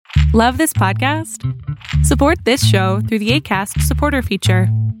Love this podcast? Support this show through the Acast supporter feature.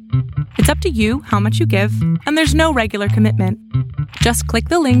 It's up to you how much you give, and there's no regular commitment. Just click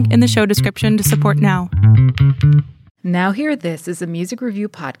the link in the show description to support now. Now Hear This is a music review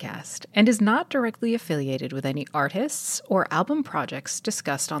podcast and is not directly affiliated with any artists or album projects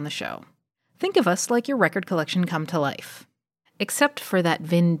discussed on the show. Think of us like your record collection come to life. Except for that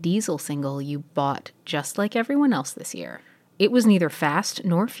Vin Diesel single you bought just like everyone else this year. It was neither fast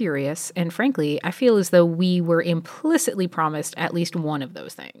nor furious, and frankly, I feel as though we were implicitly promised at least one of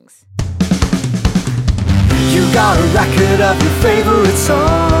those things. You got a record of your favorite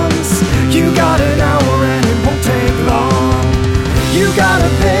songs. You got an hour and it won't take long. You got a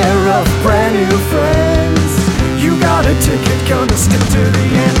pair of brand new friends. You got a ticket, gonna stick to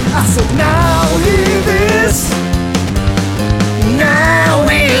the end. I said, now hear this. Now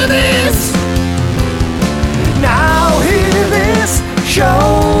hear this. Now hear this show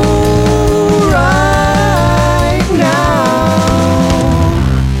right now.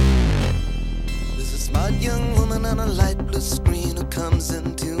 There's a smart young woman on a light blue screen who comes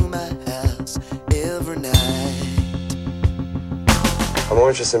into my house every night. I'm more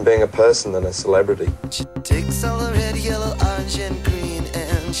interested in being a person than a celebrity. She takes all the red, yellow, orange, and green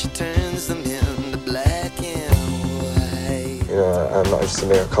and she turns them into black and white. You know, I'm not interested in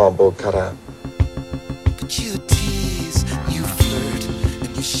being a cardboard cutout. But you tease, you flirt,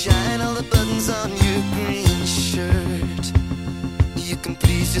 and you shine all the buttons on your green shirt. You can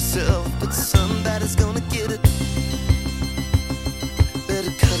please yourself, but somebody's gonna get it.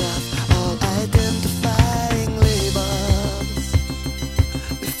 Better cut off all identifying labels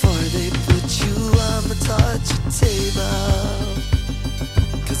before they put you on the torture table.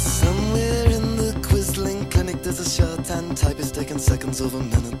 'Cause somewhere in the Quisling clinic there's a shorthand typist taking seconds over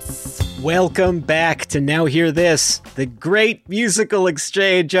minutes. Welcome back to Now Hear This, the great musical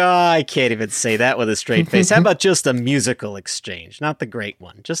exchange. Oh, I can't even say that with a straight face. How about just a musical exchange? Not the great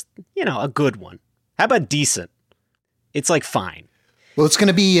one, just, a good one. How about decent? It's like fine. Well, it's going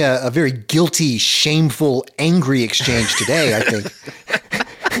to be a very guilty, shameful, angry exchange today, I think.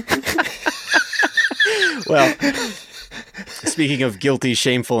 Well, speaking of guilty,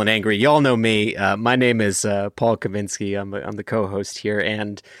 shameful, and angry, y'all know me. My name is Paul Kavinsky. I'm the co-host here,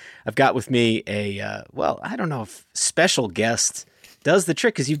 and I've got with me I don't know if special guest does the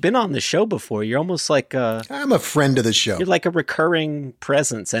trick, because you've been on the show before. You're almost like I'm a friend of the show. You're like a recurring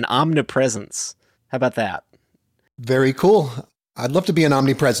presence, an omnipresence. How about that? Very cool. I'd love to be an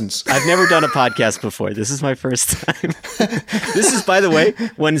omnipresence. I've never done a podcast before. This is my first time. This is, by the way,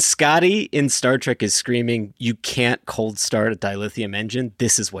 when Scotty in Star Trek is screaming, "You can't cold start a dilithium engine,"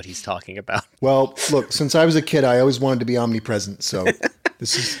 this is what he's talking about. Well, look, since I was a kid, I always wanted to be omnipresent, so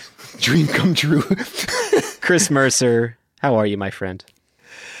this is a dream come true. Chris Mercer, how are you, my friend?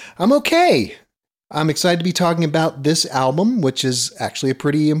 I'm okay. I'm excited to be talking about this album, which is actually a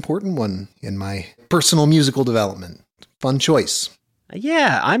pretty important one in my personal musical development. Fun choice.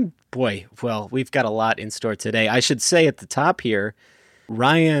 Yeah, we've got a lot in store today. I should say at the top here,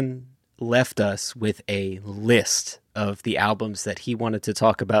 Ryan left us with a list of the albums that he wanted to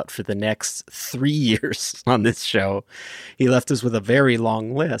talk about for the next 3 years on this show. He left us with a very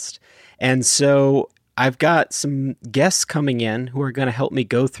long list. And so I've got some guests coming in who are going to help me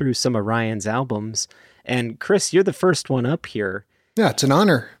go through some of Ryan's albums. And Chris, you're the first one up here. Yeah, it's an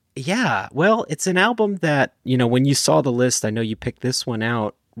honor. Yeah, well, it's an album that, when you saw the list, I know you picked this one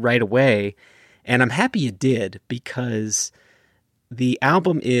out right away, and I'm happy you did, because the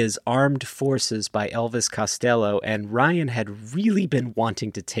album is Armed Forces by Elvis Costello, and Ryan had really been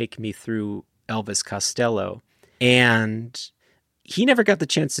wanting to take me through Elvis Costello, and he never got the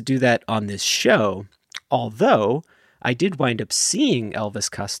chance to do that on this show, although I did wind up seeing Elvis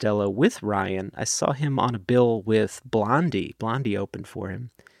Costello with Ryan. I saw him on a bill with Blondie. Blondie opened for him.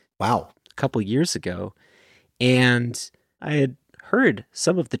 Wow. A couple years ago. And I had heard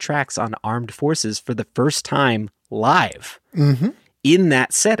some of the tracks on Armed Forces for the first time live in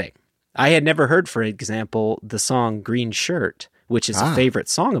that setting. I had never heard, for example, the song Green Shirt, which is a favorite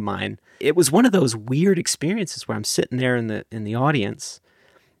song of mine. It was one of those weird experiences where I'm sitting there in the audience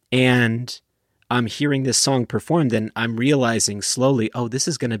and I'm hearing this song performed and I'm realizing slowly, oh, this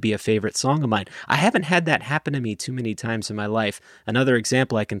is going to be a favorite song of mine. I haven't had that happen to me too many times in my life. Another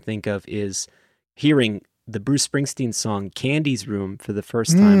example I can think of is hearing the Bruce Springsteen song Candy's Room for the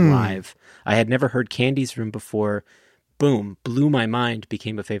first time live. I had never heard Candy's Room before. Boom, blew my mind,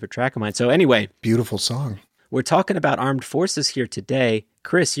 became a favorite track of mine. So anyway. Beautiful song. We're talking about Armed Forces here today.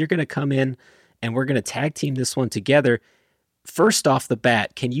 Chris, you're going to come in and we're going to tag team this one together. First off the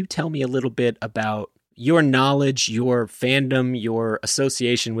bat, can you tell me a little bit about your knowledge, your fandom, your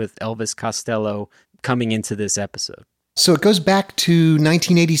association with Elvis Costello coming into this episode? So it goes back to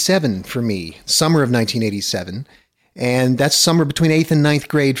 1987 for me, summer of 1987. And that's summer between 8th and 9th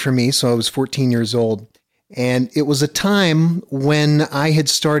grade for me. So I was 14 years old. And it was a time when I had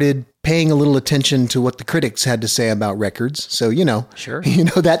started paying a little attention to what the critics had to say about records. So, Sure.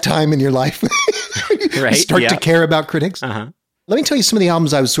 That time in your life, Right, you start yeah. to care about critics. Uh-huh. Let me tell you some of the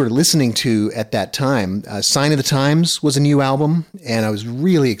albums I was sort of listening to at that time. Sign of the Times was a new album, and I was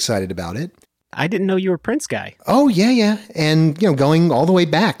really excited about it. I didn't know you were a Prince guy. Oh, yeah. And, going all the way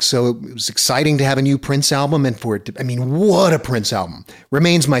back. So it was exciting to have a new Prince album and for it to, what a Prince album.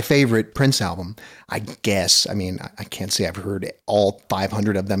 Remains my favorite Prince album, I guess. I can't say I've heard all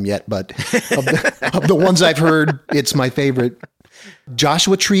 500 of them yet, but of the ones I've heard, it's my favorite.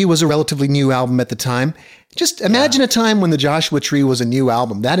 Joshua Tree was a relatively new album at the time. Just imagine a time when the Joshua Tree was a new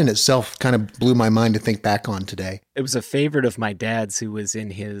album. That in itself kind of blew my mind to think back on today. It was a favorite of my dad's who was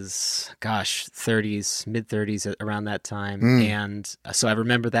in his, 30s, mid-30s around that time. And so I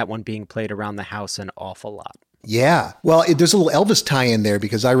remember that one being played around the house an awful lot. Yeah. Well, there's a little Elvis tie-in there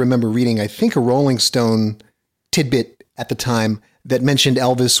because I remember reading, I think, a Rolling Stone tidbit at the time that mentioned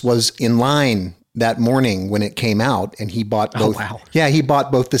Elvis was in line that morning when it came out, and he bought both. Oh, wow. Yeah, he bought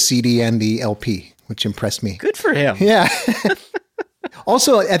both the CD and the LP, which impressed me. Good for him. Yeah.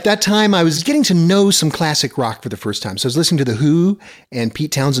 Also, at that time, I was getting to know some classic rock for the first time. So I was listening to The Who and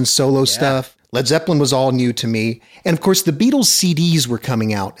Pete Townshend's solo stuff. Led Zeppelin was all new to me. And of course, the Beatles CDs were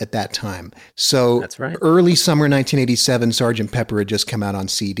coming out at that time. So That's right. Early summer 1987, Sgt. Pepper had just come out on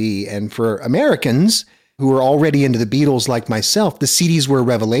CD. And for Americans who were already into the Beatles like myself, the CDs were a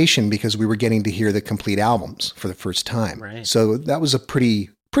revelation because we were getting to hear the complete albums for the first time. Right. So that was a pretty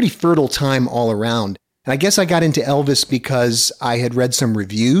fertile time all around. And I guess I got into Elvis because I had read some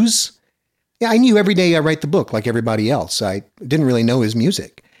reviews. Yeah, I knew every day I write the book like everybody else. I didn't really know his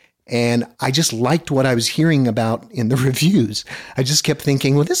music. And I just liked what I was hearing about in the reviews. I just kept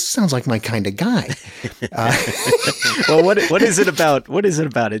thinking, well, this sounds like my kind of guy. Well, what is it about? What is it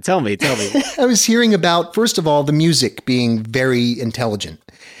about it? Tell me. I was hearing about, first of all, the music being very intelligent,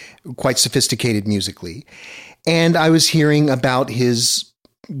 quite sophisticated musically. And I was hearing about his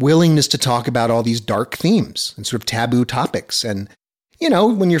willingness to talk about all these dark themes and sort of taboo topics. And,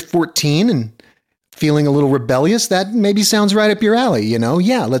 when you're 14 and feeling a little rebellious, that maybe sounds right up your alley,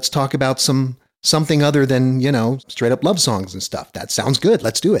 Yeah, let's talk about something other than, straight up love songs and stuff. That sounds good.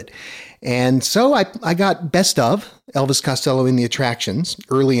 Let's do it. And so I got Best of Elvis Costello in the Attractions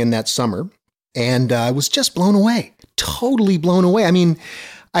early in that summer. And I was just blown away, totally blown away.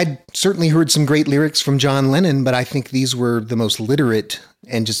 I'd certainly heard some great lyrics from John Lennon, but I think these were the most literate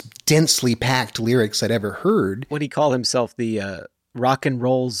and just densely packed lyrics I'd ever heard. What do he call himself? The rock and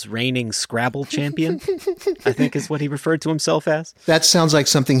roll's reigning Scrabble champion, I think is what he referred to himself as. That sounds like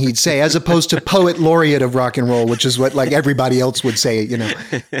something he'd say, as opposed to poet laureate of rock and roll, which is what everybody else would say,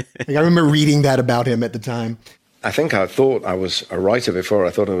 I remember reading that about him at the time. I think I thought I was a writer before I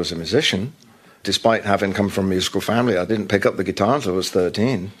thought I was a musician. Despite having come from a musical family, I didn't pick up the guitar until I was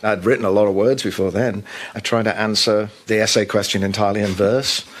 13. I'd written a lot of words before then. I tried to answer the essay question entirely in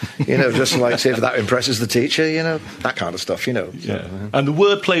verse, just like see if that impresses the teacher, that kind of stuff, Yeah. And the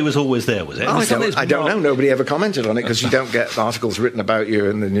wordplay was always there, was it? I don't know. Nobody ever commented on it because you don't get articles written about you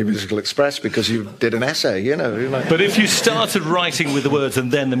in the New Musical Express because you did an essay, But if you started writing with the words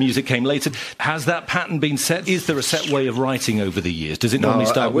and then the music came later, has that pattern been set? Is there a set way of writing over the years? Does it normally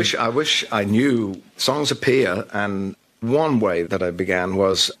start I wish I knew. Songs appear, and one way that I began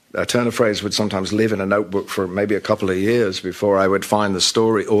was a turn of phrase would sometimes live in a notebook for maybe a couple of years before I would find the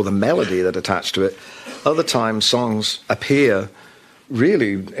story or the melody that attached to it. Other times songs appear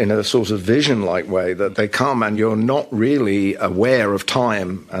really in a sort of vision-like way, that they come and you're not really aware of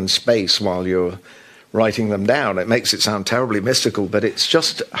time and space while you're writing them down. It makes it sound terribly mystical, but it's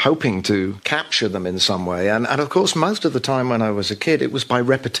just hoping to capture them in some way. And of course, most of the time when I was a kid, it was by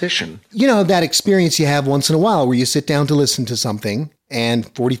repetition. That experience you have once in a while where you sit down to listen to something and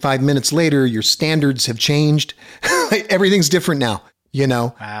 45 minutes later, your standards have changed. Everything's different now.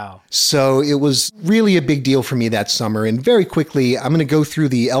 Wow. So it was really a big deal for me that summer. And very quickly, I'm going to go through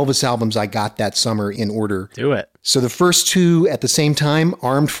the Elvis albums I got that summer in order. Do it. So the first two at the same time,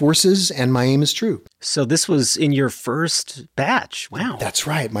 Armed Forces and My Aim is True. So this was in your first batch. Wow. That's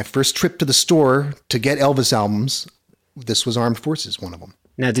right. My first trip to the store to get Elvis albums. This was Armed Forces, one of them.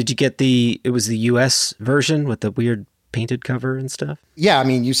 Now, did you get it was the US version with the weird painted cover and stuff? Yeah,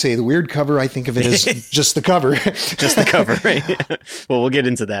 you say the weird cover, I think of it as just the cover. Just the cover, right? Well, we'll get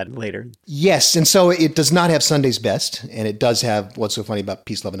into that later. Yes, and so it does not have Sunday's Best, and it does have What's So Funny About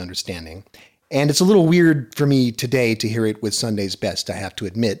Peace, Love, and Understanding. And it's a little weird for me today to hear it with Sunday's Best, I have to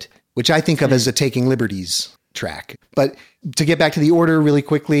admit, which I think of as a Taking Liberties track. But to get back to the order really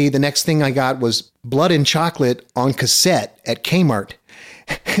quickly, the next thing I got was Blood and Chocolate on cassette at Kmart.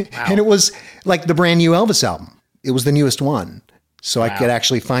 And it was like the brand new Elvis album. It was the newest one. So I could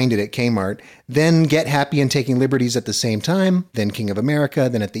actually find it at Kmart. Then Get Happy and Taking Liberties at the same time. Then King of America.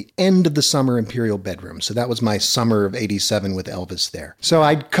 Then at the end of the summer, Imperial Bedroom. So that was my summer of 87 with Elvis there. So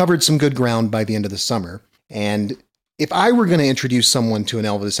I'd covered some good ground by the end of the summer. And if I were going to introduce someone to an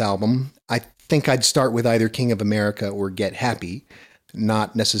Elvis album, I think I'd start with either King of America or Get Happy,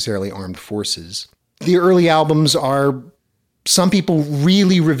 not necessarily Armed Forces. The early albums are... Some people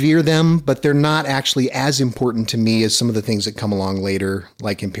really revere them, but they're not actually as important to me as some of the things that come along later,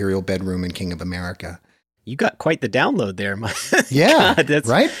 like Imperial Bedroom and King of America. You got quite the download there. Yeah, God,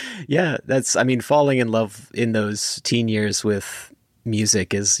 right? Yeah, falling in love in those teen years with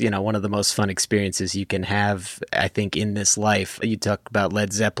music is, one of the most fun experiences you can have, I think, in this life. You talk about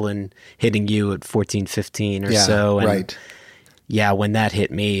Led Zeppelin hitting you at 14, 15 or so. And right. Yeah, when that hit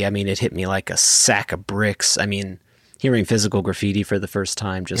me, it hit me like a sack of bricks. Hearing Physical Graffiti for the first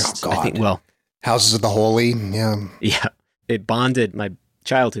time, I think, Houses of the Holy, yeah. Yeah, it bonded my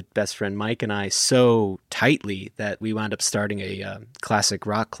childhood best friend Mike and I so tightly that we wound up starting a classic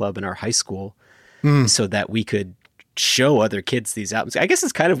rock club in our high school so that we could show other kids these albums. I guess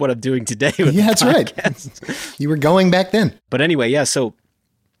it's kind of what I'm doing today with the that's podcast. Right. You were going back then. But anyway, yeah, so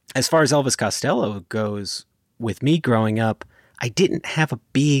as far as Elvis Costello goes, with me growing up, I didn't have a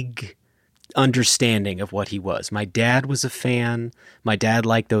big understanding of what he was. My dad was a fan. My dad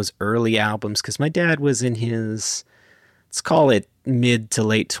liked those early albums because my dad was in his, let's call it mid to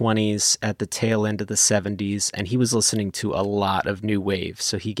late 20s at the tail end of the 70s, and he was listening to a lot of new wave.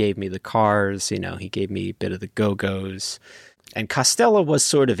 So he gave me the Cars, he gave me a bit of the Go-Go's, and Costello was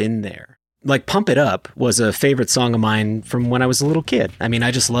sort of in there. Like Pump It Up was a favorite song of mine from when I was a little kid.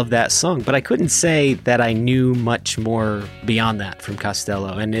 I just loved that song, but I couldn't say that I knew much more beyond that from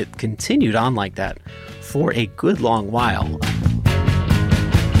Costello, and it continued on like that for a good long while.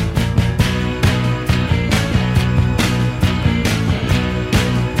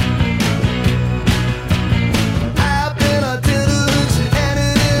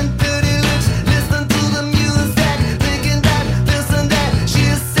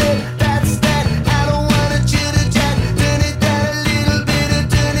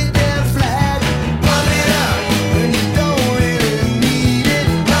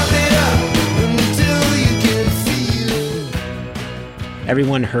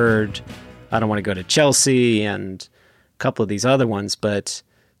 Everyone heard I Don't Want to Go to Chelsea and a couple of these other ones, but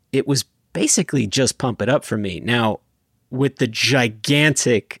it was basically just Pump It Up for me. Now, with the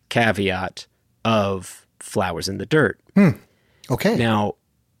gigantic caveat of Flowers in the Dirt. Okay. Now,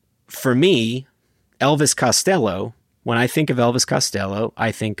 for me, Elvis Costello, when I think of Elvis Costello,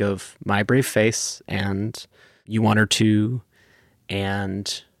 I think of My Brave Face and You Want Her To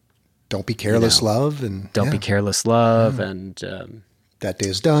and... Don't Be Careless, Love. And Don't Be Careless, Love and... That Day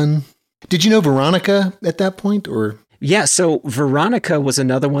Is Done. Did you know Veronica at that point, or? Yeah, so Veronica was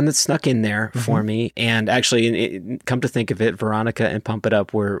another one that snuck in there for me. And actually, come to think of it, Veronica and Pump It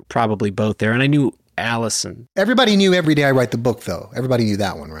Up were probably both there. And I knew Allison. Everybody knew Every Day I Write the Book, though. Everybody knew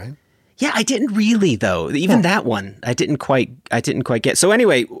that one, right? Yeah, I didn't really, though. Even that one, I didn't quite get. So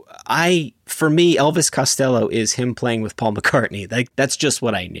anyway, for me, Elvis Costello is him playing with Paul McCartney. That's just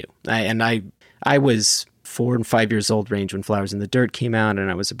what I knew. I was 4 and 5 years old range when Flowers in the Dirt came out, and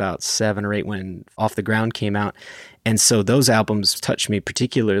I was about 7 or 8 when Off the Ground came out. And so those albums touched me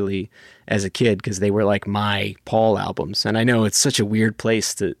particularly as a kid because they were like my Paul albums. And I know it's such a weird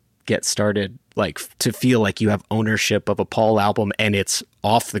place to get started, like to feel like you have ownership of a Paul album and it's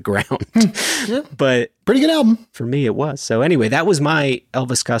Off the Ground. Yeah. But pretty good album. For me, it was. So anyway, that was my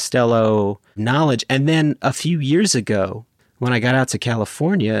Elvis Costello knowledge. And then a few years ago, when I got out to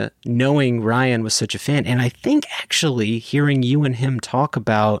California, knowing Ryan was such a fan, and I think actually hearing you and him talk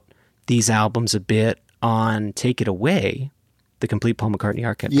about these albums a bit on Take It Away, the Complete Paul McCartney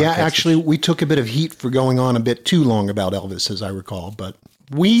Archive. Yeah, actually, we took a bit of heat for going on a bit too long about Elvis, as I recall, but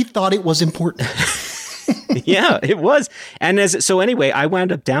we thought it was important. Yeah, it was. And so anyway, I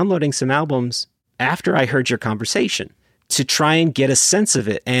wound up downloading some albums after I heard your conversation to try and get a sense of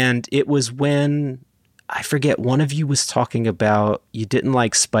it. And it was when... I forget, one of you was talking about you didn't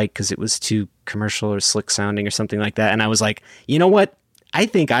like Spike because it was too commercial or slick sounding or something like that. And I was like, you know what? I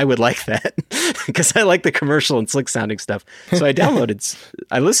think I would like that because I like the commercial and slick sounding stuff. So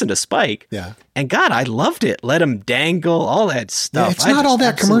I listened to Spike. Yeah. And God, I loved it. Let him dangle, all that stuff. Yeah, it's not all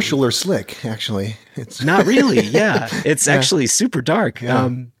that commercial or slick, actually. It's not really. Yeah. It's actually super dark. Yeah.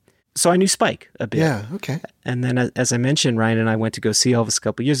 So I knew Spike a bit. Yeah, okay. And then, as I mentioned, Ryan and I went to go see Elvis a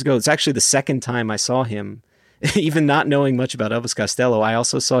couple years ago. It's actually the second time I saw him. Even not knowing much about Elvis Costello, I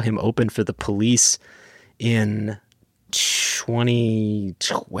also saw him open for the Police in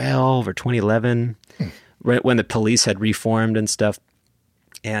 2012 or 2011, right when the Police had reformed and stuff.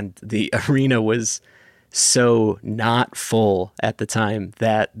 And the arena was so not full at the time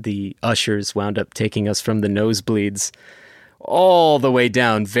that the ushers wound up taking us from the nosebleeds all the way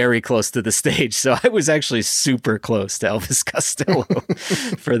down very close to the stage. So I was actually super close to Elvis Costello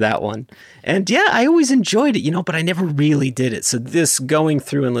for that one. And yeah, I always enjoyed it, but I never really did it. So this going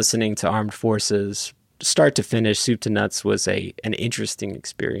through and listening to Armed Forces, start to finish, soup to nuts, was an interesting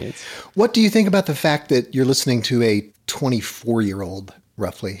experience. What do you think about the fact that you're listening to a 24-year-old,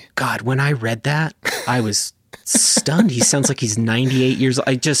 roughly? God, when I read that, I was stunned. He sounds like he's 98 years old.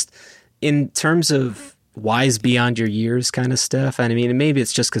 In terms of wise beyond your years kind of stuff. I mean, maybe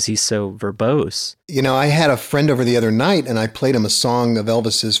it's just because he's so verbose. I had a friend over the other night and I played him a song of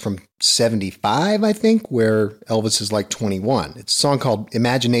Elvis's from 75, I think, where Elvis is like 21. It's a song called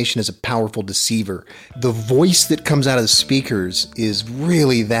Imagination is a Powerful Deceiver. The voice that comes out of the speakers is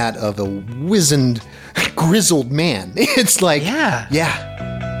really that of a wizened, grizzled man. It's like, yeah.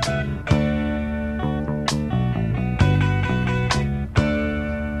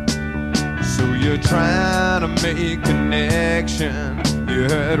 You're trying to make connection. You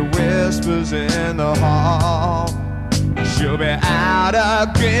heard whispers in the hall. She'll be out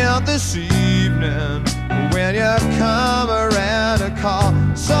again this evening when you come around to call.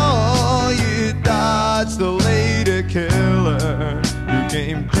 So you dodged the lady killer who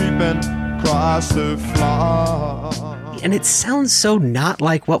came creeping across the floor. And it sounds so not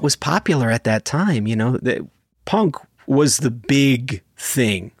like what was popular at that time. The punk was the big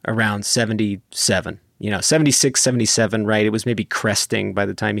thing around 77, 76, 77, right? It was maybe cresting by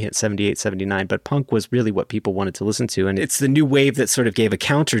the time you hit 78, 79, but punk was really what people wanted to listen to. And it's the new wave that sort of gave a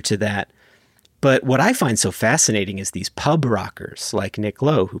counter to that. But what I find so fascinating is these pub rockers like Nick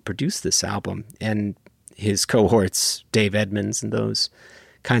Lowe, who produced this album, and his cohorts, Dave Edmunds and those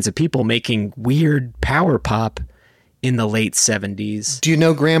kinds of people, making weird power pop in the late 70s. Do you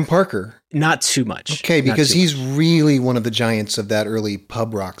know Graham Parker? Not too much. Okay, because he's really one of the giants of that early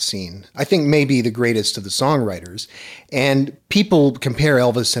pub rock scene. I think maybe the greatest of the songwriters. And people compare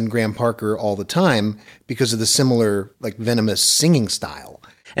Elvis and Graham Parker all the time because of the similar, like, venomous singing style.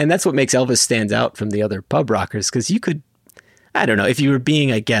 And that's what makes Elvis stand out from the other pub rockers, because you could, I don't know, if you were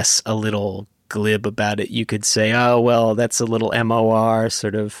being, I guess, a little glib about it, you could say, oh, well, that's a little MOR,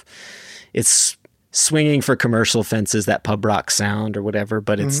 sort of, it's swinging for commercial fences, that pub rock sound or whatever,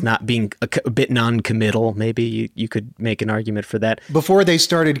 but it's not being a bit non-committal. Maybe you could make an argument for that. Before they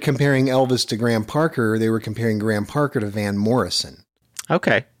started comparing Elvis to Graham Parker, they were comparing Graham Parker to Van Morrison.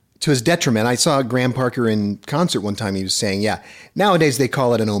 Okay. To his detriment. I saw Graham Parker in concert one time. He was saying, yeah, nowadays they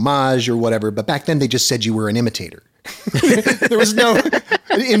call it an homage or whatever, but back then they just said you were an imitator. There was no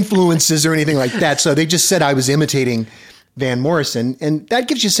influences or anything like that. So they just said I was imitating Van Morrison, and that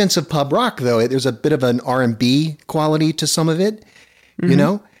gives you a sense of pub rock, though. There's a bit of an R&B quality to some of it,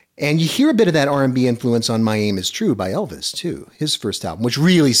 and you hear a bit of that R&B influence on My Aim Is True by Elvis, too, his first album, which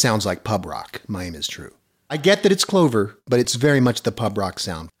really sounds like pub rock, My Aim Is True. I get that it's Clover, but it's very much the pub rock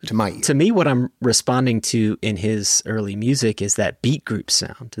sound to my ear. To me, what I'm responding to in his early music is that beat group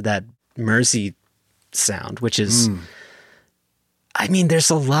sound, that Mersey sound, which is... I mean, there's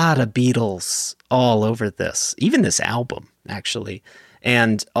a lot of Beatles all over this, even this album, actually,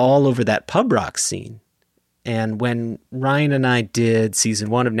 and all over that pub rock scene. And when Ryan and I did season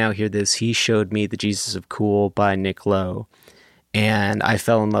 1 of Now Hear This, he showed me The Jesus of Cool by Nick Lowe. And I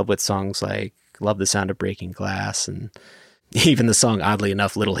fell in love with songs like Love the Sound of Breaking Glass, and even the song, oddly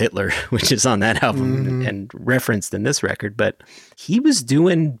enough, Little Hitler, which is on that album and referenced in this record. But he was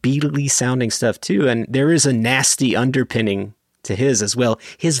doing Beatle-y sounding stuff too. And there is a nasty underpinning to his as well.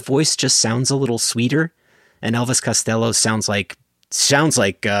 His voice just sounds a little sweeter, and Elvis Costello sounds like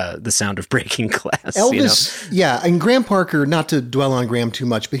the sound of breaking glass. Elvis, yeah, and Graham Parker, not to dwell on Graham too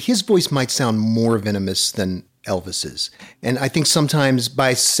much, but his voice might sound more venomous than Elvis's. And I think sometimes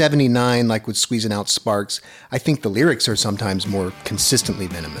by 79, like with Squeezing Out Sparks, I think the lyrics are sometimes more consistently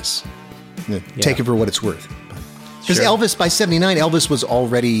venomous. Take it for what it's worth. Because Elvis, by 79, Elvis was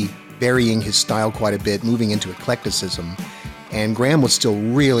already varying his style quite a bit, moving into eclecticism. And Graham was still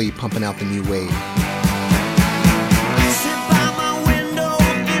really pumping out the new wave.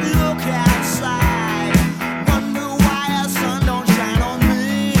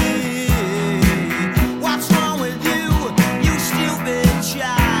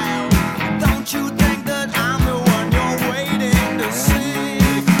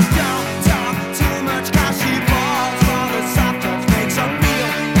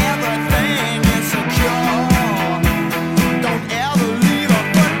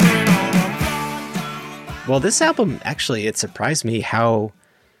 Well, this album, actually, it surprised me how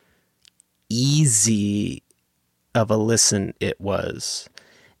easy of a listen it was.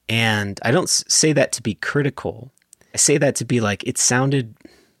 And I don't say that to be critical. I say that to be like, it sounded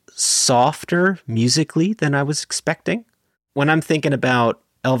softer musically than I was expecting. When I'm thinking about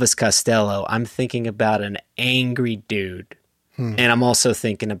Elvis Costello, I'm thinking about an angry dude. And I'm also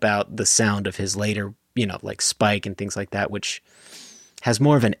thinking about the sound of his later, like Spike and things like that, which has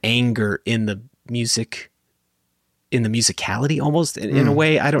more of an anger in the music, in the musicality almost, in a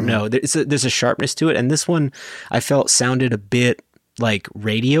way. I don't know. There's a sharpness to it. And this one I felt sounded a bit like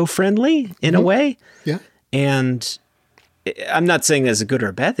radio friendly in a way. Yeah. And I'm not saying that's a good or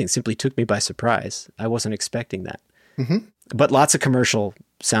a bad thing. It simply took me by surprise. I wasn't expecting that. But lots of commercial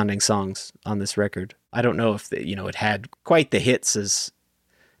sounding songs on this record. I don't know if it had quite the hits as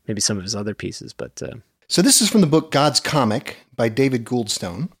maybe some of his other pieces, but So this is from the book God's Comic by David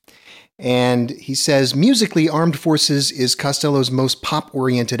Gouldstone. And he says, musically, Armed Forces is Costello's most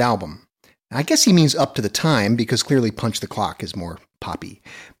pop-oriented album. I guess he means up to the time, because clearly Punch the Clock is more poppy.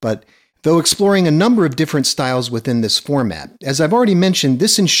 But though exploring a number of different styles within this format, as I've already mentioned,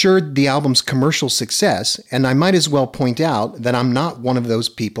 this ensured the album's commercial success, and I might as well point out that I'm not one of those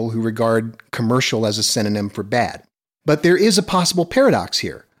people who regard commercial as a synonym for bad. But there is a possible paradox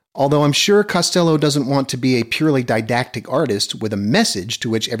here. Although I'm sure Costello doesn't want to be a purely didactic artist with a message to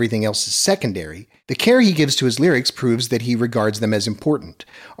which everything else is secondary, the care he gives to his lyrics proves that he regards them as important.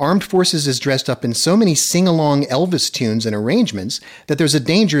 Armed Forces is dressed up in so many sing-along Elvis tunes and arrangements that there's a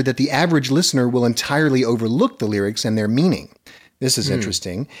danger that the average listener will entirely overlook the lyrics and their meaning. This is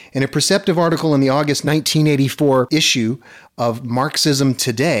interesting. In a perceptive article in the August 1984 issue of Marxism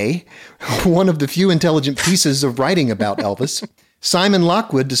Today, one of the few intelligent pieces of writing about Elvis, Simon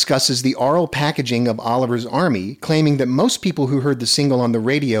Lockwood discusses the oral packaging of Oliver's Army, claiming that most people who heard the single on the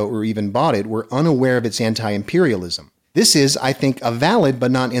radio or even bought it were unaware of its anti-imperialism. This is, I think, a valid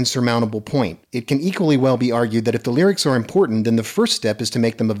but not insurmountable point. It can equally well be argued that if the lyrics are important, then the first step is to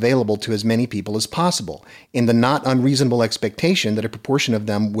make them available to as many people as possible, in the not unreasonable expectation that a proportion of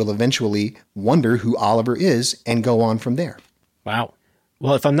them will eventually wonder who Oliver is and go on from there. Wow.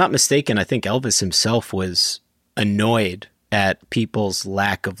 Well, if I'm not mistaken, I think Elvis himself was annoyed at people's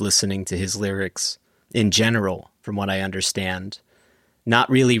lack of listening to his lyrics in general, from what I understand, not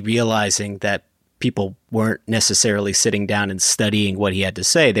really realizing that people weren't necessarily sitting down and studying what he had to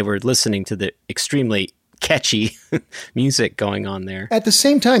say. They were listening to the extremely catchy music going on there. At the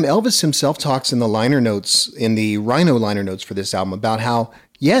same time, Elvis himself talks in the liner notes, in the Rhino liner notes for this album, about how,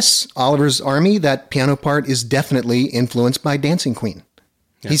 yes, Oliver's Army, that piano part, is definitely influenced by Dancing Queen.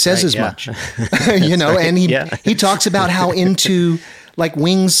 He says as much, and he talks about how into like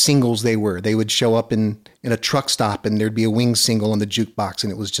Wings singles they were. They would show up in a truck stop and there'd be a Wings single on the jukebox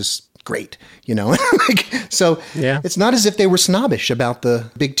and it was just great, It's not as if they were snobbish about the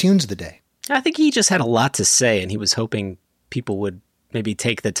big tunes of the day. I think he just had a lot to say and he was hoping people would maybe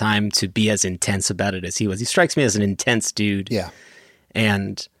take the time to be as intense about it as he was. He strikes me as an intense dude. Yeah.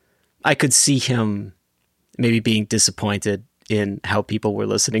 And I could see him maybe being disappointed in how people were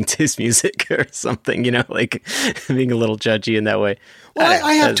listening to his music or something, like being a little judgy in that way. Well,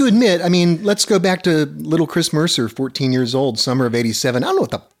 I have to admit, let's go back to little Chris Mercer, 14 years old, summer of 87. I don't know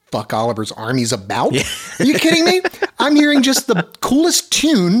what the fuck Oliver's Army's about. Yeah. Are you kidding me? I'm hearing just the coolest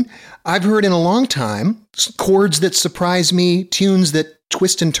tune I've heard in a long time. Chords that surprise me, tunes that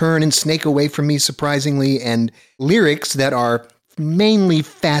twist and turn and snake away from me surprisingly, and lyrics that are mainly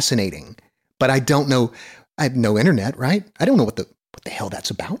fascinating. But I don't know. I have no internet, right? I don't know what the hell that's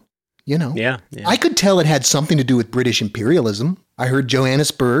about, Yeah. I could tell it had something to do with British imperialism. I heard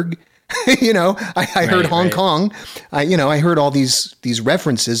Johannesburg, I heard Hong Kong. I heard all these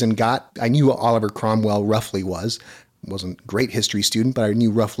references and I knew who Oliver Cromwell roughly was. Wasn't a great history student, but I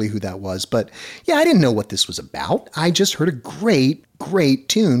knew roughly who that was. But yeah, I didn't know what this was about. I just heard a great, great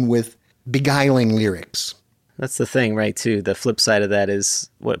tune with beguiling lyrics. That's the thing, right, too. The flip side of that is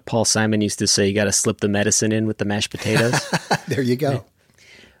what Paul Simon used to say, you got to slip the medicine in with the mashed potatoes. There you go.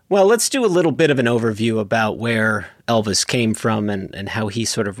 Well, let's do a little bit of an overview about where Elvis came from and how he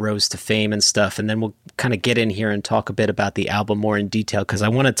sort of rose to fame and stuff. And then we'll kind of get in here and talk a bit about the album more in detail, because I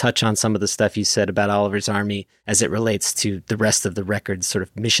want to touch on some of the stuff you said about Oliver's Army as it relates to the rest of the record's sort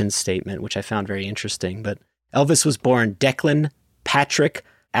of mission statement, which I found very interesting. But Elvis was born Declan Patrick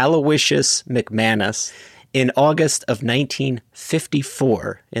Aloysius McManus in August of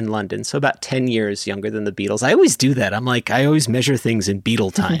 1954 in London, so about 10 years younger than the Beatles. I always do that. I always measure things in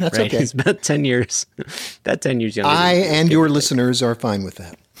Beatle time, That's right? Okay. He's about 10 years younger. I and your listeners are fine with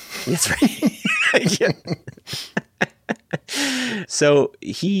that. That's right. So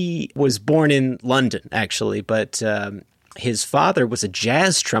he was born in London, actually, but his father was a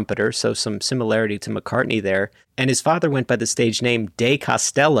jazz trumpeter, so some similarity to McCartney there. And his father went by the stage name De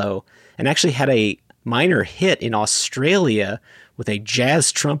Costello and actually had a minor hit in Australia with a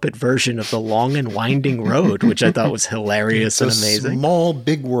jazz trumpet version of The Long and Winding Road, which I thought was hilarious and amazing. Small,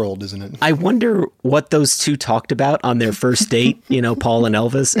 big world, isn't it? I wonder what those two talked about on their first date, Paul and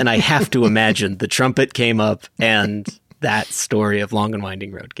Elvis. And I have to imagine the trumpet came up and that story of Long and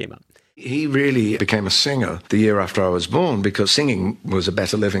Winding Road came up. He really became a singer the year after I was born because singing was a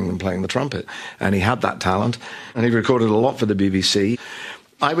better living than playing the trumpet. And he had that talent. And he recorded a lot for the BBC.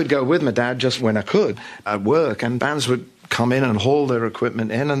 I would go with my dad just when I could at work, and bands would come in and haul their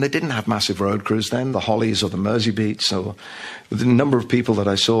equipment in, and they didn't have massive road crews then, the Hollies or the Mersey Beats, or the number of people that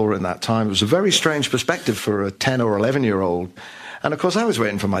I saw in that time. It was a very strange perspective for a 10 or 11-year-old. And of course, I was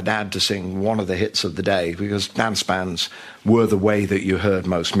waiting for my dad to sing one of the hits of the day, because dance bands were the way that you heard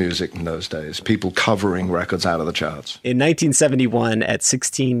most music in those days, people covering records out of the charts. In 1971, at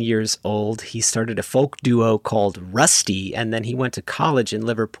 16 years old, he started a folk duo called Rusty, and then he went to college in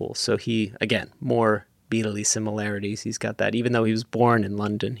Liverpool. So he, again, more Beatley similarities. He's got that. Even though he was born in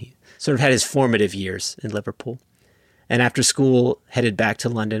London, he sort of had his formative years in Liverpool. And after school, headed back to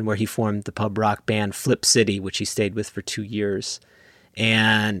London, where he formed the pub rock band Flip City, which he stayed with for 2 years.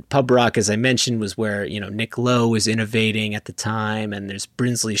 And pub rock, as I mentioned, was where, Nick Lowe was innovating at the time. And there's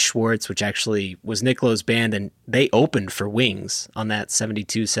Brinsley Schwartz, which actually was Nick Lowe's band. And they opened for Wings on that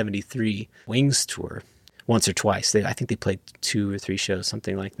 72-73 Wings tour once or twice. I think they played 2 or 3 shows,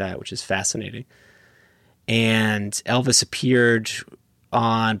 something like that, which is fascinating. And Elvis appeared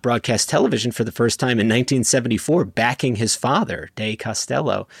on broadcast television for the first time in 1974, backing his father, De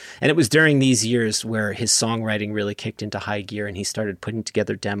Costello. And it was during these years where his songwriting really kicked into high gear, and he started putting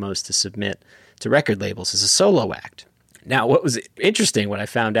together demos to submit to record labels as a solo act. Now, what was interesting, what I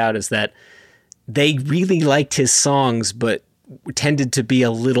found out, is that they really liked his songs, but tended to be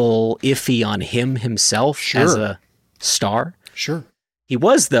a little iffy on him himself as a star. Sure. He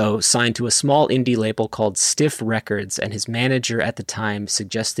was, though, signed to a small indie label called Stiff Records, and his manager at the time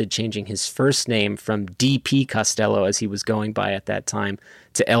suggested changing his first name from D.P. Costello, as he was going by at that time,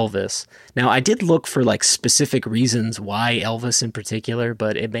 to Elvis. Now, I did look for specific reasons why Elvis in particular,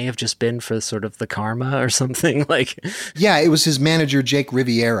 but it may have just been for sort of the karma or something. Yeah, it was his manager, Jake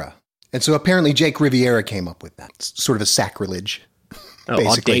Riviera. And so apparently Jake Riviera came up with that. It's sort of a sacrilege. Oh,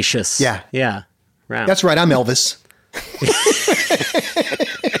 audacious. Yeah. Yeah. Wow. That's right. I'm Elvis.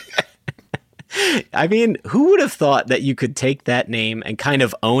 I mean, who would have thought that you could take that name and kind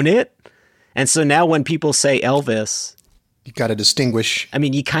of own it? And so now when people say Elvis, you got to distinguish. I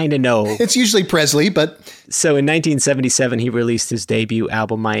mean, you kind of know. It's usually Presley, but... So in 1977, he released his debut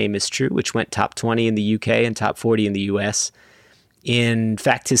album, My Aim Is True, which went top 20 in the UK and top 40 in the US. In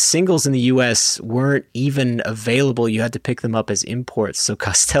fact, his singles in the US weren't even available. You had to pick them up as imports. So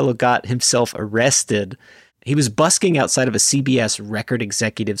Costello got himself arrested. He was busking outside of a CBS record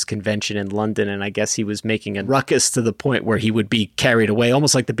executives convention in London, and I guess he was making a ruckus to the point where he would be carried away,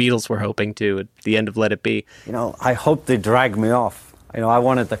 almost like the Beatles were hoping to at the end of Let It Be. I hope they drag me off. I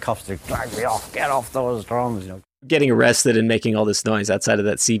wanted the cops to drag me off, get off those drums, Getting arrested and making all this noise outside of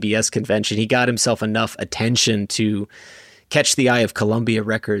that CBS convention, he got himself enough attention to catch the eye of Columbia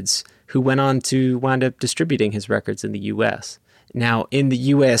Records, who went on to wind up distributing his records in the U.S. Now, in the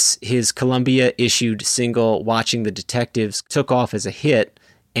U.S., his Columbia-issued single, Watching the Detectives, took off as a hit,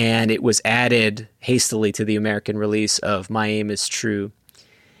 and it was added hastily to the American release of My Aim Is True.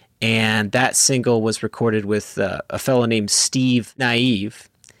 And that single was recorded with a fellow named Steve Naive,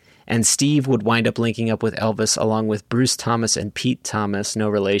 and Steve would wind up linking up with Elvis along with Bruce Thomas and Pete Thomas, no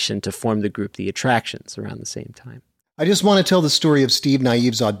relation, to form the group The Attractions around the same time. I just want to tell the story of Steve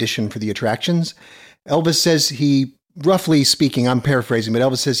Naive's audition for The Attractions. Elvis says he... Roughly speaking, I'm paraphrasing, but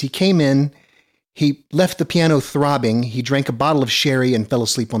Elvis says he came in, he left the piano throbbing, he drank a bottle of sherry and fell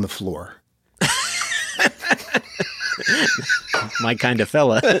asleep on the floor. My kind of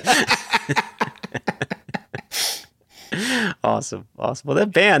fella. Awesome. Well,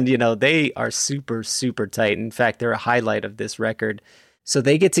 that band, they are super, super tight. In fact, they're a highlight of this record. So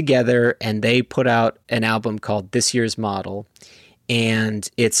they get together and they put out an album called This Year's Model. And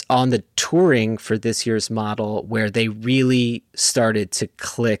it's on the touring for This Year's Model where they really started to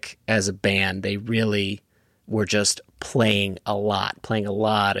click as a band. They really were just playing a lot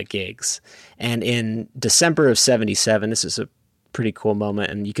of gigs. And in December of 77, this is a pretty cool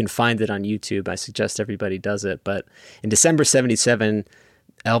moment, and you can find it on YouTube. I suggest everybody does it. But in December 77,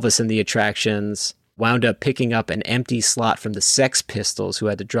 Elvis and the Attractions wound up picking up an empty slot from the Sex Pistols, who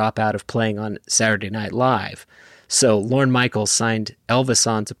had to drop out of playing on Saturday Night Live. So Lorne Michaels signed Elvis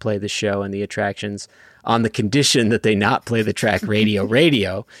on to play the show and the attractions on the condition that they not play the track Radio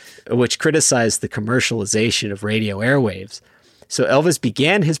Radio, which criticized the commercialization of radio airwaves. So Elvis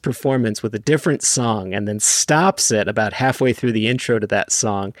began his performance with a different song and then stops it about halfway through the intro to that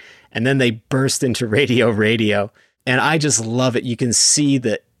song. And then they burst into Radio Radio. And I just love it. You can see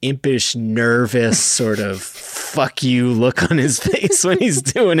the impish, nervous sort of fuck you look on his face when he's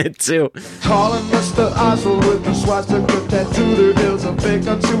doing it too. Calling Mr. Oswald with the swastika tattoo. There's a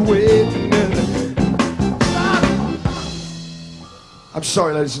vacancy waiting. I'm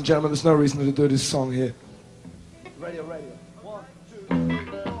sorry, ladies and gentlemen, there's no reason to do this song here. Radio, radio. 1, 2.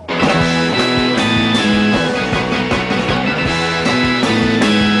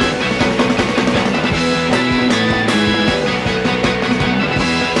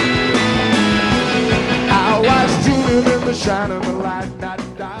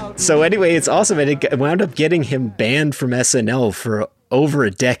 So anyway, it's awesome. And it wound up getting him banned from SNL for over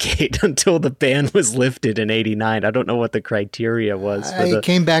a decade until the ban was lifted in '89. I don't know what the criteria was. He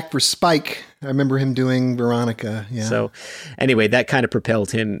came back for Spike. I remember him doing Veronica. Yeah. So anyway, that kind of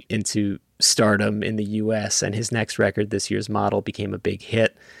propelled him into stardom in the US, and his next record, this year's Model, became a big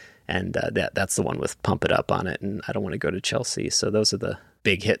hit. And that's the one with Pump It Up on it, and I Don't Want to Go to Chelsea. So those are the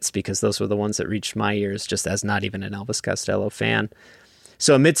big hits, because those were the ones that reached my ears just as not even an Elvis Costello fan.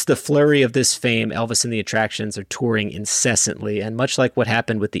 So amidst the flurry of this fame, Elvis and the Attractions are touring incessantly, and much like what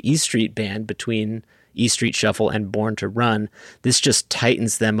happened with the E Street Band between E Street Shuffle and Born to Run, this just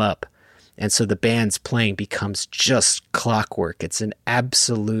tightens them up. And so the band's playing becomes just clockwork. It's an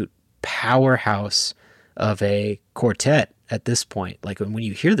absolute powerhouse of a quartet at this point. Like when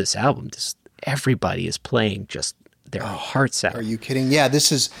you hear this album, just everybody is playing just their hearts out. Are you kidding? Yeah,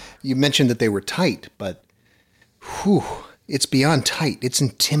 you mentioned that they were tight, but whew, it's beyond tight. It's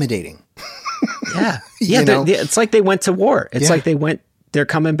intimidating. Yeah. Yeah. It's like they went to war. It's like they're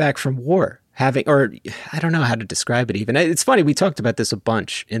coming back from war. I don't know how to describe it even. It's funny, we talked about this a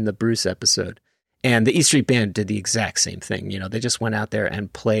bunch in the Bruce episode. And the E Street Band did the exact same thing. You know, they just went out there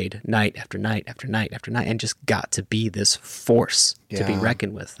and played night after night after night after night and just got to be this force to be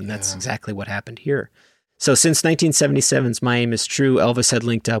reckoned with. And that's exactly what happened here. So since 1977's My Aim Is True, Elvis had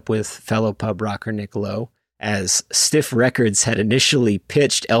linked up with fellow pub rocker Nick Lowe, as Stiff Records had initially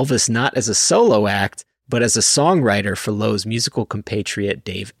pitched Elvis not as a solo act, but as a songwriter for Lowe's musical compatriot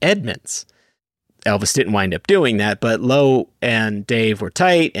Dave Edmunds. Elvis didn't wind up doing that, but Lowe and Dave were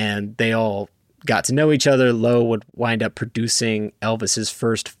tight, and they all got to know each other. Lowe would wind up producing Elvis's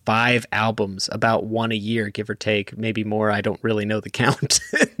first 5 albums, about one a year, give or take, maybe more. I don't really know the count.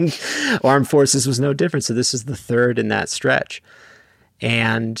 Armed Forces was no different. So this is the third in that stretch.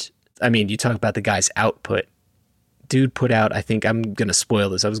 And I mean, you talk about the guy's output. Dude put out, I think I'm going to spoil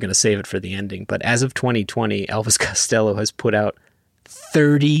this. I was going to save it for the ending. But as of 2020, Elvis Costello has put out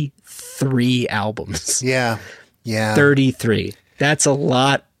 33 albums. Yeah. Yeah. 33. That's a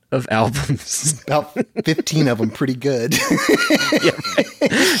lot of albums. About 15 of them pretty good. Yeah, right.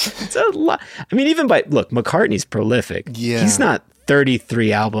 It's a lot. I mean, McCartney's prolific. Yeah. He's not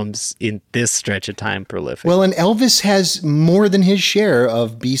 33 albums in this stretch of time prolific. Well, and Elvis has more than his share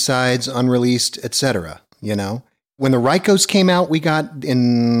of B-sides, unreleased, etc. You know? When the Ricos came out, we got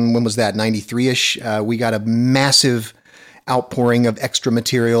when was that, 93-ish? We got a massive outpouring of extra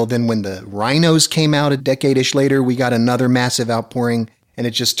material. Then when the Rhinos came out a decade-ish later, we got another massive outpouring. And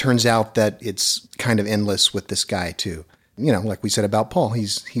it just turns out that it's kind of endless with this guy too. You know, like we said about Paul,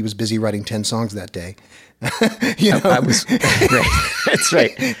 he was busy writing 10 songs that day. Right. That's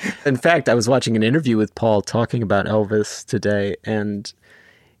right. In fact, I was watching an interview with Paul talking about Elvis today, and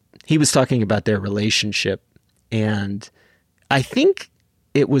he was talking about their relationship. And I think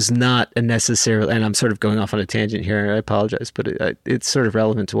it was not a necessarily, and I'm sort of going off on a tangent here, I apologize, but it's sort of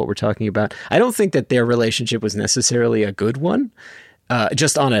relevant to what we're talking about. I don't think that their relationship was necessarily a good one.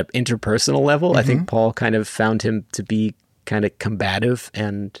 Just on an interpersonal level, I think Paul kind of found him to be kind of combative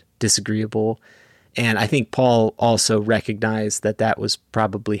and disagreeable. And I think Paul also recognized that that was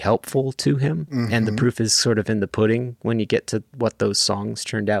probably helpful to him. And the proof is sort of in the pudding when you get to what those songs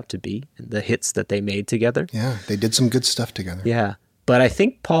turned out to be, the hits that they made together. Yeah, they did some good stuff together. Yeah. But I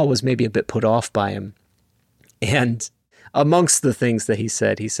think Paul was maybe a bit put off by him. And amongst the things that he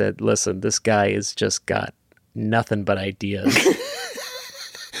said, listen, this guy has just got nothing but ideas.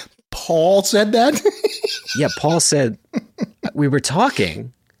 Paul said that? Yeah, Paul said, we were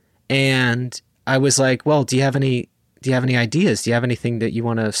talking and I was like, well, do you have any ideas? Do you have anything that you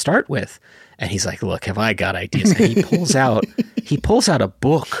want to start with? And he's like, look, have I got ideas? And he pulls out a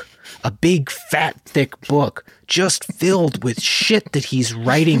book a big, fat, thick book just filled with shit that he's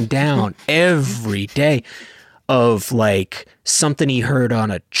writing down every day of like something he heard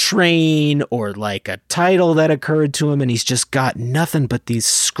on a train or like a title that occurred to him. And he's just got nothing but these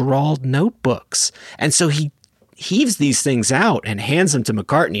scrawled notebooks. And so he heaves these things out and hands them to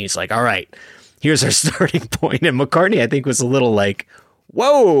McCartney. He's like, all right, here's our starting point. And McCartney, I think, was a little like,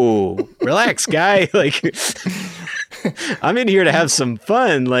 whoa, relax, guy. Like, I'm in here to have some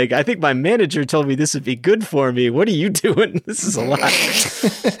fun. Like, I think my manager told me this would be good for me. What are you doing? This is a lot.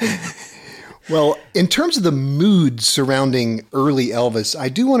 Well, in terms of the mood surrounding early Elvis, I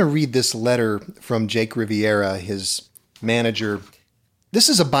do want to read this letter from Jake Riviera, his manager. This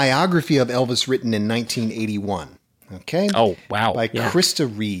is a biography of Elvis written in 1981. Okay. Oh, wow. By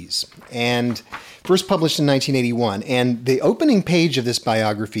Krista Rees, and first published in 1981. And the opening page of this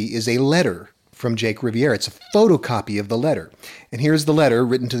biography is a letter from Jake Riviera. It's a photocopy of the letter. And here's the letter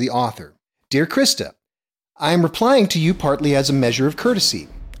written to the author. Dear Krista, I am replying to you partly as a measure of courtesy.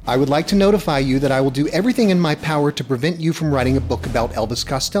 I would like to notify you that I will do everything in my power to prevent you from writing a book about Elvis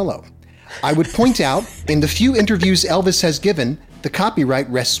Costello. I would point out, in the few interviews Elvis has given, the copyright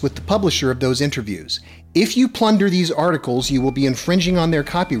rests with the publisher of those interviews. If you plunder these articles, you will be infringing on their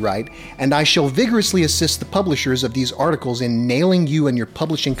copyright, and I shall vigorously assist the publishers of these articles in nailing you and your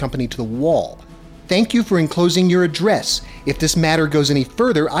publishing company to the wall. Thank you for enclosing your address. If this matter goes any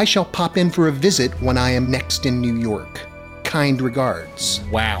further, I shall pop in for a visit when I am next in New York. Kind regards.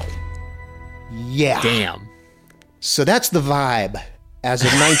 Wow. Yeah. Damn. So that's the vibe as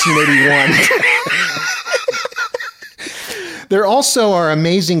of 1981. There also are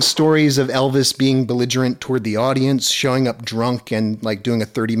amazing stories of Elvis being belligerent toward the audience, showing up drunk and like doing a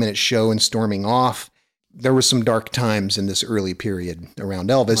 30-minute show and storming off. There were some dark times in this early period around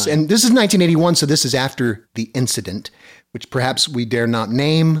Elvis. Right. And this is 1981, so this is after the incident, which perhaps we dare not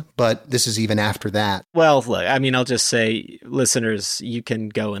name, but this is even after that. Well, look, I mean, I'll just say, listeners, you can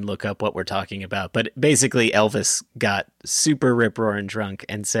go and look up what we're talking about. But basically, Elvis got super rip-roaring drunk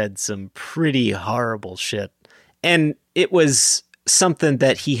and said some pretty horrible shit. And it was something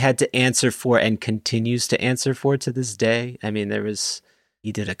that he had to answer for and continues to answer for to this day. I mean,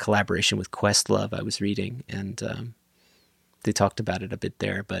 he did a collaboration with Questlove, I was reading, and they talked about it a bit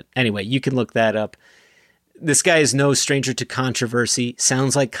there. But anyway, you can look that up. This guy is no stranger to controversy,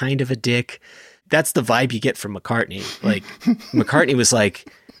 sounds like kind of a dick. That's the vibe you get from McCartney. Like, McCartney was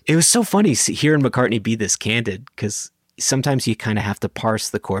like, it was so funny hearing McCartney be this candid, because sometimes you kind of have to parse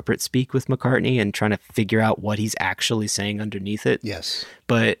the corporate speak with McCartney and trying to figure out what he's actually saying underneath it. Yes.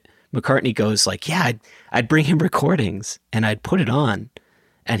 But McCartney goes like, yeah, I'd bring him recordings and I'd put it on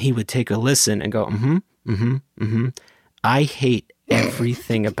and he would take a listen and go, I hate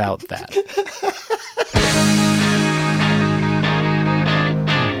everything about that.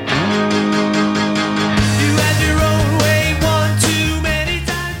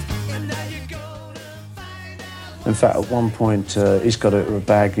 In fact, at one point, he's got a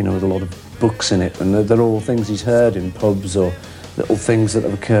bag, with a lot of books in it, and they're all things he's heard in pubs or little things that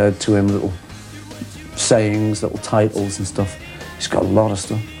have occurred to him, little sayings, little titles and stuff. He's got a lot of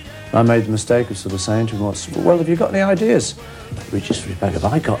stuff. And I made the mistake of sort of saying to him once, well, have you got any ideas? Reaches for his bag, have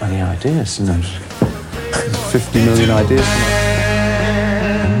I got any ideas? And then 50 million ideas.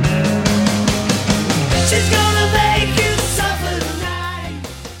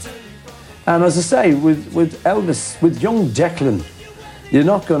 And as I say, with Elvis, with young Declan, you're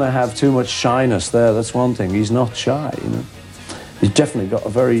not going to have too much shyness there. That's one thing. He's not shy, He's definitely got a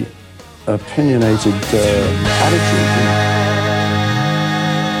very opinionated attitude,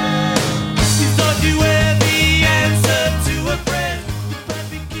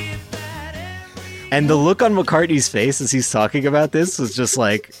 And the look on McCartney's face as he's talking about this was just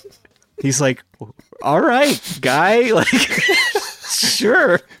like, he's like, all right, guy, like,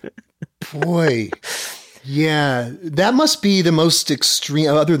 sure. Boy, yeah, that must be the most extreme,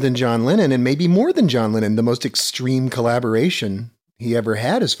 other than John Lennon, and maybe more than John Lennon, the most extreme collaboration he ever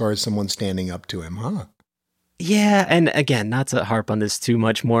had as far as someone standing up to him, huh? Yeah, and again, not to harp on this too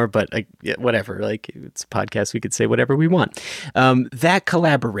much more, but whatever, like, it's a podcast, we could say whatever we want. That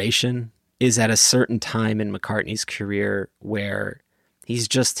collaboration is at a certain time in McCartney's career where he's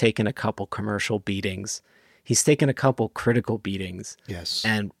just taken a couple commercial beatings. He's taken a couple critical beatings. Yes,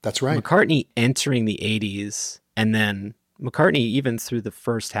 and that's right. McCartney entering the 80s, and then McCartney even through the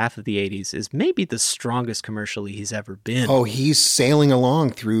first half of the 80s, is maybe the strongest commercially he's ever been. Oh, he's sailing along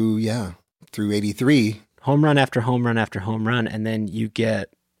through 83. Home run after home run after home run, and then you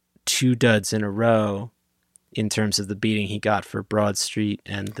get two duds in a row in terms of the beating he got for Broad Street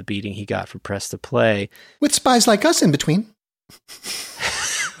and the beating he got for Press to Play. With Spies Like Us in between.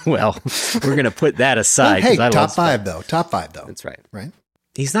 Well, we're going to put that aside. Hey, I love top Spud. 5 though. Top 5 though. That's right. Right.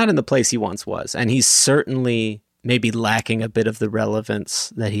 He's not in the place he once was, and he's certainly maybe lacking a bit of the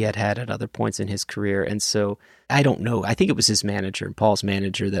relevance that he had at other points in his career. And so I don't know. I think it was his manager, Paul's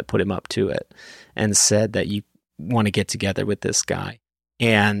manager, that put him up to it and said that you want to get together with this guy.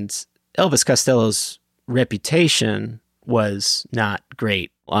 And Elvis Costello's reputation was not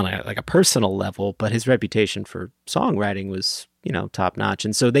great on a personal level, but his reputation for songwriting was, top notch.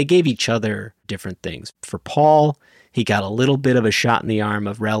 And so they gave each other different things. For Paul, he got a little bit of a shot in the arm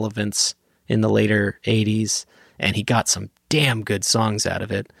of relevance in the later 80s, and he got some damn good songs out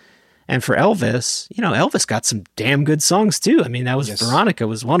of it. And for Elvis, Elvis got some damn good songs too. I mean, that was Veronica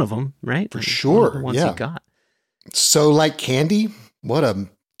was one of them, right? For sure. The ones he got. So Like Candy, what a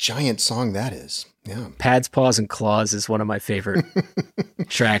giant song that is. Yeah. Pads, Paws, and Claws is one of my favorite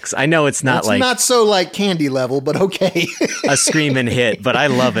tracks. I know it's not not so like Candy level, but okay. a screaming hit, but I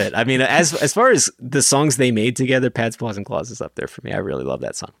love it. I mean, as far as the songs they made together, Pads, Paws, and Claws is up there for me. I really love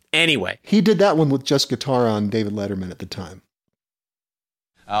that song. Anyway. He did that one with just guitar on David Letterman at the time.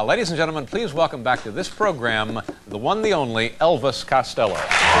 Ladies and gentlemen, please welcome back to this program, the one, the only, Elvis Costello.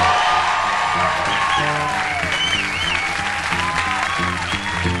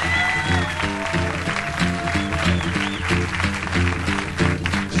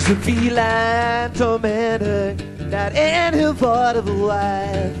 She's a feline tormentor, not any part of a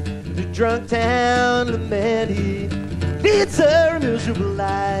wife. The drunk town lamenty leads her a miserable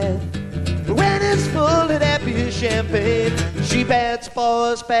life. But when it's full of that pure champagne, she pats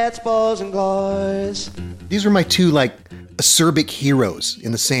paws, and claws. These were my two acerbic heroes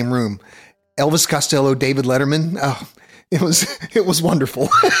in the same room. Elvis Costello, David Letterman. Oh, it was wonderful.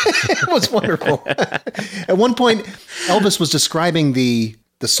 It was wonderful. At one point, Elvis was describing the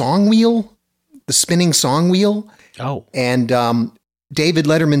song wheel, the spinning song wheel. Oh. And David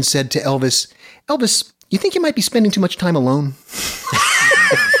Letterman said to Elvis, you think you might be spending too much time alone?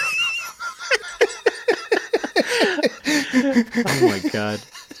 Oh my God.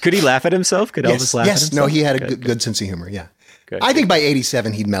 Could he laugh at himself? Could Elvis laugh at himself? Yes, no, he had a good sense of humor, yeah. Good. I think by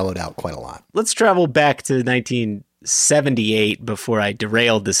 87, he'd mellowed out quite a lot. Let's travel back to 1978 before I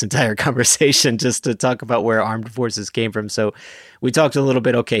derailed this entire conversation just to talk about where Armed Forces came from. So we talked a little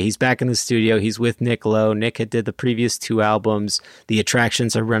bit, okay, he's back in the studio. He's with Nick Lowe. Nick had did the previous 2 albums. The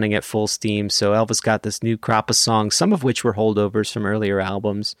Attractions are running at full steam. So Elvis got this new crop of songs, some of which were holdovers from earlier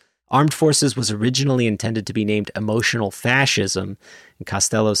albums. Armed Forces was originally intended to be named Emotional Fascism, and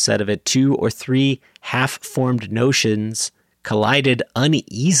Costello said of it, 2 or 3 half-formed notions collided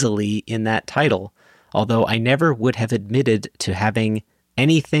uneasily in that title, although I never would have admitted to having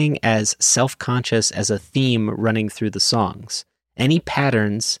anything as self-conscious as a theme running through the songs. Any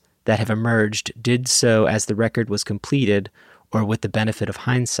patterns that have emerged did so as the record was completed or with the benefit of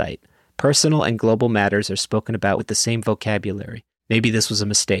hindsight. Personal and global matters are spoken about with the same vocabulary. Maybe this was a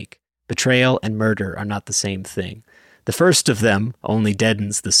mistake. Betrayal and murder are not the same thing. The first of them only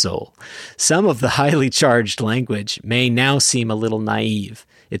deadens the soul. Some of the highly charged language may now seem a little naive.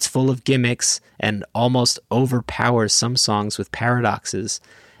 It's full of gimmicks and almost overpowers some songs with paradoxes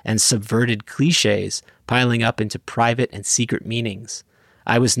and subverted cliches piling up into private and secret meanings.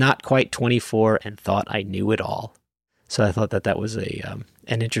 I was not quite 24 and thought I knew it all. So I thought that was an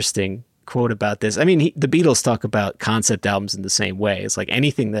interesting quote about this. I mean, the Beatles talk about concept albums in the same way. It's like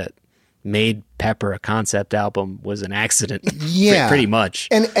anything that made Pepper a concept album was an accident. Yeah. Pretty much.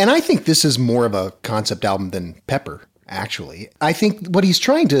 And I think this is more of a concept album than Pepper, actually. I think what he's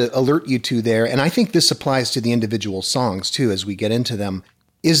trying to alert you to there, and I think this applies to the individual songs too as we get into them,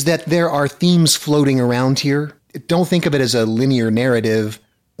 is that there are themes floating around here. Don't think of it as a linear narrative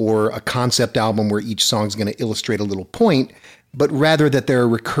or a concept album where each song is going to illustrate a little point, but rather that there are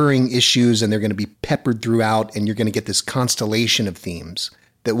recurring issues and they're going to be peppered throughout, and you're going to get this constellation of themes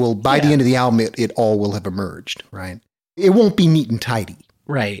that will, by the end of the album, it all will have emerged, right? It won't be neat and tidy.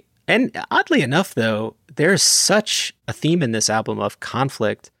 Right. And oddly enough, though, there's such a theme in this album of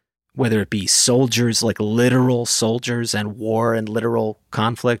conflict, whether it be soldiers, like literal soldiers and war and literal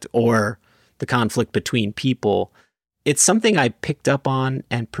conflict, or the conflict between people. It's something I picked up on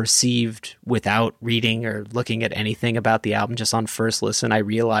and perceived without reading or looking at anything about the album. Just on first listen, I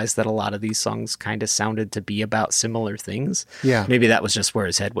realized that a lot of these songs kind of sounded to be about similar things. Yeah. Maybe that was just where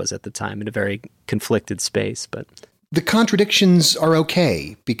his head was at the time, in a very conflicted space. But the contradictions are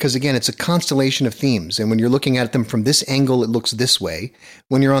okay because, again, it's a constellation of themes. And when you're looking at them from this angle, it looks this way.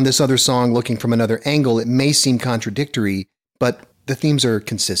 When you're on this other song looking from another angle, it may seem contradictory, but the themes are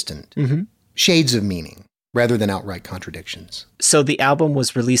consistent. Mm-hmm. Shades of meaning. rather than outright contradictions. So the album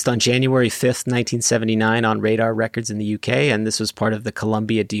was released on January 5th, 1979 on Radar Records in the UK, and this was part of the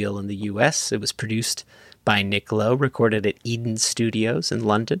Columbia deal in the US. It was produced by Nick Lowe, recorded at Eden Studios in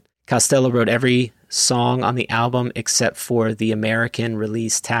London. Costello wrote every song on the album except for the American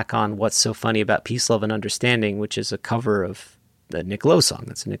release tack on What's So Funny About Peace, Love, and Understanding, which is a cover of the Nick Lowe song.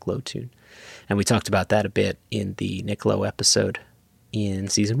 That's a Nick Lowe tune. And we talked about that a bit in the Nick Lowe episode in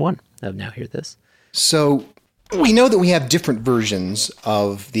season 1 of Now Hear This. So we know that we have different versions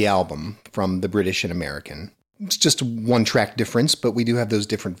of the album from the British and American. It's just a one-track difference, but we do have those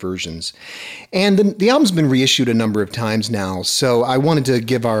different versions. And the album's been reissued a number of times now, so I wanted to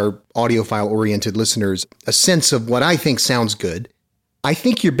give our audiophile-oriented listeners a sense of what I think sounds good. I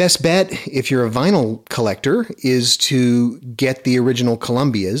think your best bet, if you're a vinyl collector, is to get the original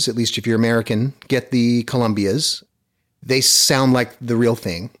Columbias. At least if you're American, get the Columbias. They sound like the real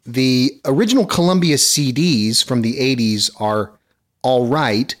thing. The original Columbia CDs from the 80s are all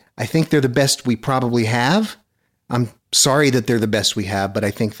right. I think they're the best we probably have. I'm sorry that they're the best we have, but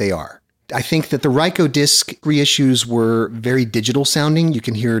I think they are. I think that the Ryko disc reissues were very digital sounding. You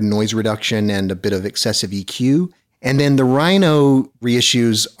can hear noise reduction and a bit of excessive EQ. And then the Rhino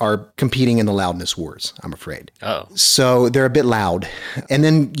reissues are competing in the loudness wars, I'm afraid. Oh. So they're a bit loud. And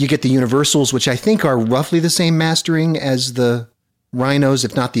then you get the Universals, which I think are roughly the same mastering as the Rhinos,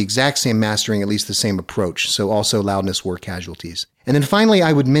 if not the exact same mastering, at least the same approach. So also loudness war casualties. And then finally,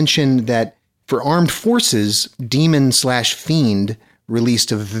 I would mention that for Armed Forces, Demon/Fiend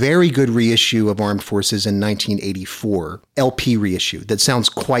released a very good reissue of Armed Forces in 1984, LP reissue, that sounds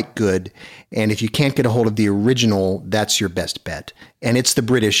quite good. And if you can't get a hold of the original, that's your best bet. And it's the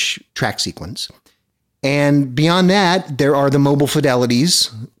British track sequence. And beyond that, there are the Mobile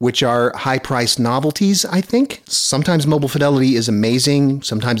Fidelities, which are high-priced novelties, I think. Sometimes Mobile Fidelity is amazing.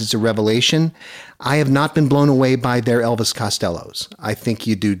 Sometimes it's a revelation. I have not been blown away by their Elvis Costellos. I think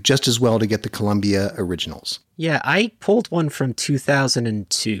you do just as well to get the Columbia originals. Yeah, I pulled one from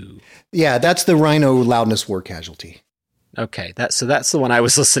 2002. Yeah, that's the Rhino Loudness War Casualty. Okay, so that's the one I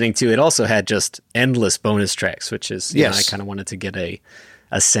was listening to. It also had just endless bonus tracks, which is, you know, I kind of wanted to get a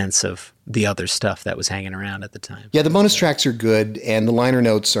sense of the other stuff that was hanging around at the time. Yeah, the bonus tracks are good, and the liner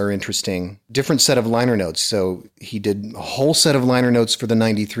notes are interesting. Different set of liner notes. So he did a whole set of liner notes for the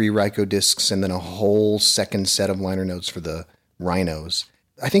 93 Ryko discs, and then a whole second set of liner notes for the Rhinos.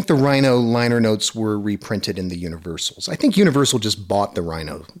 I think the Rhino liner notes were reprinted in the Universals. I think Universal just bought the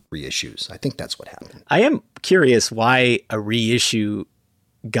Rhino reissues. I think that's what happened. I am curious why a reissue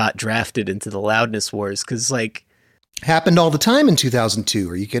got drafted into the Loudness Wars, because, like... Happened all the time in 2002.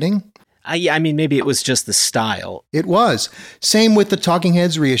 Are you kidding? I mean, maybe it was just the style. It was. Same with the Talking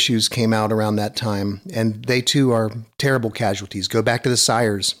Heads reissues came out around that time, and they too are terrible casualties. Go back to the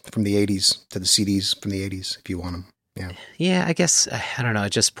Sires from the 80s, to the CDs from the 80s if you want them. Yeah, I guess, I don't know,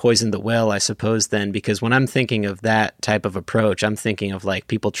 it just poisoned the well, I suppose, then, because when I'm thinking of that type of approach, I'm thinking of, like,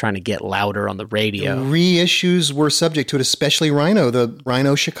 people trying to get louder on the radio. The reissues were subject to it, especially Rhino. The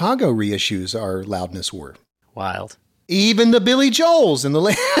Rhino Chicago reissues are loudness war. Wild. Even the Billy Joels and the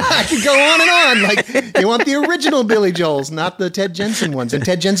I could go on and on. Like, you want the original Billy Joels, not the Ted Jensen ones. And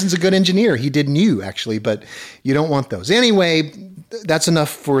Ted Jensen's a good engineer. He did New, actually, but you don't want those. Anyway, that's enough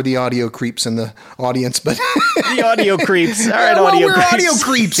for the audio creeps in the audience. But the audio creeps. All right, we're audio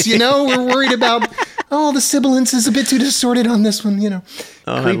creeps, you know. We're worried about, the sibilance is a bit too distorted on this one, you know.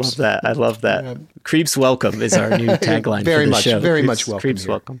 Oh, creeps. I love that. Creeps welcome is our new tagline for the show. Very much welcome. Creeps here.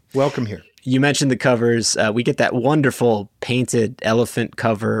 welcome. Welcome here. You mentioned the covers. We get that wonderful painted elephant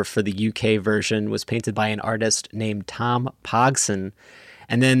cover for the UK version, was painted by an artist named Tom Pogson.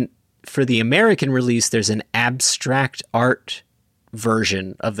 And then for the American release, there's an abstract art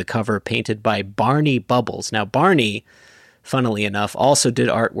version of the cover painted by Barney Bubbles. Now, Barney, funnily enough, also did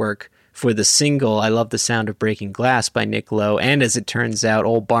artwork for the single I Love the Sound of Breaking Glass by Nick Lowe. And as it turns out,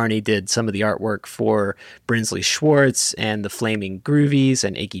 old Barney did some of the artwork for Brinsley Schwartz and the Flaming Groovies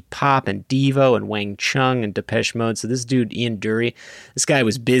and Iggy Pop and Devo and Wang Chung and Depeche Mode. So this dude, Ian Dury, this guy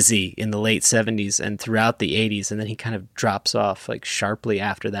was busy in the late 70s and throughout the 80s. And then he kind of drops off like sharply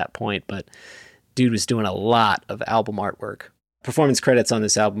after that point. But dude was doing a lot of album artwork. Performance credits on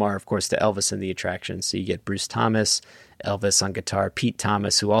this album are, of course, to Elvis and the Attractions. So you get Bruce Thomas, Elvis on guitar, Pete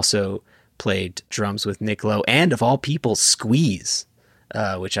Thomas, who also played drums with Nick Lowe, and of all people, Squeeze,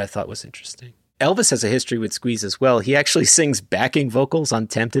 which I thought was interesting. Elvis has a history with Squeeze as well. He actually sings backing vocals on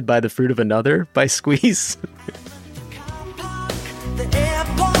Tempted by the Fruit of Another by Squeeze. The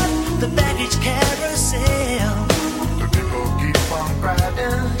airport, the baggage carousel. The people keep on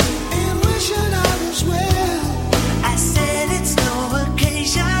riding and wishing I was well. I said it's no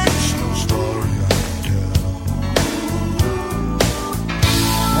occasion. It's no story I can tell.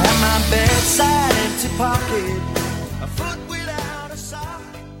 kid, a foot without a sock.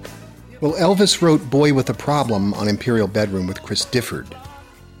 Well, Elvis wrote Boy with a Problem on Imperial Bedroom with Chris Difford,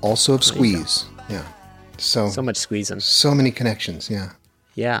 also of Squeeze. Yeah. So much squeezing. So many connections, yeah.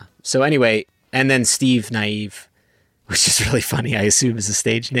 Yeah. So anyway, and then Steve Naive, which is really funny, I assume is a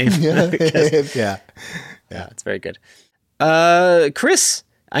stage name. Yeah. Yeah, it's very good. Chris,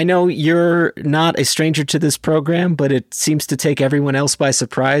 I know you're not a stranger to this program, but it seems to take everyone else by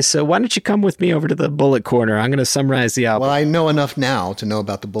surprise. So why don't you come with me over to the Bullet Corner? I'm going to summarize the album. Well, I know enough now to know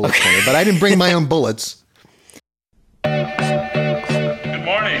about the Bullet Corner, but I didn't bring my own bullets. Good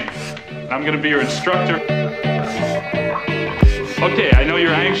morning. I'm going to be your instructor. Okay, I know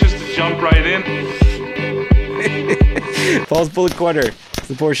you're anxious to jump right in. Paul's Bullet Corner. It's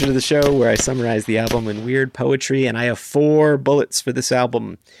the portion of the show where I summarize the album in weird poetry, and I have 4 bullets for this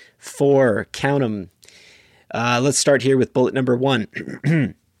album. 4, count them. Let's start here with bullet number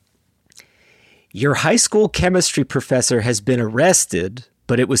 1. Your high school chemistry professor has been arrested,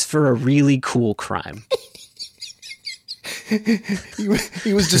 but it was for a really cool crime.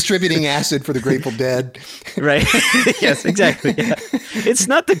 He was distributing acid for the Grateful Dead. Right. Yes, exactly. Yeah. It's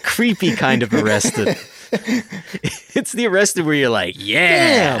not the creepy kind of arrested. It's the arrested where you're like,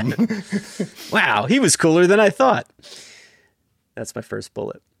 yeah. Damn. Wow, he was cooler than I thought. That's my first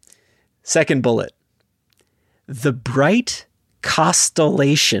bullet. Second bullet. The bright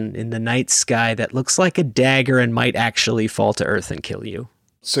constellation in the night sky that looks like a dagger and might actually fall to earth and kill you.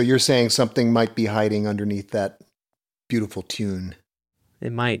 So you're saying something might be hiding underneath that beautiful tune.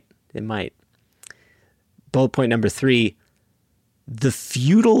 It might. Bullet point number 3. The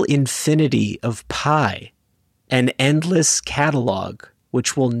feudal infinity of pi, an endless catalog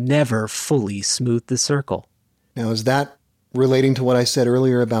which will never fully smooth the circle. Now, is that relating to what I said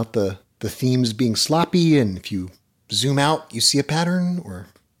earlier about the themes being sloppy, and if you zoom out, you see a pattern, or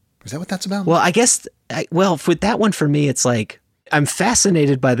is that what that's about? Well, I guess, with that one for me, it's like, I'm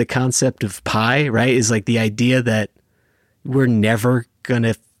fascinated by the concept of pi, right? Is like the idea that we're never going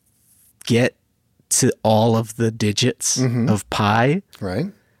to get to all of the digits of pi. Right.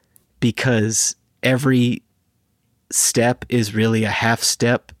 Because every step is really a half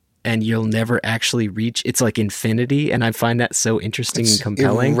step and you'll never actually reach. It's like infinity. And I find that so interesting and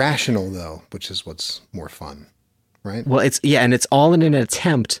compelling. It's irrational though, which is what's more fun. Right. Well, and it's all in an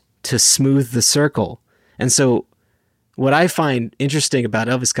attempt to smooth the circle. And so what I find interesting about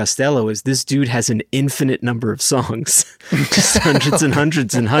Elvis Costello is this dude has an infinite number of songs, just hundreds and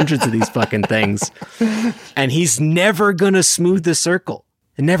hundreds and hundreds of these fucking things. And he's never going to smooth the circle.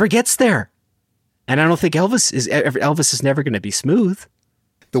 It never gets there. And I don't think Elvis is never going to be smooth.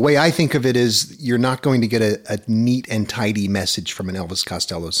 The way I think of it is you're not going to get a neat and tidy message from an Elvis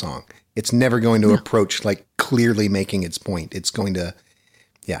Costello song. It's never going to approach like clearly making its point. It's going to,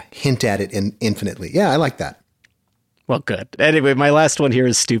 hint at it infinitely. Yeah, I like that. Well, good. Anyway, my last one here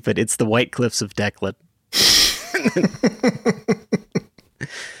is stupid. It's the White Cliffs of Declan.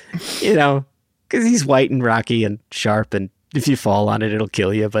 Because he's white and rocky and sharp, and if you fall on it, it'll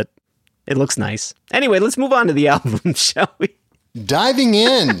kill you, but it looks nice. Anyway, let's move on to the album, shall we? Diving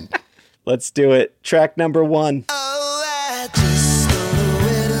in. Let's do it. Track number 1. Oh, I just don't know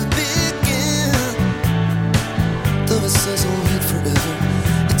where to begin. Though it says I'll live forever,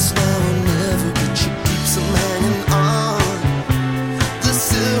 it's now or never, but she keeps on hanging on. The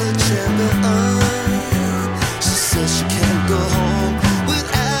silver champion, she says she can't go home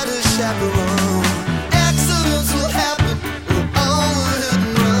without a chaperone. Accidents will happen, we're all a hit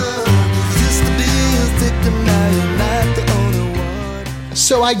and run. Used to be a victim, now you're not the only one.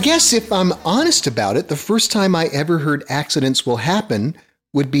 So I guess if I'm honest about it, the first time I ever heard Accidents Will Happen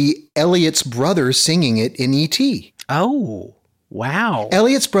would be Elliot's brother singing it in E.T. Oh, wow.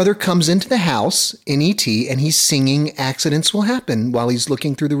 Elliot's brother comes into the house in E.T. and he's singing Accidents Will Happen while he's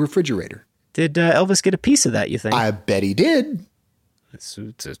looking through the refrigerator. Did Elvis get a piece of that, you think? I bet he did. It's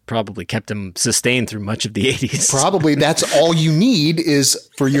probably kept him sustained through much of the 80s. Probably that's all you need is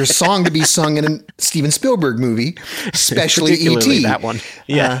for your song to be sung in a Steven Spielberg movie, especially E.T. that one.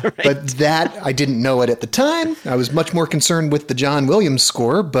 Yeah, right. But that, I didn't know it at the time. I was much more concerned with the John Williams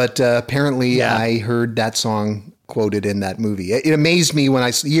score, but apparently I heard that song quoted in that movie. It amazed me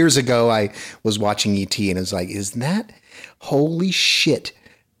when years ago, I was watching E.T. and I was like, is that, holy shit.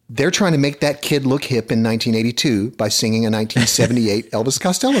 They're trying to make that kid look hip in 1982 by singing a 1978 Elvis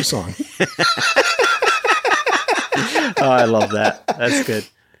Costello song. Oh, I love that. That's good.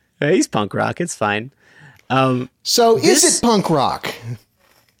 He's punk rock. It's fine. So is it punk rock?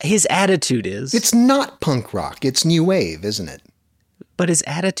 His attitude is. It's not punk rock. It's new wave, isn't it? But his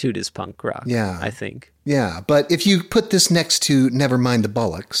attitude is punk rock. Yeah. I think. Yeah. But if you put this next to Nevermind the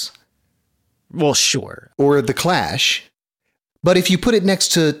Bollocks. Well, sure. Or The Clash. But if you put it next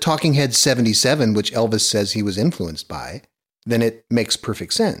to Talking Heads 77, which Elvis says he was influenced by, then it makes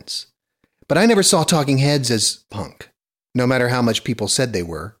perfect sense. But I never saw Talking Heads as punk, no matter how much people said they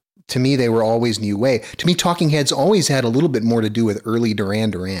were. To me, they were always new wave. To me, Talking Heads always had a little bit more to do with early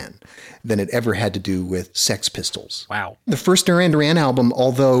Duran Duran than it ever had to do with Sex Pistols. Wow. The first Duran Duran album,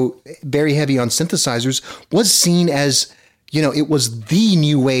 although very heavy on synthesizers, was seen as, it was the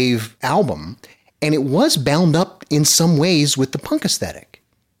new wave album, and it was bound up in some ways with the punk aesthetic.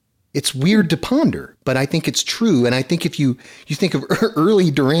 It's weird to ponder, but I think it's true. And I think if you think of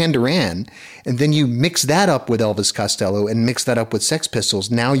early Duran Duran, and then you mix that up with Elvis Costello and mix that up with Sex Pistols,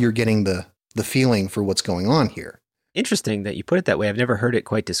 now you're getting the feeling for what's going on here. Interesting that you put it that way. I've never heard it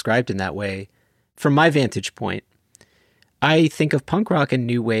quite described in that way. From my vantage point, I think of punk rock and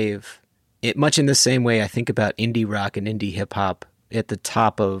new wave much in the same way I think about indie rock and indie hip hop at the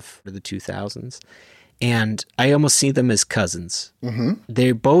top of the 2000s. And I almost see them as cousins. Mm-hmm.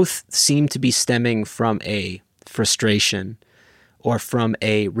 They both seem to be stemming from a frustration or from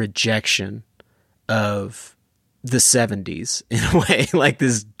a rejection of the 70s in a way, like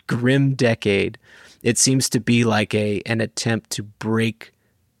this grim decade. It seems to be like an attempt to break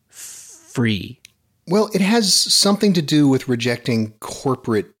free. Well, it has something to do with rejecting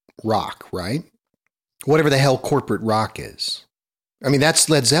corporate rock, right? Whatever the hell corporate rock is. I mean, that's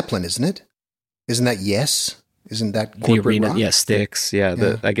Led Zeppelin, isn't it? Isn't that Yes? Isn't that corporate the arena? rock? Yeah, Styx.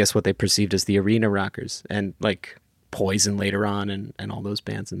 Yeah, I guess what they perceived as the arena rockers, and like Poison later on, and all those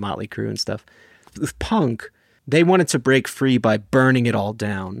bands, and Motley Crue and stuff. With punk, they wanted to break free by burning it all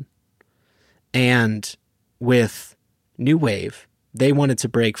down, and with new wave, they wanted to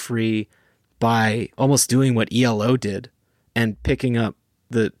break free by almost doing what ELO did and picking up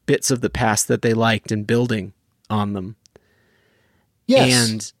the bits of the past that they liked and building on them. Yes.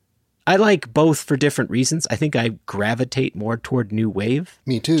 And I like both for different reasons. I think I gravitate more toward new wave.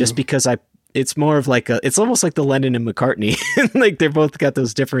 Me too. Just because it's more of like it's almost like the Lennon and McCartney. Like they're both got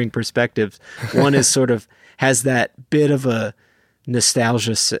those differing perspectives. One is sort of has that bit of a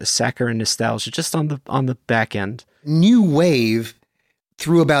nostalgia, saccharine nostalgia, just on the back end. New wave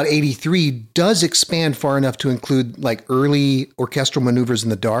through about 83 does expand far enough to include like early Orchestral Maneuvers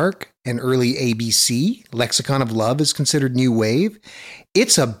in the Dark and early ABC. Lexicon of Love is considered new wave.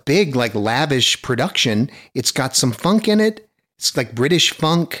 It's a big, like lavish production. It's got some funk in it. It's like British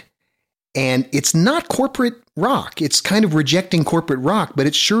funk, and it's not corporate rock. It's kind of rejecting corporate rock, but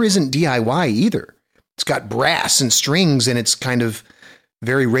it sure isn't DIY either. It's got brass and strings, and it's kind of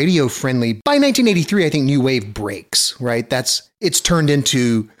very radio friendly. By 1983, I think new wave breaks, right? It's turned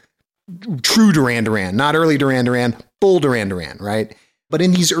into true Duran Duran, not early Duran Duran, full Duran Duran, right? But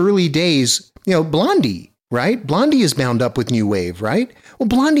in these early days, Blondie, right? Blondie is bound up with new wave, right? Well,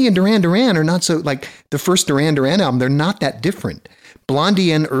 Blondie and Duran Duran are not so, like the first Duran Duran album, they're not that different.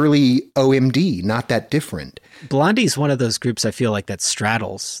 Blondie and early OMD, not that different. Blondie's one of those groups I feel like that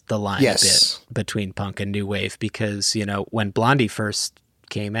straddles the line Yes. a bit between punk and new wave because, when Blondie first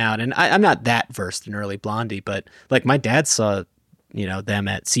came out, and I'm not that versed in early Blondie, but like my dad saw, them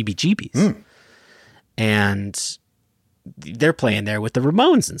at CBGB's and they're playing there with the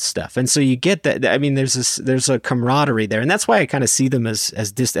Ramones and stuff. And so you get that. I mean, there's a camaraderie there. And that's why I kind of see them as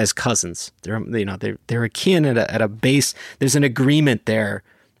cousins. They're akin at a base. There's an agreement there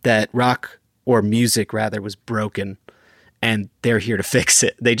that rock or music rather was broken and they're here to fix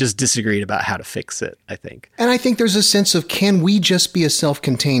it. They just disagreed about how to fix it, I think. And I think there's a sense of, can we just be a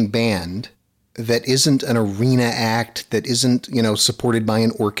self-contained band that isn't an arena act, that isn't, supported by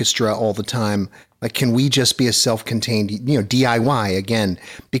an orchestra all the time? Like, can we just be a self-contained, DIY again?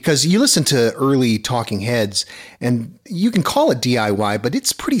 Because you listen to early Talking Heads and you can call it DIY, but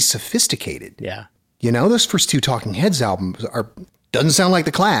it's pretty sophisticated. Yeah. Those first two Talking Heads albums doesn't sound like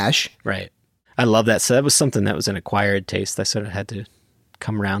The Clash. Right. I love that. So that was something that was an acquired taste. I sort of had to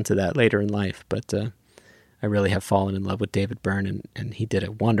come around to that later in life, but I really have fallen in love with David Byrne, and he did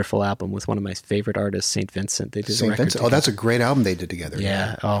a wonderful album with one of my favorite artists, St. Vincent. They did St. Vincent. Oh, that's a great album they did together.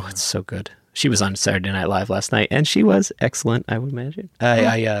 Yeah. Oh, it's so good. She was on Saturday Night Live last night, and she was excellent, I would imagine.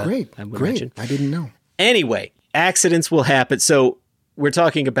 Great. Imagine. I didn't know. Anyway, accidents will happen. So we're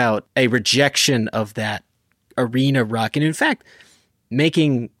talking about a rejection of that arena rock. And in fact,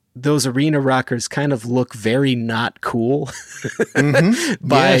 making those arena rockers kind of look very not cool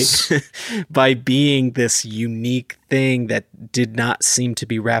by being this unique thing that did not seem to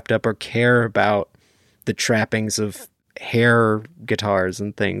be wrapped up or care about the trappings of hair guitars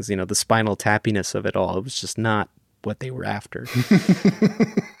and things, the spinal tappiness of it all. It was just not what they were after.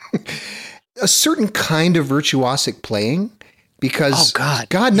 A certain kind of virtuosic playing Because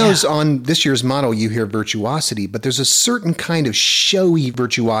God knows on this year's model you hear virtuosity, but there's a certain kind of showy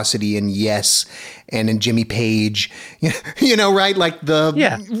virtuosity in Yes and in Jimmy Page, you know, right? Like the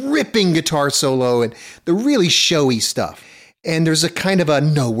ripping guitar solo and the really showy stuff. And there's a kind of a,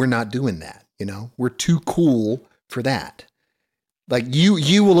 no, we're not doing that. You know, we're too cool for that. Like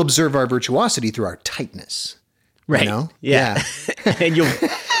you will observe our virtuosity through our tightness. Right. You know? Yeah. And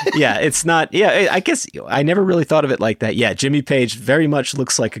it's not, I guess I never really thought of it like that. Yeah. Jimmy Page very much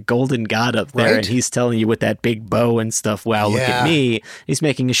looks like a golden god up there. Right? And he's telling you with that big bow and stuff, wow, look at me. He's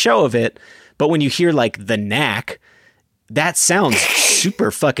making a show of it. But when you hear like the Knack, that sounds super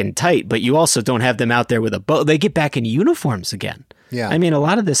fucking tight, but you also don't have them out there with a bow. They get back in uniforms again. Yeah. I mean, a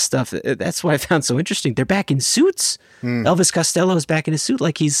lot of this stuff, that's what I found so interesting. They're back in suits. Elvis Costello is back in his suit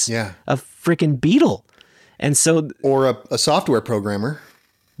like he's a freaking Beatle. And so, or a software programmer.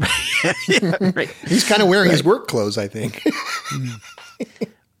 Right. He's kind of wearing his work clothes, I think.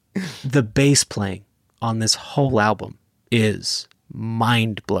 The bass playing on this whole album is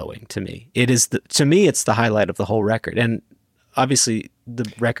mind blowing to me. It is to me, it's the highlight of the whole record. And obviously,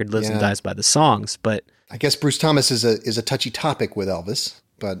 the record lives and dies by the songs. But I guess Bruce Thomas is a touchy topic with Elvis.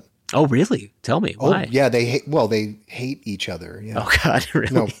 But oh, really? Tell me why? Yeah, they hate each other. Yeah. Oh God,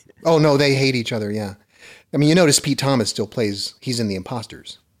 really? No. Oh no, they hate each other. Yeah. I mean, you notice Pete Thomas still plays, he's in The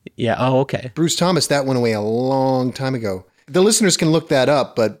Imposters. Yeah, oh, okay. Bruce Thomas, that went away a long time ago. The listeners can look that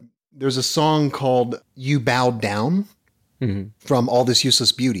up, but there's a song called You Bowed Down from All This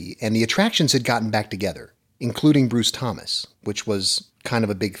Useless Beauty, and the Attractions had gotten back together, including Bruce Thomas, which was kind of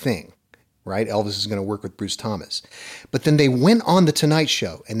a big thing, right? Elvis is going to work with Bruce Thomas. But then they went on The Tonight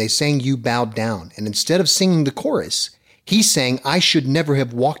Show, and they sang You Bowed Down, and instead of singing the chorus, he sang, I should never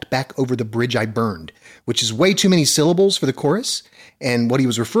have walked back over the bridge I burned, which is way too many syllables for the chorus. And what he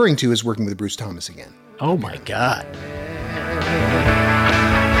was referring to is working with Bruce Thomas again. Oh, my God.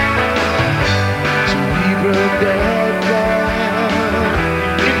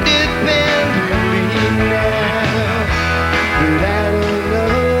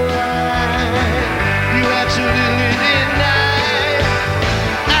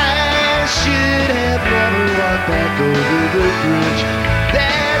 Back over the bridge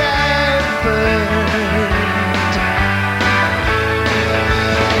that I burned.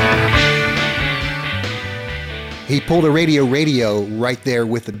 He pulled a radio right there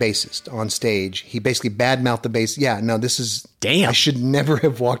with the bassist on stage. He basically badmouthed the bass. Yeah, no, this is... Damn. I should never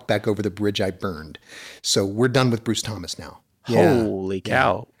have walked back over the bridge I burned. So we're done with Bruce Thomas now. Yeah. Holy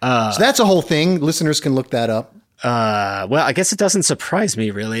cow. So that's a whole thing. Listeners can look that up. Well, I guess it doesn't surprise me,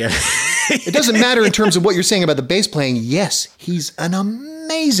 really. It doesn't matter in terms of what you're saying about the bass playing. Yes, he's an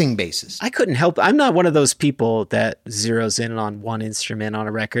amazing bassist. I couldn't help. I'm not one of those people that zeroes in on one instrument on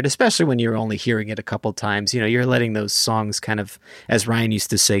a record, especially when you're only hearing it a couple times. You know, you're letting those songs kind of, as Ryan used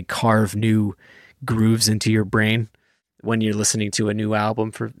to say, carve new grooves into your brain when you're listening to a new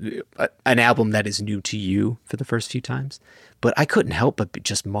album, for an album that is new to you for the first few times. But I couldn't help but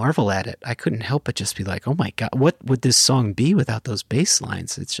just marvel at it. I couldn't help but just be like, oh my God, what would this song be without those bass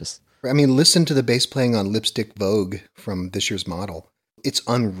lines? It's just... I mean, listen to the bass playing on Lipstick Vogue from this year's model. It's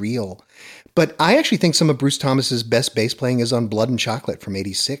unreal. But I actually think some of Bruce Thomas's best bass playing is on Blood and Chocolate from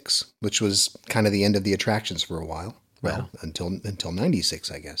 '86, which was kind of the end of the Attractions for a while. Well, until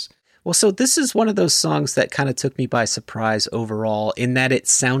 '96, I guess. Well, so this is one of those songs that kind of took me by surprise overall, in that it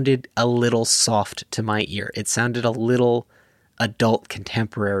sounded a little soft to my ear. It sounded a little adult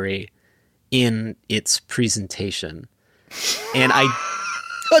contemporary in its presentation. And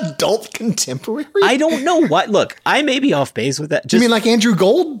adult contemporary? I don't know what. Look, I may be off base with that. Just, you mean like Andrew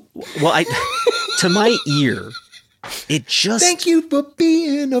Gold? Well, to my ear, it just... Thank you for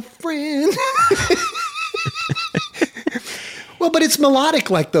being a friend. Well, but it's melodic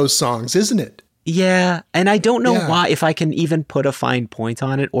like those songs, isn't it? Yeah, and I don't know why, if I can even put a fine point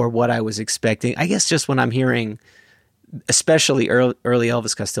on it or what I was expecting. I guess just when I'm hearing, especially early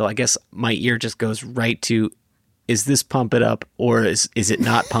Elvis Costello, I guess my ear just goes right to, is this Pump It Up or is it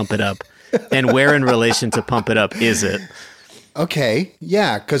not Pump It Up? And where in relation to Pump It Up is it? Okay,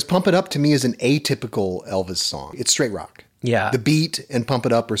 yeah, because Pump It Up to me is an atypical Elvis song. It's straight rock. Yeah. The beat and Pump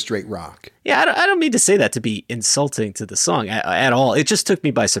It Up are straight rock. Yeah, I don't mean to say that to be insulting to the song at all. It just took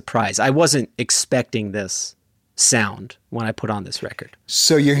me by surprise. I wasn't expecting this sound when I put on this record.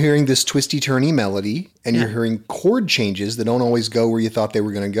 So you're hearing this twisty-turny melody, and you're hearing chord changes that don't always go where you thought they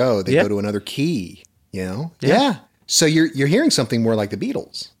were going to go. They go to another key, you know? Yeah. So you're hearing something more like the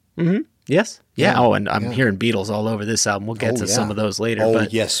Beatles. Mm-hmm. Yes. Yeah. Yeah. Oh, and I'm Yeah. hearing Beatles all over this album. We'll get to yeah. some of those later. Oh,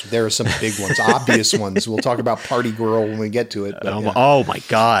 but yes. There are some big ones, obvious ones. We'll talk about Party Girl when we get to it. But yeah. Oh my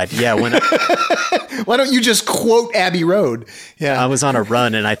God. Yeah. When Why don't you just quote Abbey Road? Yeah. I was on a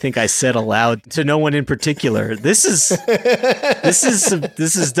run and I think I said aloud to no one in particular, they did this,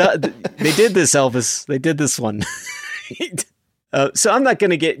 Elvis. They did this one. So I'm not going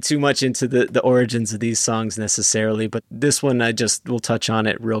to get too much into the origins of these songs necessarily, but this one will touch on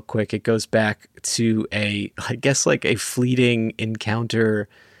it real quick. It goes back to a fleeting encounter,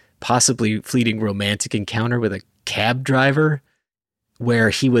 possibly fleeting romantic encounter with a cab driver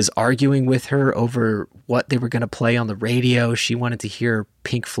where he was arguing with her over what they were going to play on the radio. She wanted to hear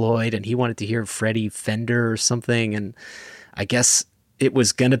Pink Floyd and he wanted to hear Freddie Fender or something. And I guess it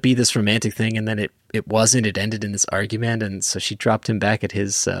was going to be this romantic thing, and then it wasn't. It ended in this argument, and so she dropped him back at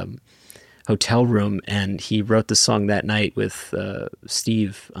his hotel room, and he wrote the song that night with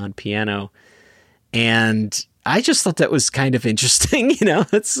Steve on piano. And I just thought that was kind of interesting,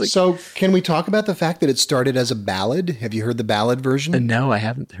 It's like, so can we talk about the fact that it started as a ballad? Have you heard the ballad version? No, I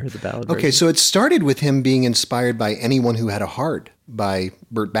haven't heard the ballad version. Okay, so it started with him being inspired by Anyone Who Had a Heart by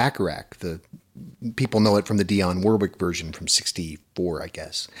Burt Bacharach. People know it from the Dionne Warwick version from '64, I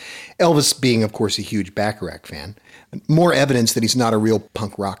guess. Elvis being, of course, a huge Bacharach fan. More evidence that he's not a real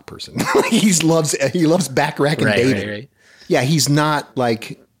punk rock person. he loves Bacharach and David. Right. Yeah, he's not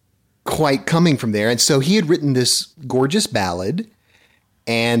quite coming from there. And so he had written this gorgeous ballad,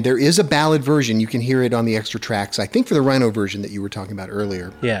 and there is a ballad version. You can hear it on the extra tracks, I think, for the Rhino version that you were talking about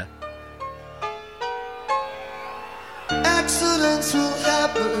earlier. Yeah. Accidents will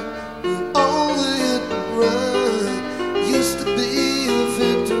happen. Only hit and run. Used to be a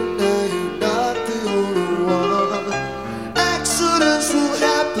victim, now you're not the only one. Accidents will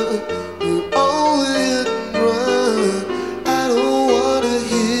happen. Only hit and run. I don't want to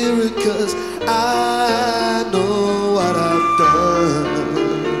hear it 'cause I know what I've done.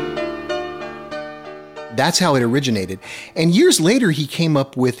 That's how it originated. And years later, he came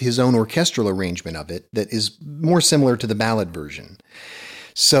up with his own orchestral arrangement of it that is more similar to the ballad version.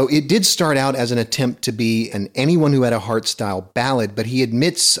 So it did start out as an attempt to be an Anyone Who Had a Heart style ballad, but he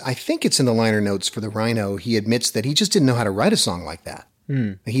admits, I think it's in the liner notes for the Rhino, he admits that he just didn't know how to write a song like that.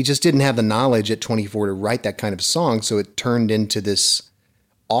 He just didn't have the knowledge at 24 to write that kind of song, so it turned into this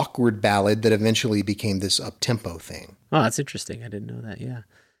awkward ballad that eventually became this up-tempo thing. Oh, that's interesting. I didn't know that, yeah.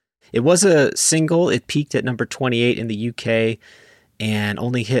 It was a single. It peaked at number 28 in the UK and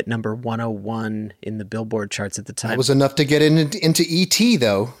only hit number 101 in the Billboard charts at the time. That was enough to get into E.T.,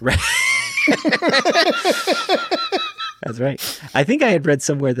 though. Right. That's right. I think I had read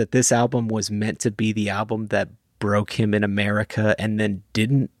somewhere that this album was meant to be the album that broke him in America and then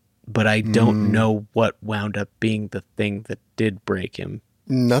didn't, but I don't know what wound up being the thing that did break him.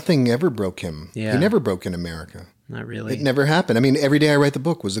 Nothing ever broke him. Yeah. He never broke in America. Not really. It never happened. I mean, Every Day I Write the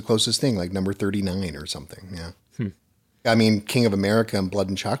Book was the closest thing, like number 39 or something. Yeah. I mean, King of America and Blood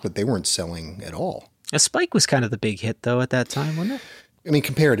and Chocolate, they weren't selling at all. A Spike was kind of the big hit, though, at that time, wasn't it? I mean,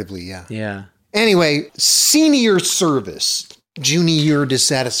 comparatively, yeah. Yeah. Anyway, Senior Service, Junior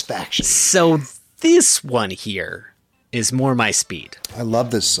Dissatisfaction. So this one here is more my speed. I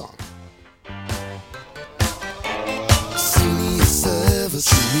love this song. Senior service,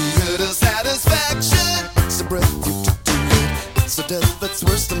 senior dissatisfaction. It's a breath you took to it. It's a death that's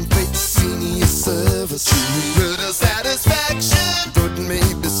worse than fate. Senior service, senior dissatisfaction. Third and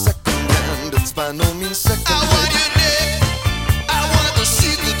maybe second hand. It's by no means second. I want you dead. I want the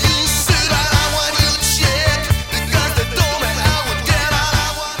seat that you sit on. I want you check. Because they told me I would get out.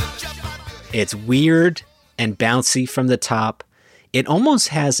 I want to jump out. It's weird and bouncy from the top. It almost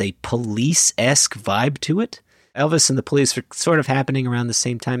has a Police-esque vibe to it. Elvis and the Police are sort of happening around the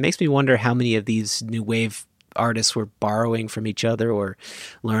same time. Makes me wonder how many of these new wave artists were borrowing from each other or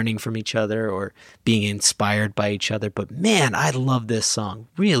learning from each other or being inspired by each other. But man, I love this song.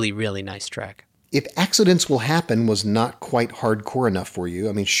 Really, really nice track. If Accidents Will Happen was not quite hardcore enough for you,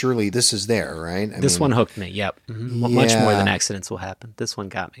 I mean, surely this is there, right? This one hooked me, yep. Mm-hmm. Much more than Accidents Will Happen. This one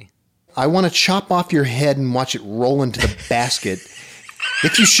got me. I want to chop off your head and watch it roll into the basket.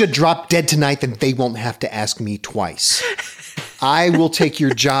 If you should drop dead tonight, then they won't have to ask me twice. I will take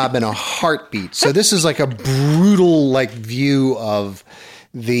your job in a heartbeat. So this is like a brutal view of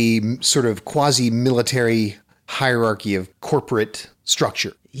the sort of quasi-military hierarchy of corporate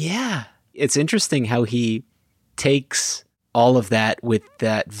structure. Yeah. It's interesting how he takes all of that with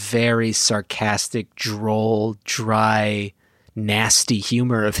that very sarcastic, droll, dry, nasty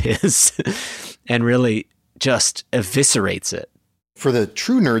humor of his and really just eviscerates it. For the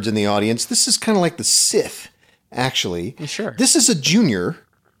true nerds in the audience, this is kind of like the Sith, actually. Sure. This is a junior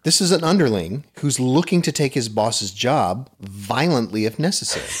This is an underling who's looking to take his boss's job violently if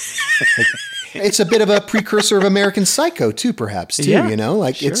necessary. It's a bit of a precursor of American Psycho too, perhaps, too, Yeah, you know?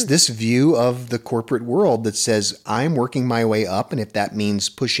 Like, sure. it's this view of the corporate world that says, I'm working my way up, and if that means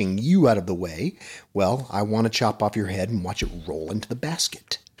pushing you out of the way, well, I want to chop off your head and watch it roll into the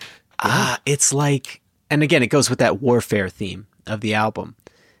basket. It's like, and again, it goes with that warfare theme of the album.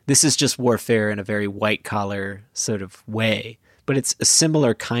 This is just warfare in a very white-collar sort of way, but it's a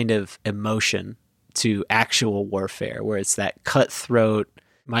similar kind of emotion to actual warfare, where it's that cutthroat,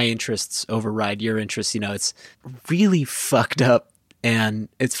 my interests override your interests. You know, it's really fucked up. And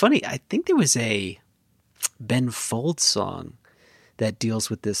it's funny, I think there was a Ben Folds song that deals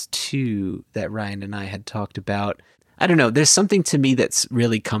with this too, that Ryan and I had talked about. I don't know, there's something to me that's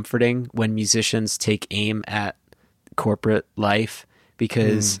really comforting when musicians take aim at corporate life,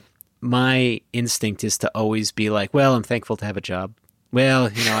 because my instinct is to always be like, well, I'm thankful to have a job.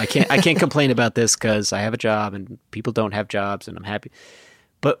 Well, you know, I can't complain about this because I have a job and people don't have jobs and I'm happy.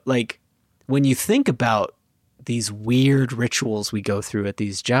 But like, when you think about these weird rituals we go through at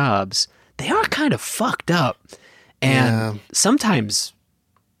these jobs, they are kind of fucked up and sometimes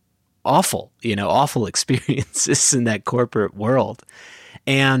awful experiences in that corporate world.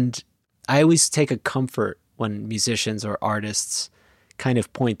 And I always take a comfort when musicians or artists kind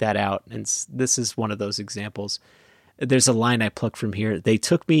of point that out. And this is one of those examples. There's a line I plucked from here. They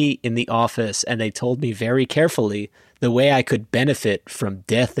took me in the office and they told me very carefully the way I could benefit from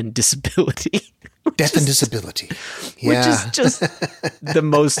death and disability. Death and disability. Which is just the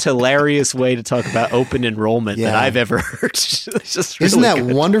most hilarious way to talk about open enrollment that I've ever heard. It's just really Isn't that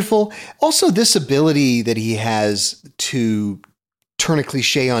good. wonderful? Also, this ability that he has to turn a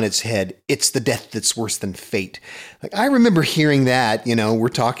cliche on its head. It's the death that's worse than fate. Like, I remember hearing that, you know, we're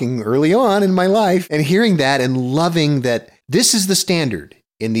talking early on in my life, and hearing that and loving that this is the standard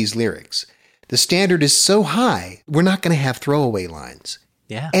in these lyrics. The standard is so high, we're not going to have throwaway lines.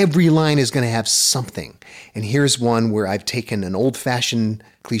 Yeah. Every line is going to have something. And here's one where I've taken an old-fashioned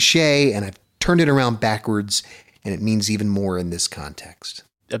cliche and I've turned it around backwards, and it means even more in this context.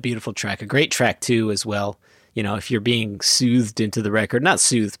 A beautiful track, a great track too as well. You know, if you're being soothed into the record, not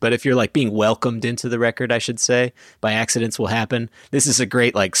soothed, but if you're like being welcomed into the record, I should say, by accidents will happen. This is a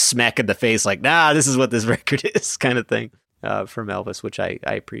great like smack in the face, like, nah, this is what this record is kind of thing from Elvis, which I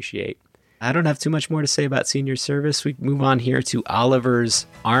appreciate. I don't have too much more to say about Senior Service. We move on here to Oliver's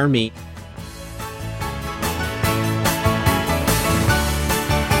Army.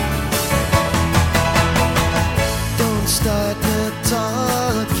 Don't start the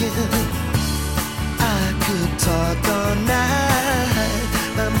talking. I could talk all night.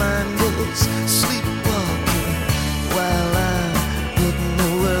 My mind goes sleepwalking while I'm putting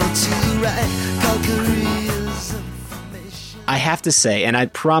the world to right. Calgary's information. I have to say, and I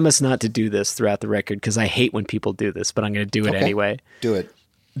promise not to do this throughout the record because I hate when people do this, but I'm going to do it anyway. Do it.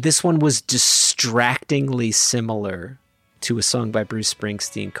 This one was distractingly similar to a song by Bruce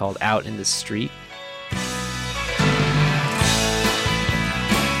Springsteen called Out in the Street.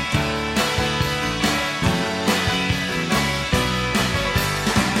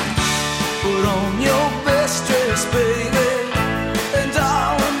 Put on your best dress, baby, and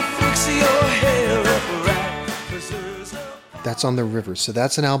darling, fix your hair up right. 'Cause there's a That's on the River. So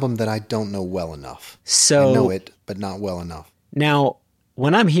that's an album that I don't know well enough. So I know it, but not well enough. now,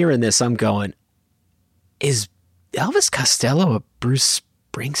 when I'm hearing this, I'm going, is Elvis Costello a Bruce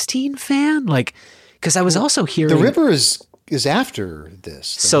Springsteen fan? Like, because I was also hearing The River is after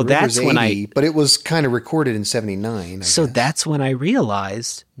this. The So River's that's when 80, but it was kind of recorded in 79. So I guess. that's when I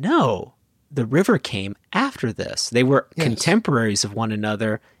realized, no, The River came after this. They were contemporaries of one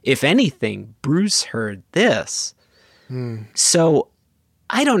another. If anything, Bruce heard this. So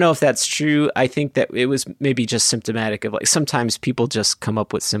I don't know if that's true. I think that it was maybe just symptomatic of like sometimes people just come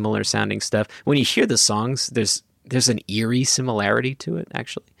up with similar sounding stuff. When you hear the songs, there's an eerie similarity to it,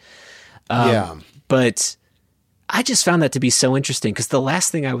 actually. But I just found that to be so interesting because the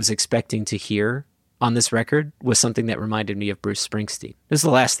last thing I was expecting to hear on this record was something that reminded me of Bruce Springsteen. This is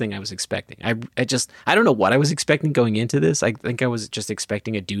the last thing I was expecting. I don't know what I was expecting going into this. I think I was just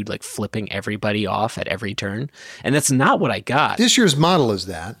expecting a dude like flipping everybody off at every turn. And that's not what I got. This year's model is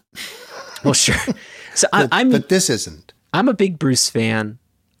that. Well, sure. So but this isn't. I'm a big Bruce fan,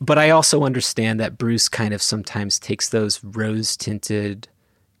 but I also understand that Bruce kind of sometimes takes those rose-tinted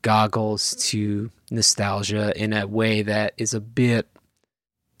goggles to nostalgia in a way that is a bit,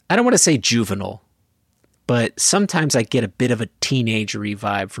 I don't want to say juvenile, but sometimes I get a bit of a teenagery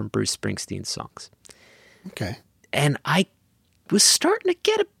vibe from Bruce Springsteen's songs. Okay. And I was starting to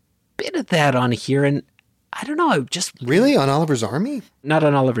get a bit of that on here. And I don't know. I just Really? On Oliver's Army? not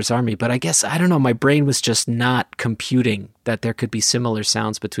on Oliver's Army, but I guess, I don't know, my brain was just not computing that there could be similar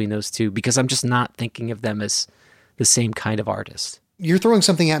sounds between those two because I'm just not thinking of them as the same kind of artist. You're throwing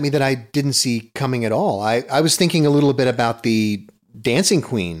something at me that I didn't see coming at all. I was thinking a little bit about the Dancing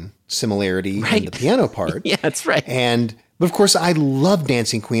Queen similarity in the piano part. Yeah, that's right. But of course, I love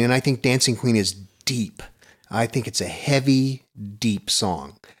Dancing Queen, and I think Dancing Queen is deep. I think it's a heavy, deep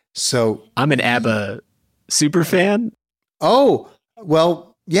song. So I'm an ABBA super fan. Oh,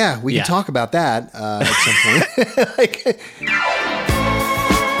 well, yeah, we can talk about that at some point.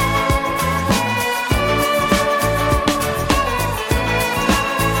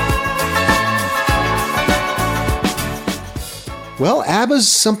 Well, ABBA's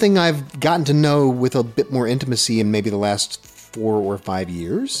something I've gotten to know with a bit more intimacy in maybe the last 4 or 5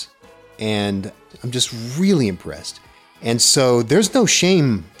 years. And I'm just really impressed. And so there's no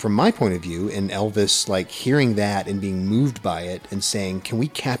shame from my point of view in Elvis, like hearing that and being moved by it and saying, can we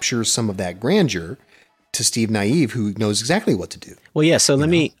capture some of that grandeur to Steve Naive, who knows exactly what to do? Well, yeah. So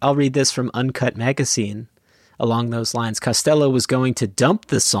I'll read this from Uncut Magazine along those lines. Costello was going to dump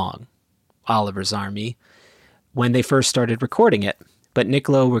the song, Oliver's Army, when they first started recording it. But Nick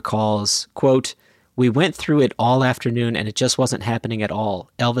Lowe recalls, quote, "We went through it all afternoon and it just wasn't happening at all.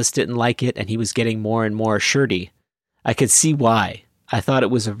 Elvis didn't like it and he was getting more and more shirty. I could see why. I thought it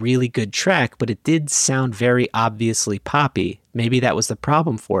was a really good track, but it did sound very obviously poppy. Maybe that was the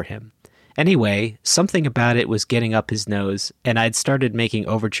problem for him. Anyway, something about it was getting up his nose, and I'd started making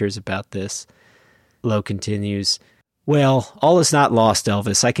overtures about this." Lowe continues, "Well, all is not lost,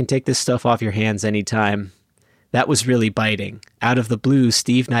 Elvis. I can take this stuff off your hands anytime." That was really biting. Out of the blue,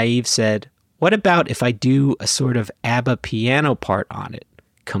 Steve Naive said, "What about if I do a sort of ABBA piano part on it?"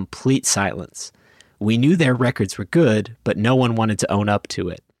 Complete silence. We knew their records were good, but no one wanted to own up to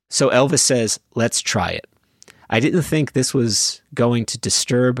it. So Elvis says, "Let's try it." I didn't think this was going to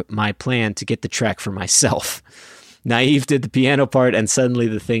disturb my plan to get the track for myself. Naive did the piano part, and suddenly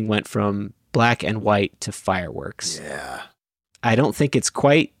the thing went from black and white to fireworks. Yeah. I don't think it's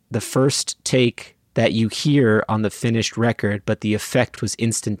quite the first take that you hear on the finished record, but the effect was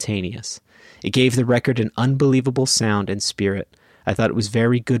instantaneous. It gave the record an unbelievable sound and spirit. I thought it was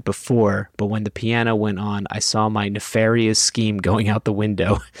very good before, but when the piano went on, I saw my nefarious scheme going out the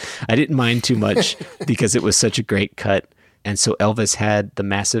window. I didn't mind too much because it was such a great cut. And so Elvis had the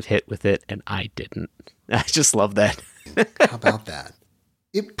massive hit with it, and I didn't. I just love that. How about that?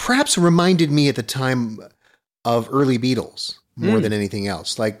 It perhaps reminded me at the time of early Beatles more than anything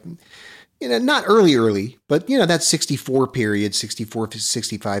else. Like, not early, but, that 64 period, 64 to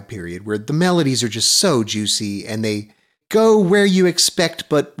 65 period where the melodies are just so juicy and they go where you expect,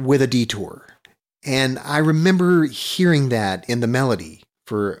 but with a detour. And I remember hearing that in the melody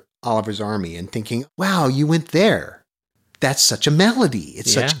for Oliver's Army and thinking, wow, you went there. That's such a melody.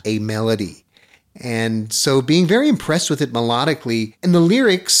 It's such a melody. And so being very impressed with it melodically and the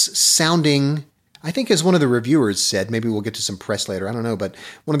lyrics sounding, I think as one of the reviewers said, maybe we'll get to some press later, I don't know, but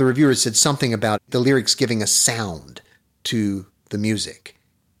one of the reviewers said something about the lyrics giving a sound to the music.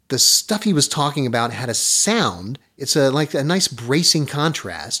 The stuff he was talking about had a sound. It's like a nice bracing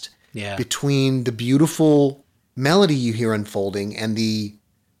contrast between the beautiful melody you hear unfolding and the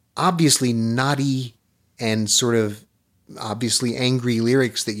obviously naughty and sort of obviously angry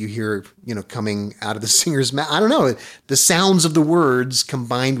lyrics that you hear, coming out of the singer's mouth. I don't know. The sounds of the words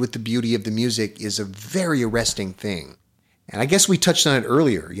combined with the beauty of the music is a very arresting thing. And I guess we touched on it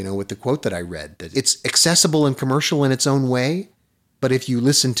earlier, with the quote that I read, that it's accessible and commercial in its own way. But if you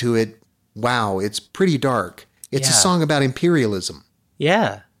listen to it, wow, it's pretty dark. It's a song about imperialism.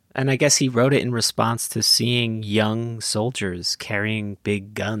 Yeah. And I guess he wrote it in response to seeing young soldiers carrying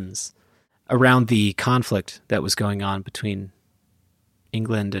big guns around the conflict that was going on between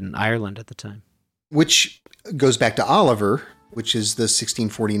England and Ireland at the time. Which goes back to Oliver, which is the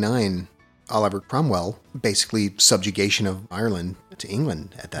 1649 Oliver Cromwell, basically subjugation of Ireland to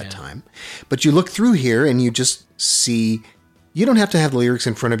England at that time. But you look through here and you just see, you don't have to have the lyrics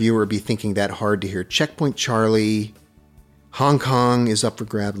in front of you or be thinking that hard to hear. Checkpoint Charlie, Hong Kong is up for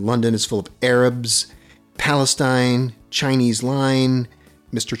grabs, London is full of Arabs, Palestine, Chinese line,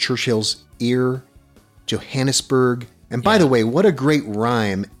 Mr. Churchill's ear, Johannesburg. And by the way, what a great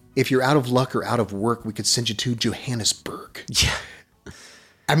rhyme. If you're out of luck or out of work, we could send you to Johannesburg. Yeah.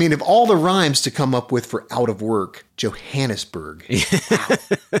 I mean, of all the rhymes to come up with for out of work, Johannesburg. Wow.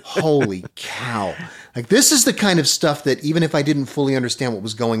 Holy cow. Like, this is the kind of stuff that even if I didn't fully understand what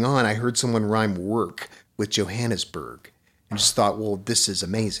was going on, I heard someone rhyme work with Johannesburg and just thought, well, this is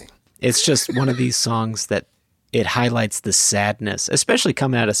amazing. It's just one of these songs that it highlights the sadness, especially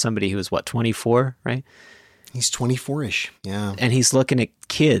coming out of somebody who was, 24, right? He's 24-ish. Yeah. And he's looking at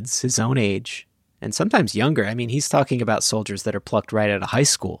kids his own age and sometimes younger. I mean, he's talking about soldiers that are plucked right out of high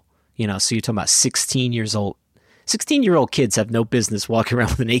school. You know, so you're talking about 16 years old. 16-year-old kids have no business walking around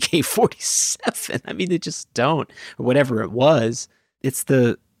with an AK-47. I mean, they just don't, or whatever it was. It's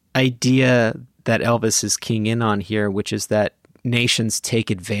the idea that Elvis is keying in on here, which is that nations take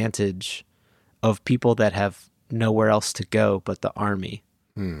advantage of people that have nowhere else to go but the army.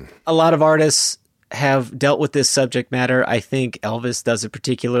 A lot of artists have dealt with this subject matter. I think Elvis does it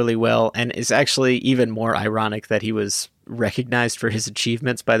particularly well, and it's actually even more ironic that he was recognized for his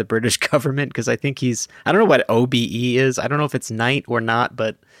achievements by the British government, because I think I don't know what OBE is. I don't know if it's knight or not,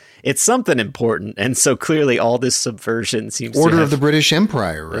 but it's something important. And so clearly all this subversion seems Order of the British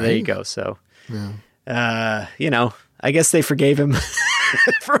Empire, right? There you go. So, I guess they forgave him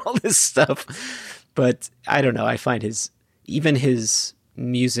for all this stuff. But I don't know. I find his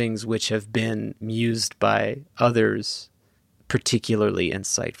musings, which have been mused by others, particularly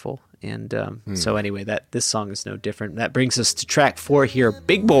insightful. And so anyway, this song is no different. That brings us to track 4 here,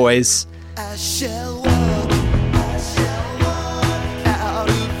 Big Boys. I shall walk out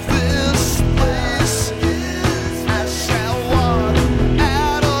of this place. I shall walk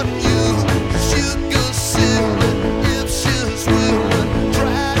out on you. You go silver if she's willing.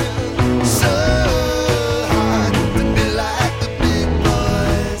 Trying so hard to be like the big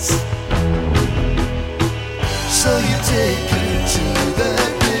boys. So you take it to the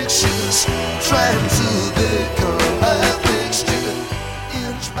pictures, trying to become a fixture,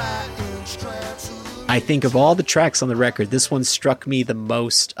 inch by inch, trying to. I think of all the tracks on the record, this one struck me the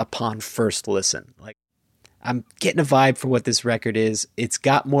most upon first listen. Like, I'm getting a vibe for what this record is. It's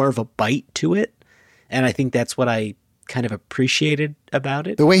got more of a bite to it, and I think that's what I kind of appreciated about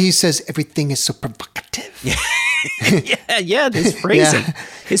it. The way he says everything is so provocative. yeah, his phrasing.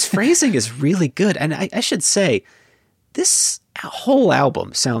 His phrasing is really good. And I should say, this whole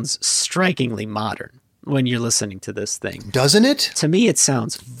album sounds strikingly modern when you're listening to this thing. Doesn't it? To me, it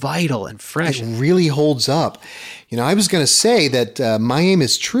sounds vital and fresh. It really holds up. You know, I was going to say that My Aim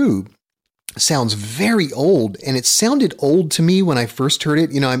is True sounds very old, and it sounded old to me when I first heard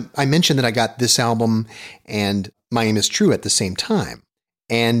it. You know, I mentioned that I got this album and My Aim is True at the same time.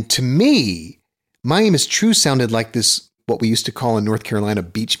 And to me, My Aim is True sounded like this, what we used to call in North Carolina,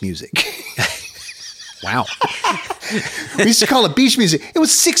 beach music. Wow. We used to call it beach music. It was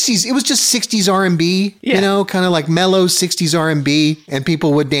 60s. It was just 60s R&B, you know, kind of like mellow 60s R&B, and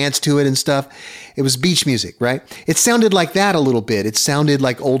people would dance to it and stuff. It was beach music, right? It sounded like that a little bit. It sounded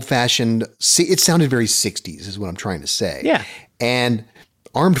like old-fashioned. It sounded very 60s is what I'm trying to say. Yeah. And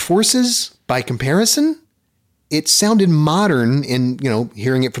Armed Forces, by comparison, it sounded modern in, you know,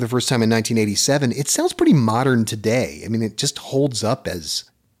 hearing it for the first time in 1987. It sounds pretty modern today. I mean, it just holds up as,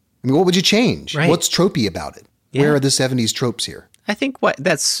 I mean, what would you change? Right. What's tropey about it? Yeah. Where are the 70s tropes here? I think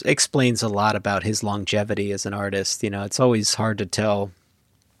that explains a lot about his longevity as an artist. You know, it's always hard to tell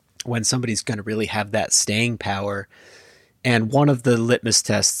when somebody's going to really have that staying power. And one of the litmus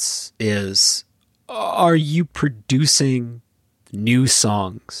tests is, are you producing new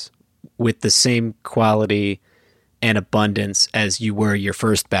songs with the same quality and abundance as you were your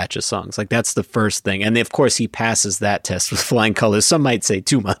first batch of songs? Like, that's the first thing. And of course he passes that test with flying colors. Some might say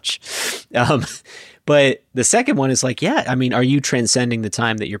too much. But the second one is like, yeah, I mean, are you transcending the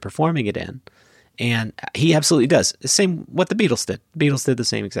time that you're performing it in? And he absolutely does. The same what the Beatles did. The Beatles did the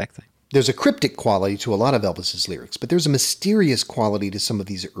same exact thing. There's a cryptic quality to a lot of Elvis's lyrics, but there's a mysterious quality to some of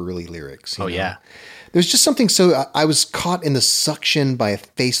these early lyrics. You know? Yeah. There's just something so, I was caught in the suction by a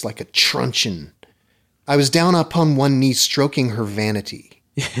face like a truncheon. I was down upon one knee stroking her vanity.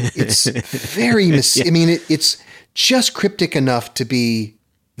 It's very, I mean, it's just cryptic enough to be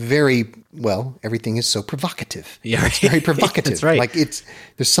very, well, everything is so provocative. Yeah, it's very provocative. That's right. Like there's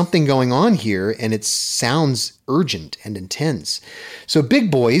something going on here, and it sounds urgent and intense. So Big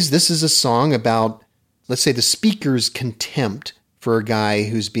Boys, this is a song about, let's say, the speaker's contempt for a guy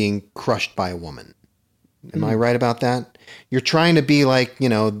who's being crushed by a woman. Am I right about that? You're trying to be like, you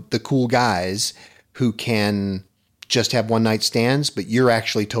know, the cool guys who can just have one night stands, but you're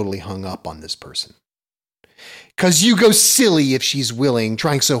actually totally hung up on this person. Because you go silly if she's willing,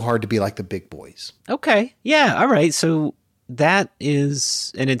 trying so hard to be like the big boys. Okay. Yeah. All right. So that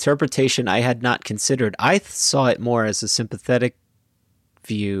is an interpretation I had not considered. I saw it more as a sympathetic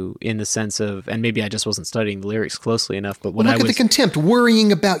view in the sense of, and maybe I just wasn't studying the lyrics closely enough, but when look at the contempt,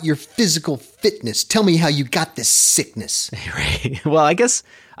 worrying about your physical fitness. Tell me how you got this sickness. Right. Well, I guess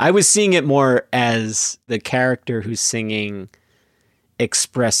I was seeing it more as the character who's singing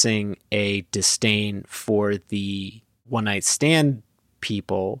expressing a disdain for the one night stand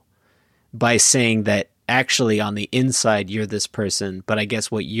people by saying that actually on the inside you're this person, but I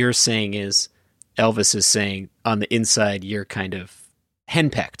guess what you're saying is Elvis is saying on the inside you're kind of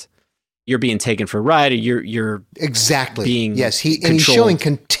henpecked. You're being taken for a ride, or you're exactly being yes. And he's controlled. showing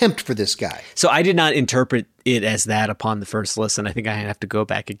contempt for this guy. So I did not interpret it as that upon the first listen. I think I have to go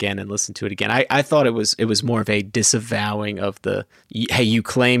back again and listen to it again. I thought it was more of a disavowing of the, hey, you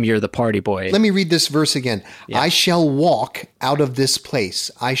claim you're the party boy. Let me read this verse again. Yeah. I shall walk out of this place.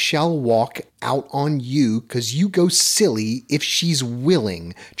 I shall walk out on you because you go silly if she's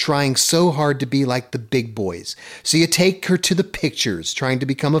willing, trying so hard to be like the big boys. So you take her to the pictures, trying to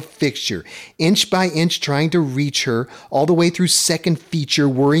become a fixture, inch by inch trying to reach her, all the way through second feature,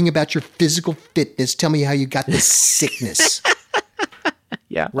 worrying about your physical fitness. Tell me how you got this sickness.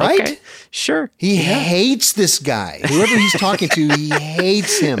 Yeah. Right? Okay. Sure. He hates this guy. Whoever he's talking to, he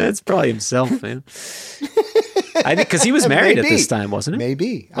hates him. That's probably himself, man. I think because he was married at this time, wasn't he?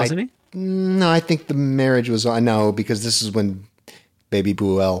 Maybe. Wasn't he? No, I think the marriage was, I know, because this is when Baby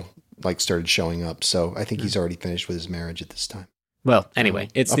Buell started showing up. So I think he's already finished with his marriage at this time. Well, anyway,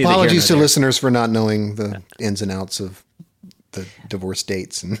 it's apologies to listeners for not knowing the ins and outs of the divorce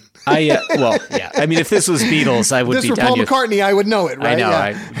dates. And I mean, if this was Beatles, I would this be were down Paul your McCartney, I would know it, right? I know,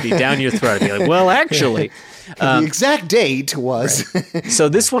 Yeah. I'd be down your throat. I'd be like, well, actually. The exact date was. Right. So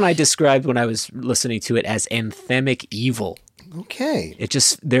this one I described when I was listening to it as anthemic evil. Okay.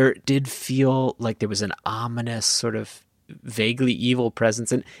 There did feel like there was an ominous sort of vaguely evil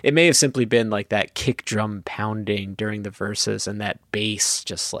presence. And it may have simply been like that kick drum pounding during the verses and that bass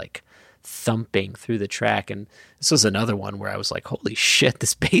just like thumping through the track. And this was another one where I was like, holy shit,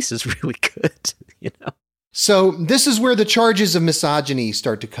 this bass is really good, you know? So this is where the charges of misogyny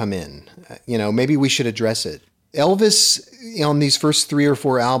start to come in. Maybe we should address it. Elvis on these first 3 or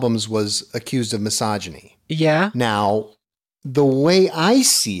 4 albums was accused of misogyny. Yeah. Now, the way I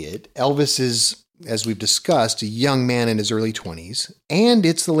see it, Elvis is, as we've discussed, a young man in his early 20s, and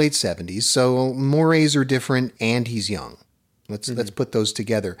it's the late 70s, so mores are different, and he's young. Let's put those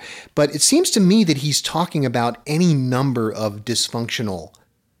together. But it seems to me that he's talking about any number of dysfunctional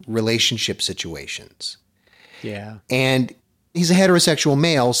relationship situations. Yeah. And he's a heterosexual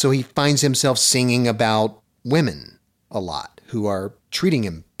male, so he finds himself singing about women a lot who are treating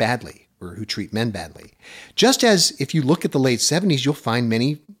him badly or who treat men badly. Just as if you look at the late 70s, you'll find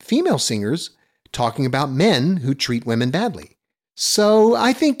many female singers talking about men who treat women badly. So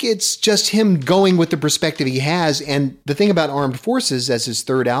I think it's just him going with the perspective he has. And the thing about Armed Forces as his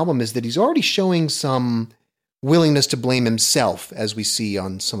third album is that he's already showing some willingness to blame himself, as we see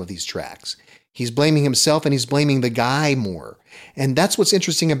on some of these tracks. He's blaming himself and he's blaming the guy more. And that's what's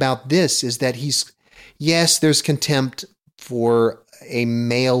interesting about this is that yes, there's contempt for a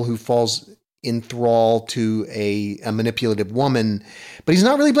male who falls in thrall to a manipulative woman, but he's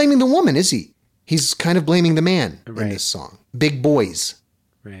not really blaming the woman, is he? He's kind of blaming the man in this song. Big boys.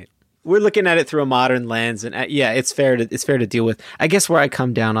 Right. We're looking at it through a modern lens, and it's fair to deal with. I guess where I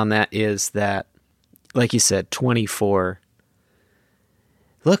come down on that is that, like you said, 24.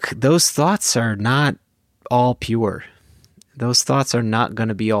 Look, those thoughts are not all pure. Those thoughts are not going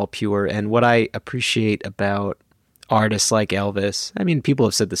to be all pure. And what I appreciate about artists like Elvis, I mean, people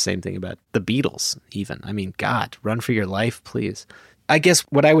have said the same thing about the Beatles, even. I mean, God, run for your life, please. I guess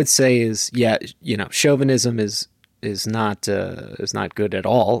what I would say is, chauvinism is not good at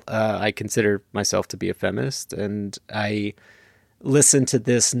all. I consider myself to be a feminist, and I listen to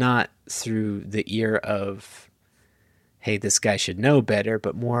this not through the ear of, hey, this guy should know better,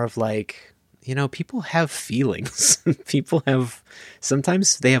 but more of like, people have feelings.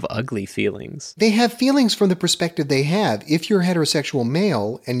 Sometimes they have ugly feelings. They have feelings from the perspective they have. If you're a heterosexual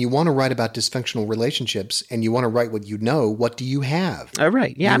male and you want to write about dysfunctional relationships and you want to write what you know, what do you have?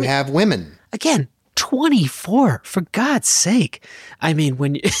 Right. Yeah. You have women. Again, 24, for God's sake. I mean,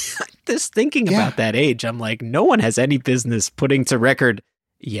 when you just thinking about that age, I'm like, no one has any business putting to record.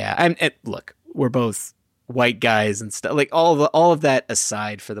 Yeah. And look, we're both white guys and stuff, like all of that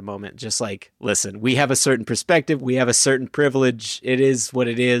aside for the moment, just like, listen, we have a certain perspective, we have a certain privilege, it is what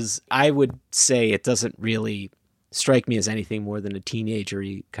it is. I would say it doesn't really strike me as anything more than a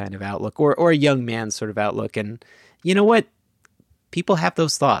teenager-y kind of outlook or a young man sort of outlook. And you know what? People have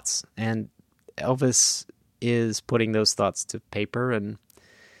those thoughts, and Elvis is putting those thoughts to paper, and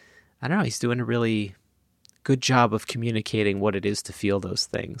I don't know, he's doing a really good job of communicating what it is to feel those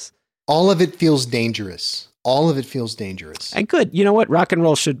things. All of it feels dangerous. All of it feels dangerous. And good. You know what? Rock and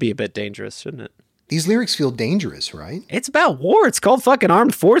roll should be a bit dangerous, shouldn't it? These lyrics feel dangerous, right? It's about war. It's called fucking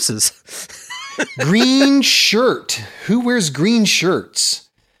Armed Forces. Green shirt. Who wears green shirts?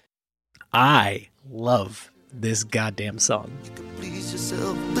 I love this goddamn song. Please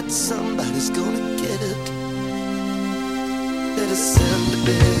yourself, but somebody's gonna get it. Better send a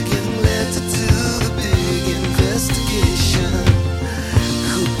begging letter to the big investigation.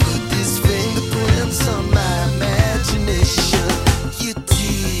 Who put these fingerprints on my imagination? You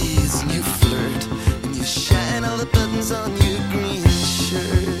tease and you flirt and you shine all the buttons on your green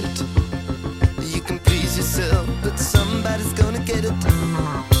shirt. You can please yourself, but somebody's gonna get it.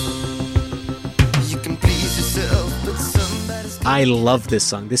 You can please yourself, but somebody's gonna I love this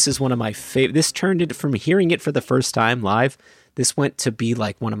song. This is one of my favorite. This turned into, from hearing it for the first time live, this went to be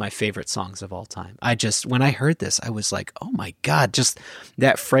like one of my favorite songs of all time. When I heard this, I was like, oh my God, just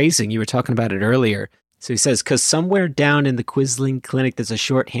that phrasing. You were talking about it earlier. So he says, because somewhere down in the Quisling clinic, there's a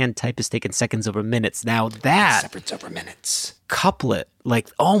shorthand typist taking seconds over minutes. Now that Seconds over minutes. couplet, like,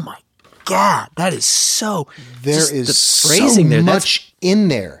 oh my God, that is so. There is the phrasing so there. much in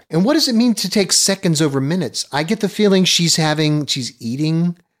there. And what does it mean to take seconds over minutes? I get the feeling she's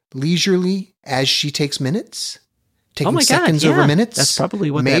eating leisurely as she takes minutes. Taking seconds over minutes. That's probably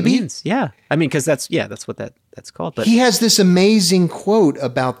what maybe? that means. Yeah. I mean, because that's what that's called. But he has this amazing quote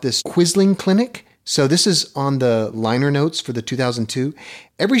about this Quisling clinic. So this is on the liner notes for the 2002.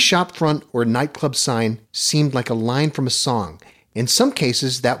 Every shop front or nightclub sign seemed like a line from a song. In some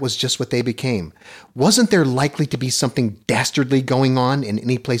cases, that was just what they became. Wasn't there likely to be something dastardly going on in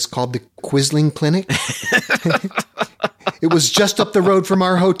any place called the Quisling Clinic? It was just up the road from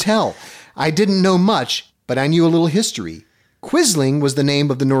our hotel. I didn't know much, but I knew a little history. Quisling was the name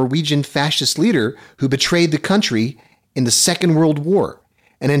of the Norwegian fascist leader who betrayed the country in the Second World War.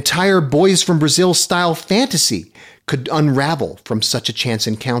 An entire Boys from Brazil style fantasy could unravel from such a chance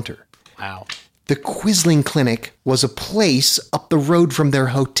encounter. Wow. The Quisling Clinic was a place up the road from their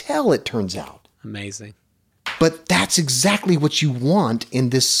hotel, it turns out. Amazing. But that's exactly what you want in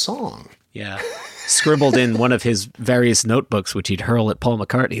this song. Yeah. Scribbled in one of his various notebooks, which he'd hurl at Paul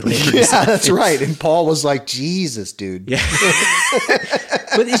McCartney later. Yeah, that's right. And Paul was like, Jesus, dude. Yeah.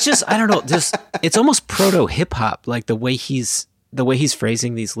 But it's just, I don't know, it's almost proto hip hop, like the way he's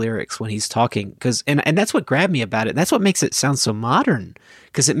phrasing these lyrics when he's talking. And that's what grabbed me about it. That's what makes it sound so modern,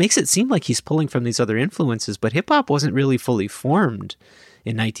 because it makes it seem like he's pulling from these other influences, but hip hop wasn't really fully formed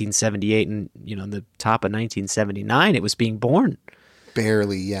in 1978 and, in the top of 1979, it was being born.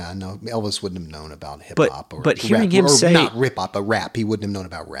 Barely, yeah. No, Elvis wouldn't have known about hip hop but hearing rap, him say, not hip hop, but rap. He wouldn't have known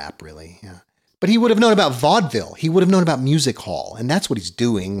about rap, really. Yeah, but he would have known about vaudeville. He would have known about music hall, and that's what he's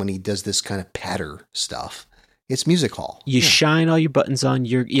doing when he does this kind of patter stuff. It's music hall. You shine all your buttons on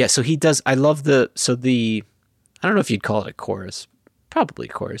your So he does. I love I don't know if you'd call it a chorus. Probably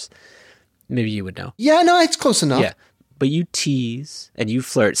chorus. Maybe you would know. Yeah, no, it's close enough. Yeah, but you tease and you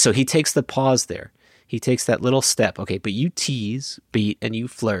flirt. So he takes the pause there. He takes that little step. Okay, but you tease, beat, and you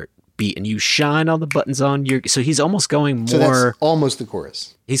flirt, beat, and you shine all the buttons on your. So he's almost going more. So that's almost the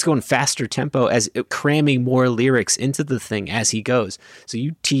chorus. He's going faster tempo, as cramming more lyrics into the thing as he goes. So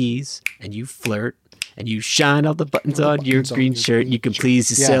you tease and you flirt and you shine all the buttons on your green shirt. You can please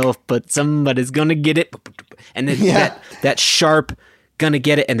yourself, but somebody's gonna get it. And then that sharp gonna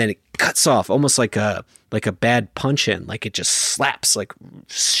get it, and then it cuts off almost like a bad punch in, like it just slaps like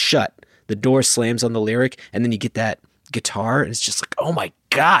shut. The door slams on the lyric, and then you get that guitar, and it's just like, oh my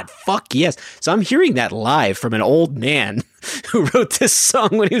God, fuck yes. So I'm hearing that live from an old man who wrote this song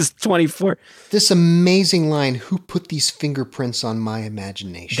when he was 24. This amazing line, who put these fingerprints on my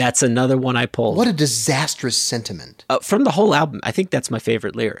imagination? That's another one I pulled. What a disastrous sentiment. From the whole album, I think that's my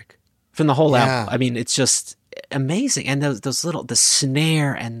favorite lyric. From the whole album. I mean, it's just amazing. And those little, the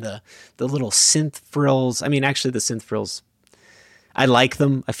snare and the little synth frills. I mean, actually the synth frills, I like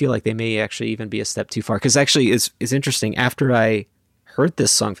them. I feel like they may actually even be a step too far. Because actually, it's interesting. After I heard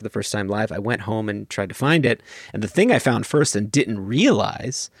this song for the first time live, I went home and tried to find it. And the thing I found first and didn't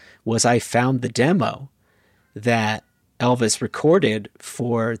realize was I found the demo that Elvis recorded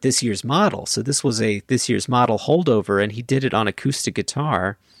for This Year's Model. So this was a This Year's Model holdover, and he did it on acoustic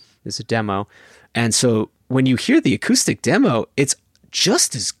guitar. There's a demo. And so when you hear the acoustic demo, it's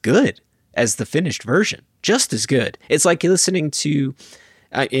just as good as the finished version. Just as good. It's like you're listening to,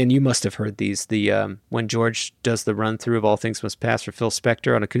 and you must have heard these, when George does the run through of All Things Must Pass for Phil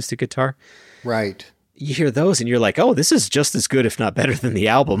Spector on acoustic guitar. Right. You hear those and you're like, oh, this is just as good, if not better than the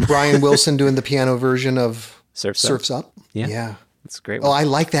album. Brian Wilson doing the piano version of Surf's Up. Yeah. It's a great one. Oh, I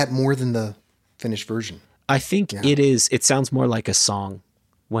like that more than the finished version. I think it sounds more like a song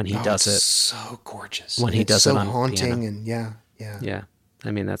when he does it. So gorgeous. When he does it on haunting piano. And Yeah. I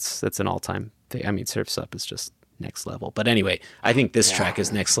mean, that's an all-time thing. I mean, Surf's Up is just next level. But anyway, I think this track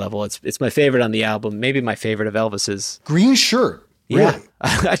is next level. It's my favorite on the album. Maybe my favorite of Elvis's. Green shirt. Yeah. Really?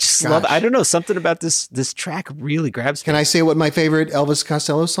 I just love it. I don't know, something about this track really grabs me. Can I say what my favorite Elvis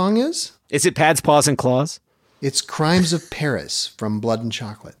Costello song is? Is it Pads, Paws, and Claws? It's Crimes of Paris from Blood and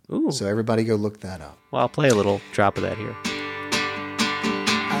Chocolate. Ooh. So everybody go look that up. Well, I'll play a little drop of that here.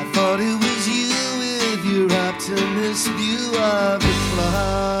 I thought it was you with your optimist view of the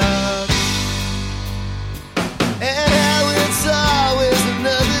clock. And how it's always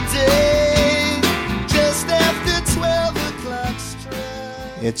another day, just after 12 o'clock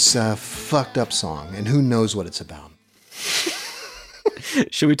strike. It's a fucked up song, and who knows what it's about.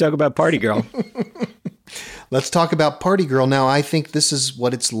 Should we talk about Party Girl? Let's talk about Party Girl. Now, I think this is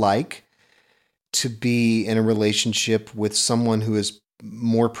what it's like to be in a relationship with someone who is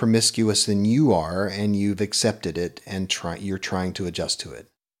more promiscuous than you are, and you've accepted it, and you're trying to adjust to it.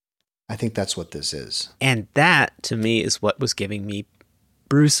 I think that's what this is. And that, to me, is what was giving me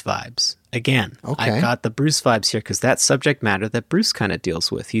Bruce vibes. Again, Okay. I got the Bruce vibes here because that's subject matter that Bruce kind of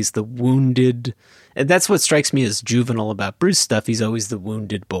deals with. He's the wounded, and that's what strikes me as juvenile about Bruce stuff. He's always the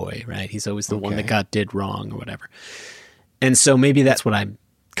wounded boy, right? He's always the one that got did wrong or whatever. And so maybe that's what I'm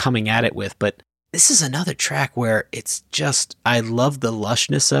coming at it with. But this is another track where it's just, I love the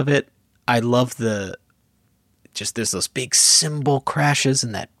lushness of it. I love there's those big cymbal crashes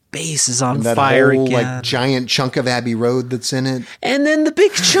and that bass is on And that fire whole, again. like, giant chunk of Abbey Road that's in it. And then the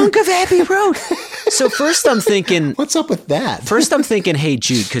big chunk of Abbey Road. So first I'm thinking, what's up with that? First I'm thinking, Hey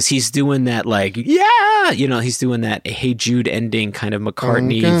Jude, because he's doing that like, yeah, he's doing that Hey Jude ending kind of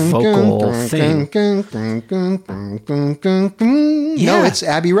McCartney vocal thing. No, it's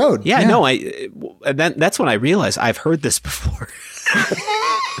Abbey Road. Yeah. No, that's when I realized I've heard this before.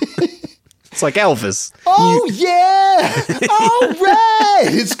 It's like Elvis. Oh, yeah. All right.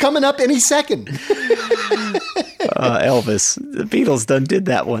 It's coming up any second. Elvis. The Beatles done did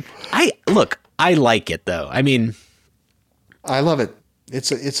that one. I like it, though. I mean, I love it.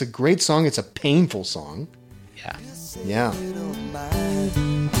 It's a great song. It's a painful song. Yeah. Yeah.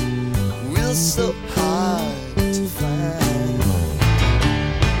 Real so hard to find.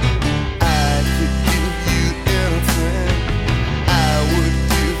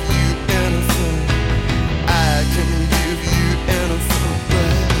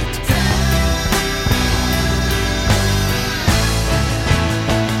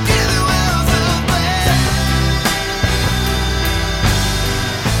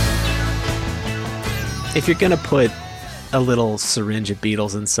 If you're going to put a little syringe of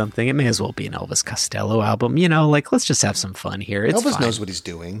Beatles in something, it may as well be an Elvis Costello album. Let's just have some fun here. It's Elvis fine. knows what he's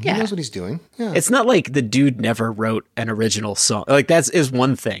doing. Yeah. He knows what he's doing. Yeah. It's not like the dude never wrote an original song. Like, that is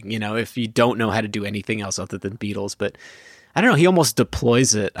one thing, if you don't know how to do anything else other than Beatles. But I don't know, he almost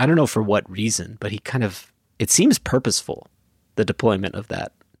deploys it. I don't know for what reason, but it seems purposeful, the deployment of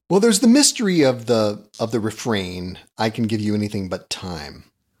that. Well, there's the mystery of the refrain, I can give you anything but time.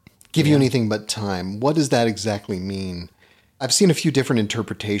 Give you anything but time. What does that exactly mean? I've seen a few different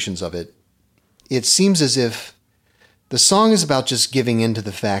interpretations of it. It seems as if the song is about just giving in to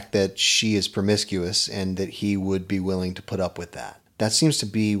the fact that she is promiscuous and that he would be willing to put up with that. That seems to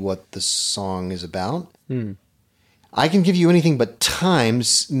be what the song is about. I can give you anything but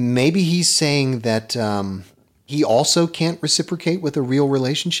times. Maybe he's saying that he also can't reciprocate with a real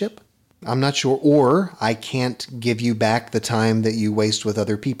relationship. I'm not sure. Or I can't give you back the time that you waste with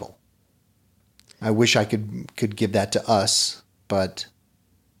other people. I wish I could give that to us, but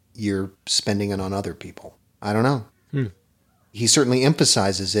you're spending it on other people. I don't know. He certainly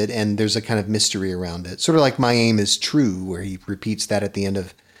emphasizes it, and there's a kind of mystery around it. Sort of like My Aim Is True, where he repeats that at the end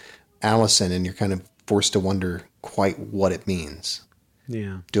of Allison, and you're kind of forced to wonder quite what it means.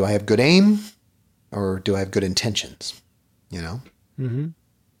 Yeah. Do I have good aim, or do I have good intentions? Mm-hmm.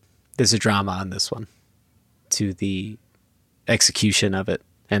 There's a drama on this one to the execution of it.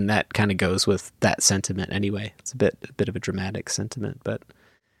 And that kind of goes with that sentiment anyway. It's a bit of a dramatic sentiment, but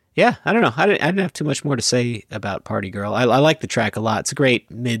yeah, I don't know. I didn't have too much more to say about Party Girl. I like the track a lot. It's a great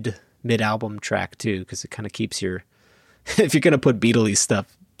mid-album track too, because it kind of keeps if you're going to put Beatles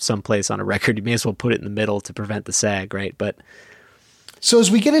stuff someplace on a record, you may as well put it in the middle to prevent the sag, right? But so as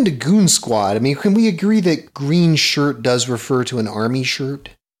we get into Goon Squad, I mean, can we agree that green shirt does refer to an army shirt?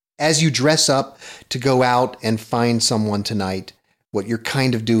 As you dress up to go out and find someone tonight, what you're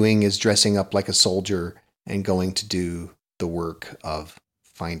kind of doing is dressing up like a soldier and going to do the work of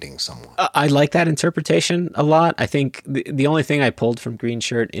finding someone. I like that interpretation a lot. I think the only thing I pulled from Green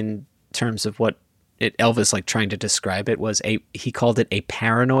Shirt in terms of what Elvis like trying to describe it was he called it a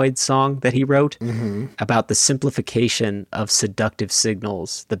paranoid song that he wrote about the simplification of seductive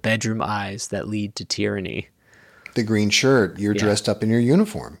signals, the bedroom eyes that lead to tyranny. the green shirt. You're dressed up in your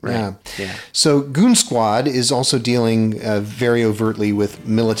uniform. Right. Yeah. So Goon Squad is also dealing very overtly with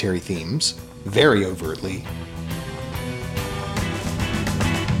military themes. Very overtly.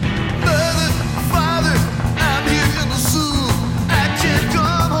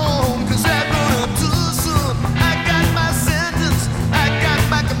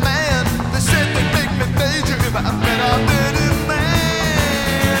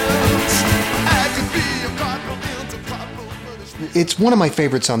 It's one of my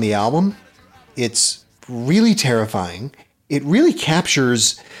favorites on the album. It's really terrifying. It really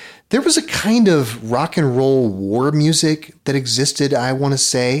captures... There was a kind of rock and roll war music that existed, I want to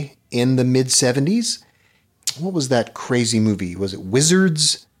say, in the mid-'70s. What was that crazy movie? Was it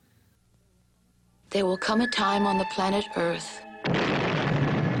Wizards? There will come a time on the planet Earth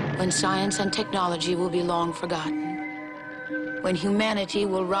when science and technology will be long forgotten, when humanity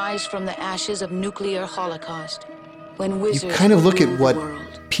will rise from the ashes of nuclear holocaust, when wizards You kind of will look at rule what the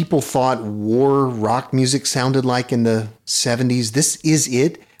world. people thought war rock music sounded like in the 70s. This is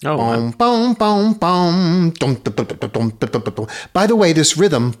it. Oh, Boom, boom, boom, boom. Dum, dum, dum, dum, dum, dum, dum, dum. By the way, this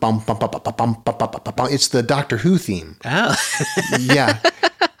rhythm, bum, bum, bum, bum, bum, bum, bum, bum, bum, it's the Doctor Who theme. Oh. Yeah.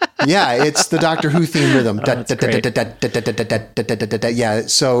 Yeah, it's the Doctor Who theme rhythm. Yeah,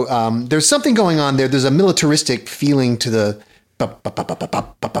 so there's something going on there. There's a militaristic feeling to the... That's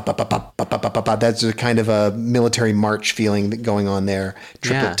a kind of a military march feeling going on there,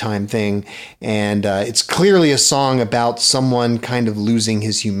 triplet time thing. And it's clearly a song about someone kind of losing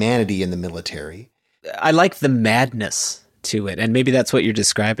his humanity in the military. I like the madness to it. And maybe that's what you're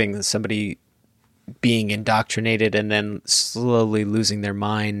describing, somebody being indoctrinated and then slowly losing their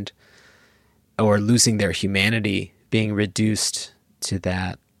mind or losing their humanity, being reduced to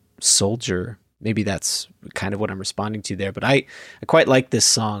that soldier. Maybe that's kind of what I'm responding to there. But I quite like this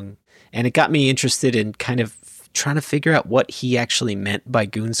song. And it got me interested in kind of trying to figure out what he actually meant by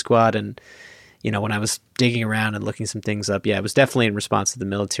Goon Squad. And, you know, when I was digging around and looking some things up, it was definitely in response to the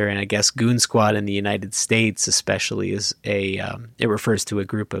military. And I guess Goon Squad in the United States especially is it refers to a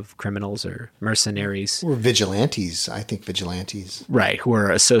group of criminals or mercenaries. Or vigilantes, I think vigilantes. Right, who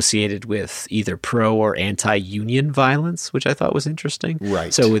are associated with either pro or anti-union violence, which I thought was interesting.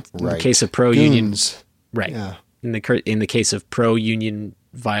 Right. So in the case of pro-union... Right. Yeah. In the case of pro-union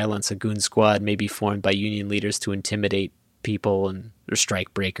violence, a Goon Squad may be formed by union leaders to intimidate people or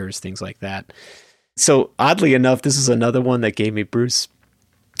strike breakers, things like that. So oddly enough, this is another one that gave me Bruce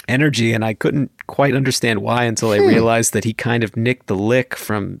energy, and I couldn't quite understand why until I realized that he kind of nicked the lick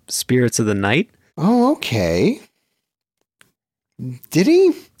from Spirits of the Night. Oh, okay. Did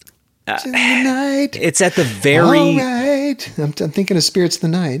he? Night. It's at the very... All right. I'm thinking of Spirits of the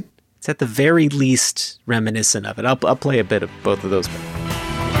Night. It's at the very least reminiscent of it. I'll play a bit of both of those.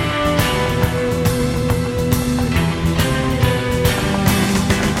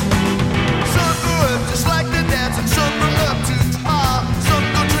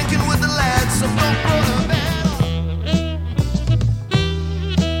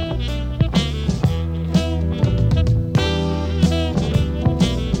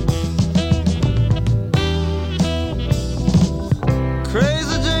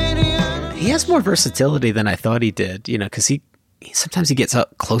 He has more versatility than I thought he did, you know, because he sometimes he gets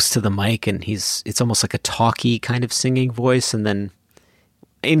up close to the mic and it's almost like a talky kind of singing voice, and then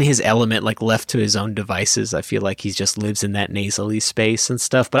in his element, like left to his own devices, I feel like he just lives in that nasally space and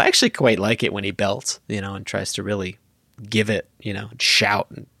stuff. But I actually quite like it when he belts, you know, and tries to really give it, you know, shout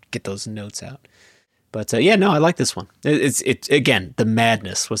and get those notes out. But I like this one. It's again, the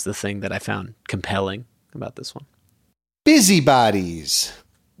madness was the thing that I found compelling about this one. Busybodies.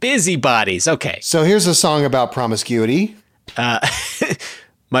 Busybodies. Okay. So here's a song about promiscuity.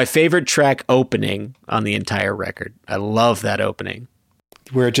 My favorite track opening on the entire record. I love that opening.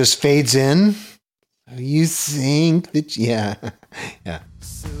 Where it just fades in. You think that, yeah.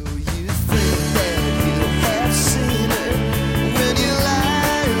 So you think that you have seen her when you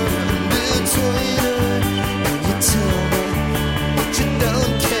lie between her and you tell me that you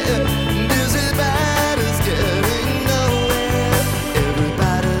don't care. Busybodies getting nowhere.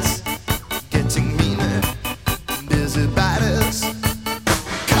 Everybody's getting meaner. Busybodies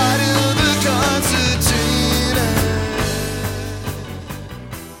caught in the concertina.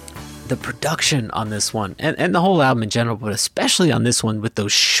 The production on this one, and the whole album in general, but especially on this one with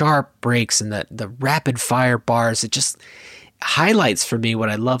those sharp breaks and the rapid fire bars, it just highlights for me what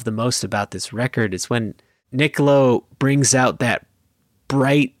I love the most about this record. It's when Niccolo brings out that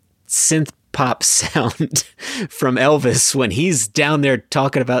bright synth pop sound from Elvis when he's down there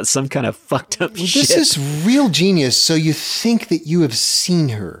talking about some kind of fucked up shit. This is real genius. So you think that you have seen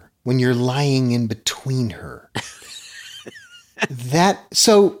her. when you're lying in between her.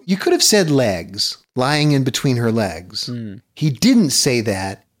 So you could have said legs, lying in between her legs. He didn't say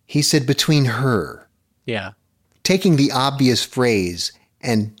that. He said between her. Yeah. Taking the obvious phrase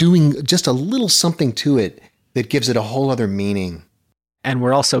and doing just a little something to it that gives it a whole other meaning. And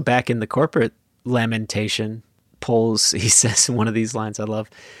we're also back in the corporate lamentation. Poles, he says in one of these lines I love,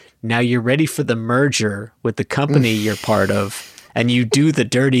 now you're ready for the merger with the company you're part of, and you do the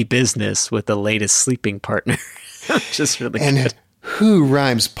dirty business with the latest sleeping partner. Just really good. Who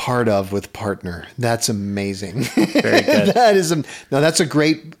rhymes part of with partner? That's amazing. Very good. That's a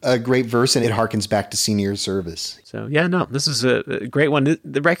great verse, and it harkens back to Senior Service. So yeah, no, this is a great one.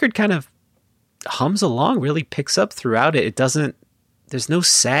 The record kind of hums along, really picks up throughout it. There's no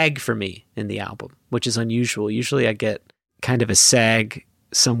sag for me in the album, which is unusual. Usually I get kind of a sag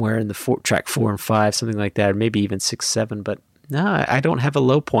somewhere in the track 4 and 5, something like that, or maybe even 6, 7, but no, I don't have a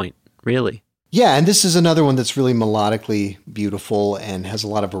low point, really. Yeah, and this is another one that's really melodically beautiful and has a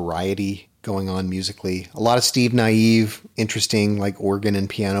lot of variety going on musically. A lot of Steve Naive, interesting like organ and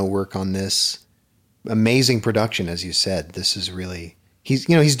piano work on this. Amazing production, as you said. This is really...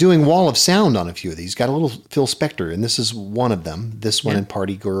 He's doing Wall of Sound on a few of these. He's got a little Phil Spector, and this is one of them. This one and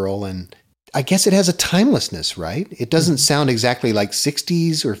Party Girl, and I guess it has a timelessness, right? It doesn't sound exactly like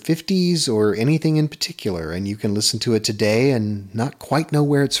 60s or 50s or anything in particular, and you can listen to it today and not quite know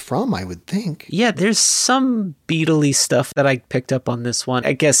where it's from, I would think. Yeah, there's some Beatle-y stuff that I picked up on this one.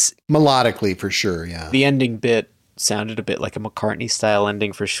 I guess... melodically, for sure, yeah. The ending bit sounded a bit like a McCartney-style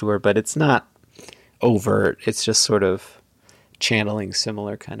ending for sure, but it's not overt. It's just sort of channeling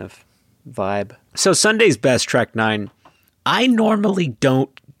similar kind of vibe. So Sunday's Best, track 9. I normally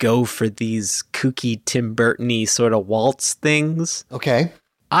don't go for these kooky Tim Burton-y sort of waltz things. Okay.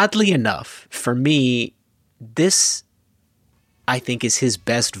 Oddly enough, for me, this, I think, is his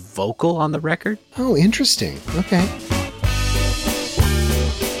best vocal on the record. Oh, interesting. Okay.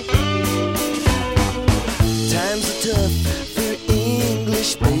 Times are tough for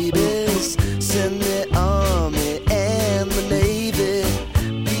English babies. Send the army and the navy.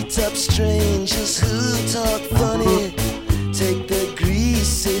 Beat up strangers who talk funny. Take the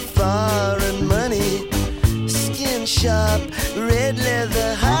greasy foreign money. Skin sharp, red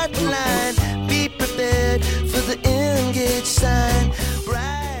leather hotline. Be prepared for the engaged sign.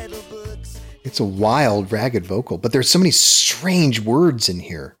 Bridal books. It's a wild, ragged vocal, but there's so many strange words in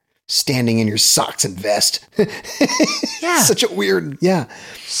here. Standing in your socks and vest. Yeah. Such a weird, yeah.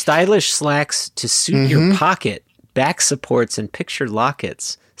 Stylish slacks to suit your pocket. Back supports and picture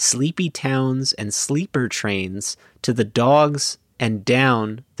lockets. Sleepy towns and sleeper trains. To the dogs and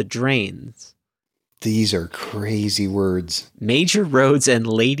down the drains. These are crazy words. Major roads and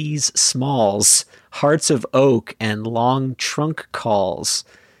ladies' smalls. Hearts of oak and long trunk calls.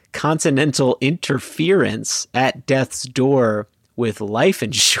 Continental interference at death's door with life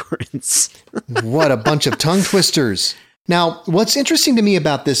insurance. What a bunch of tongue twisters. Now, what's interesting to me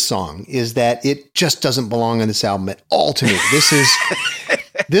about this song is that it just doesn't belong on this album at all to me.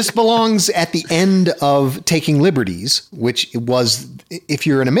 This belongs at the end of Taking Liberties, which was, if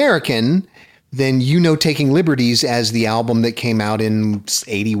you're an American, then you know Taking Liberties as the album that came out in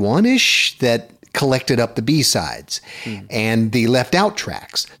 81-ish that collected up the B-sides and the left out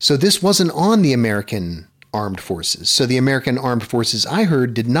tracks. So this wasn't on the American Armed Forces. So the American Armed Forces, I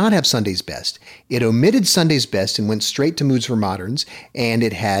heard, did not have Sunday's Best. It omitted Sunday's Best and went straight to Moods for Moderns, and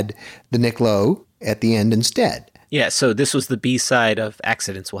it had the Nick Lowe at the end instead. Yeah, so this was the B-side of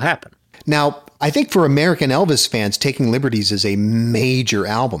Accidents Will Happen. Now, I think for American Elvis fans, Taking Liberties is a major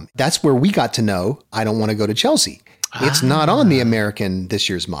album. That's where we got to know I Don't Want to Go to Chelsea. It's not on the American This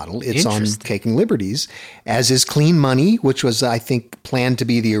Year's Model. It's on Taking Liberties, as is Clean Money, which was, I think, planned to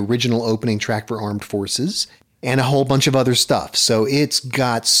be the original opening track for Armed Forces, and a whole bunch of other stuff. So it's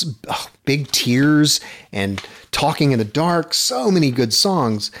got Big Tears and Talking in the Dark, so many good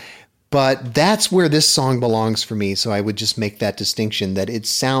songs. But that's where this song belongs for me. So I would just make that distinction that it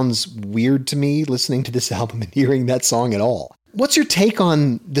sounds weird to me listening to this album and hearing that song at all. What's your take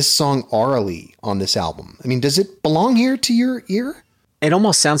on this song orally on this album? I mean, does it belong here to your ear? It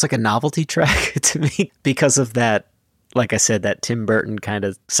almost sounds like a novelty track to me because of that, like I said, that Tim Burton kind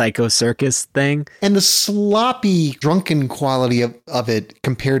of Psycho Circus thing. And the sloppy, drunken quality of it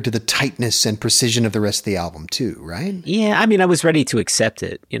compared to the tightness and precision of the rest of the album too, right? Yeah, I mean, I was ready to accept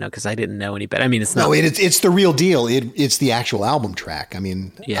it, because I didn't know any better. I mean, it's not... No, it's the real deal. It's the actual album track. I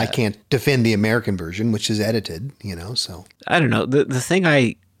mean, I can't defend the American version, which is edited, so... I don't know. The thing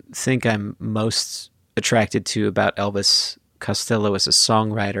I think I'm most attracted to about Elvis Costello as a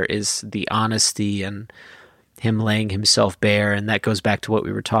songwriter is the honesty and him laying himself bare. And that goes back to what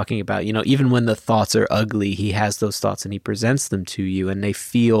we were talking about. You know, even when the thoughts are ugly, he has those thoughts and he presents them to you, and they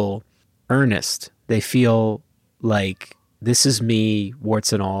feel earnest. They feel like, this is me,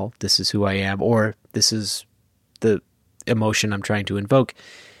 warts and all. This is who I am, or this is the emotion I'm trying to invoke.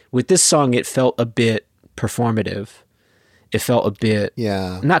 With this song, it felt a bit performative. It felt a bit,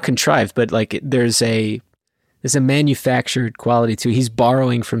 not contrived, but like there's a manufactured quality to it. He's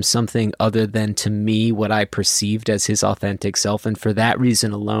borrowing from something other than, to me, what I perceived as his authentic self. And for that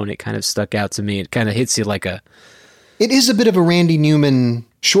reason alone, it kind of stuck out to me. It kind of hits you like a... It is a bit of a Randy Newman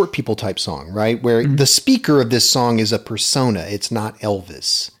Short People type song, right? Where the speaker of this song is a persona. It's not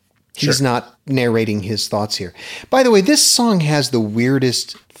Elvis. He's not narrating his thoughts here. By the way, this song has the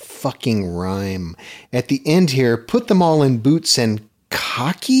weirdest fucking rhyme. At the end here, put them all in boots and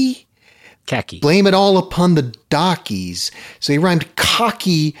khaki? Khaki. Blame it all upon the dockies. So he rhymed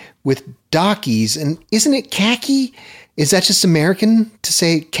cocky with dockies. And isn't it khaki? Is that just American to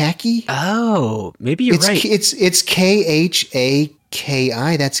say khaki? Oh, maybe you're right. It's K-H-A-K-I.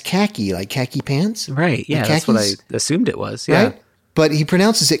 That's khaki, like khaki pants. Right. Yeah, that's what I assumed it was. Yeah. Right? But he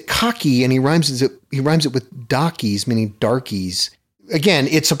pronounces it cocky, and he rhymes it with dockies, meaning darkies. Again,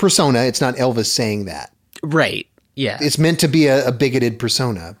 it's a persona. It's not Elvis saying that. Right. Yeah. It's meant to be a bigoted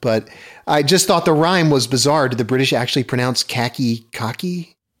persona. But I just thought the rhyme was bizarre. Did the British actually pronounce khaki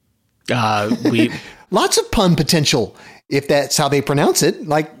cocky? Lots of pun potential if that's how they pronounce it.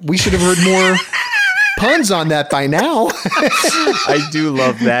 Like, we should have heard more puns on that by now. I do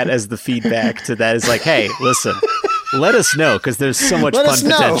love that as the feedback to that. Is like, hey, listen, let us know, because there's so much pun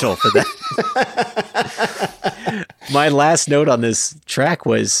potential for that. My last note on this track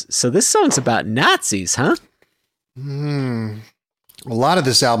was, so this song's about Nazis, huh? A lot of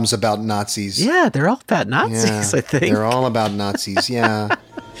this album's about Nazis. Yeah, they're all about Nazis, I think. They're all about Nazis, yeah.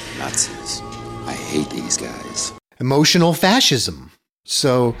 Nazis. I hate these guys. Emotional fascism.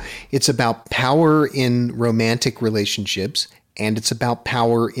 So it's about power in romantic relationships, and it's about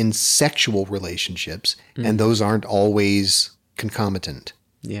power in sexual relationships, and those aren't always concomitant.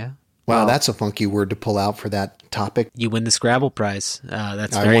 Yeah. Wow, that's a funky word to pull out for that topic. You win the Scrabble prize.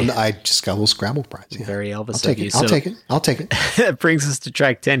 That's I just got a little Scrabble prize. Yeah. Very Elvis. I'll take it. That brings us to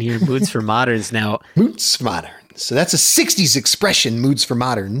track 10 here, Moods for Moderns. Now, Moods for Moderns. So that's a 60s expression, Moods for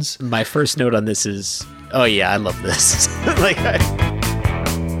Moderns. My first note on this is, oh yeah, I love this. Moods for Moderns.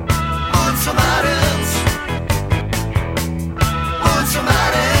 Moods for Moderns.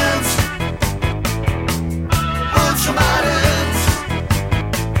 Moods for Moderns.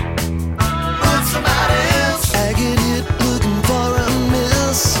 Moods for Moderns. I get hit looking for a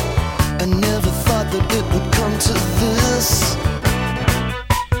miss. I never thought that it would come to this.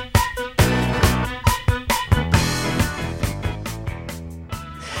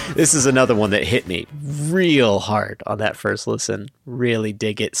 This is another one that hit me real hard on that first listen. Really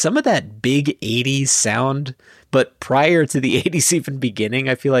dig it. Some of that big 80s sound, but prior to the 80s even beginning,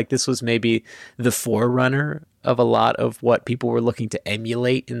 I feel like this was maybe the forerunner of a lot of what people were looking to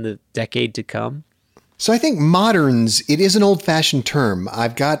emulate in the decade to come. So I think moderns, it is an old-fashioned term.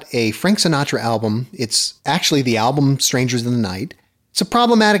 I've got a Frank Sinatra album. It's actually the album Strangers in the Night. It's a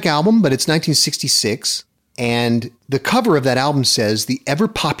problematic album, but it's 1966. And the cover of that album says, the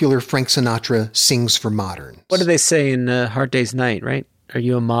ever-popular Frank Sinatra sings for moderns. What do they say in Hard Day's Night, right? Are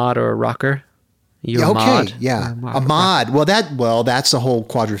you a mod or a rocker? You're a mod. Yeah, a mod. Well, that's the whole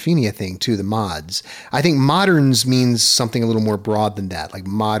Quadrophenia thing, too, the mods. I think moderns means something a little more broad than that, like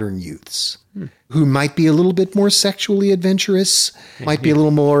modern youths. Who might be a little bit more sexually adventurous, might be a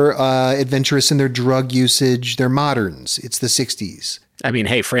little more adventurous in their drug usage. They're moderns. It's the 60s. I mean,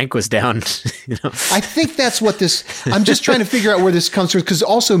 hey, Frank was down. I think that's what this... I'm just trying to figure out where this comes from, because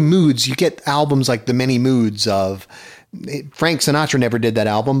also moods, you get albums like The Many Moods of... Frank Sinatra never did that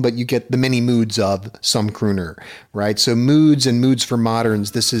album, but you get The Many Moods of some crooner, right? So moods and moods for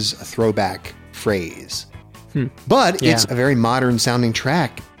moderns, this is a throwback phrase. But it's a very modern sounding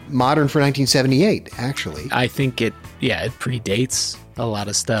track. Modern for 1978, actually. I think it predates a lot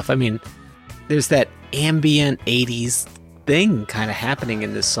of stuff. I mean, there's that ambient 80s thing kind of happening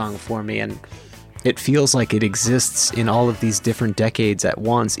in this song for me, and it feels like it exists in all of these different decades at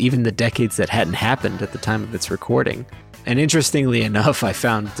once, even the decades that hadn't happened at the time of its recording. And interestingly enough, I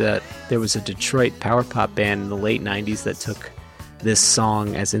found that there was a Detroit power pop band in the late 90s that took this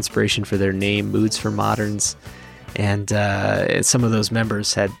song as inspiration for their name, Moods for Moderns. And some of those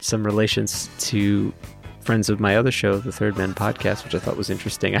members had some relations to friends of my other show, the Third Man Podcast, which I thought was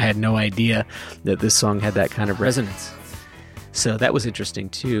interesting. I had no idea that this song had that kind of resonance. So that was interesting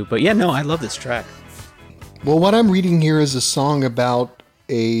too. But yeah, no, I love this track. Well, what I'm reading here is a song about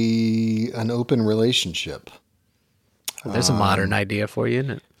an open relationship. Well, there's a modern idea for you,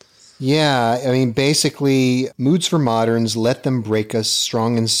 isn't it? Yeah, I mean, basically, moods for moderns, let them break us,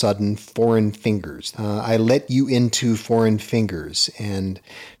 strong and sudden, foreign fingers. I let you into foreign fingers. And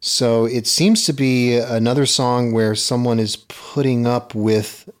so it seems to be another song where someone is putting up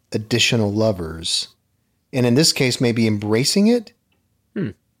with additional lovers. And in this case, maybe embracing it.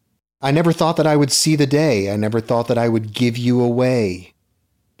 I never thought that I would see the day. I never thought that I would give you away.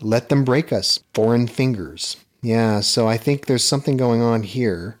 Let them break us, foreign fingers. Yeah, so I think there's something going on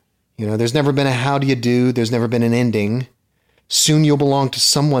here. You know, there's never been a how do you do. There's never been an ending. Soon you'll belong to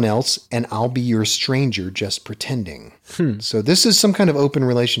someone else, and I'll be your stranger just pretending. So this is some kind of open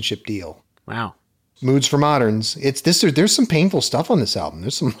relationship deal. Wow. Moods for moderns. There's some painful stuff on this album.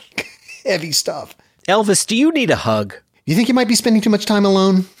 There's some heavy stuff. Elvis, do you need a hug? You think you might be spending too much time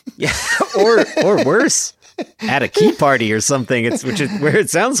alone? Yeah, or worse, at a key party or something. Which is where it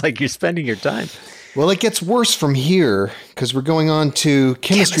sounds like you're spending your time. Well, it gets worse from here because we're going on to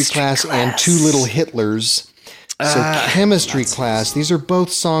chemistry class and Two Little Hitlers. So chemistry class, these are both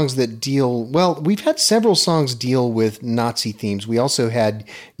songs that deal, well, we've had several songs deal with Nazi themes. We also had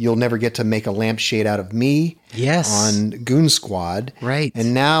You'll Never Get to Make a Lampshade Out of Me on Goon Squad. Right.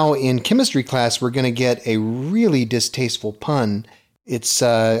 And now in chemistry class, we're going to get a really distasteful pun. It's,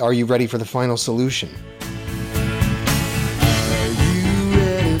 Are You Ready for the Final Solution?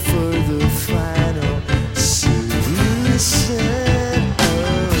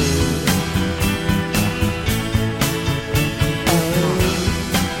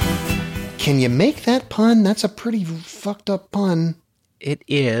 Can you make that pun? That's a pretty fucked up pun. It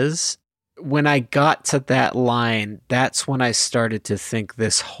is. When I got to that line, that's when I started to think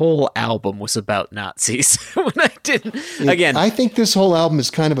this whole album was about Nazis. When I didn't, again, I think this whole album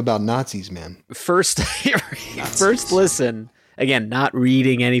is kind of about Nazis, man. First listen, again, not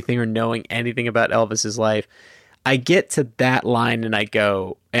reading anything or knowing anything about Elvis's life. I get to that line and I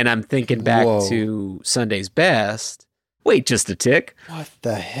go, and I'm thinking back to Sunday's Best. Wait just a tick. What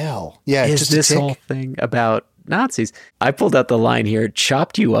the hell? Yeah, is just this a tick. whole thing about Nazis? I pulled out the line here,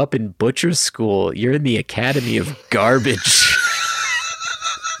 chopped you up in butcher's school. You're in the Academy of Garbage.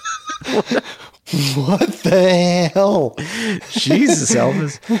 What the hell? Jesus,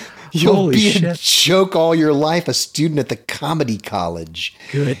 Elvis. You'll Holy be shit. a joke all your life, a student at the comedy college.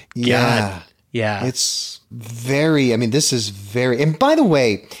 Good God. Yeah. It's very, I mean, this is very, and by the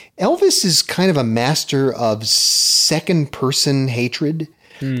way, Elvis is kind of a master of second person hatred.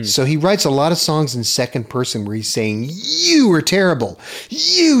 So he writes a lot of songs in second person where he's saying, you are terrible.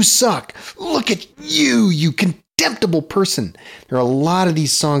 You suck. Look at you, you contemptible person. There are a lot of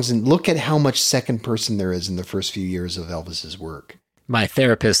these songs, and look at how much second person there is in the first few years of Elvis's work. My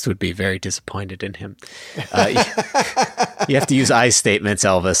therapist would be very disappointed in him. You have to use I statements,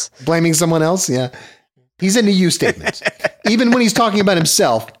 Elvis. Blaming someone else? Yeah. He's into you statements. Even when he's talking about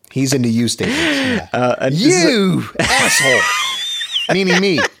himself, he's into you statements. Yeah. You asshole. Meaning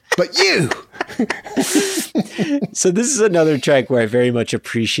me, but you. So this is another track where I very much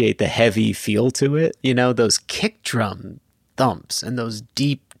appreciate the heavy feel to it. You know, those kick drum thumps and those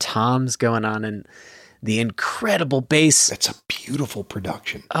deep toms going on and the incredible bass. That's a beautiful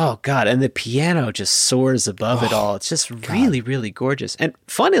production. Oh, God. And the piano just soars above it all. It's just really, really gorgeous. And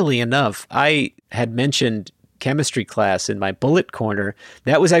funnily enough, I had mentioned chemistry class in my bullet corner.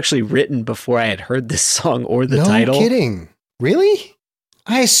 That was actually written before I had heard this song or the title. No kidding. Really?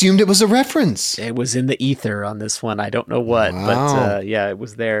 I assumed it was a reference. It was in the ether on this one. I don't know what, but yeah, it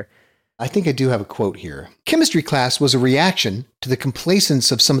was there. I think I do have a quote here. Chemistry class was a reaction to the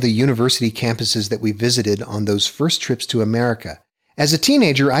complacence of some of the university campuses that we visited on those first trips to America. As a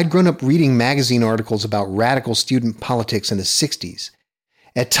teenager, I'd grown up reading magazine articles about radical student politics in the 60s.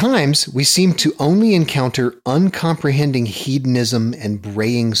 At times, we seemed to only encounter uncomprehending hedonism and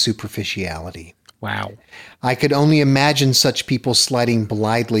braying superficiality. Wow. I could only imagine such people sliding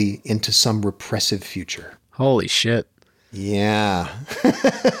blithely into some repressive future. Holy shit. Yeah.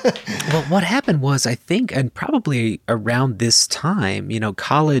 Well, what happened was, I think, and probably around this time, you know,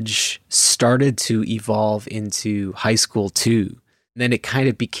 college started to evolve into high school too. And then it kind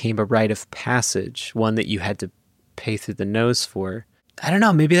of became a rite of passage, one that you had to pay through the nose for. I don't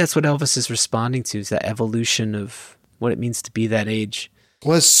know, maybe that's what Elvis is responding to, is that evolution of what it means to be that age.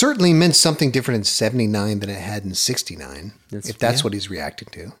 Well, it certainly meant something different in 79 than it had in 69, if that's what he's reacting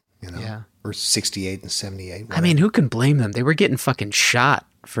to, you know, Yeah. or 68 and 78. I mean, who can blame them? They were getting fucking shot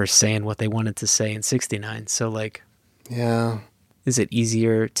for saying what they wanted to say in 69. So, like, yeah, is it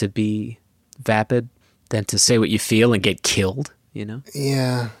easier to be vapid than to say what you feel and get killed, you know?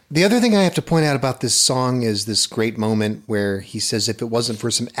 Yeah. The other thing I have to point out about this song is this great moment where he says, if it wasn't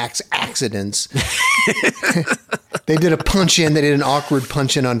for some accidents, They did a punch in. They did an awkward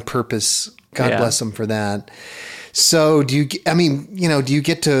punch in on purpose. God bless them for that. So do you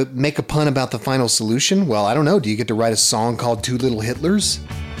get to make a pun about the final solution? Well, I don't know. Do you get to write a song called Two Little Hitlers?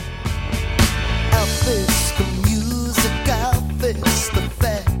 Elvis, the music, Elvis, the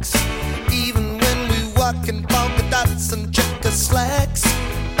facts. Even when we walk in polka dots and checker slacks,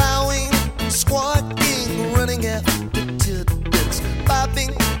 bowing, squawking, running after tidbits, bobbing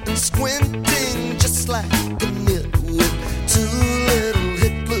and squinting just like a nitwit. Two little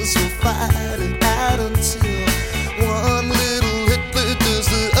Hitlers will fight it out until one little Hitler does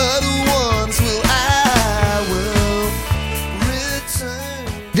the other ones will. I will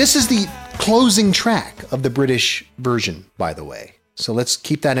return. This is the closing track of the British version, by the way. So let's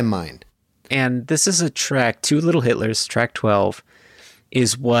keep that in mind. And this is a track, Two Little Hitlers, track 12,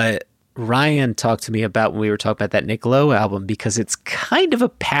 is what Ryan talked to me about when we were talking about that Nick Lowe album, because it's kind of a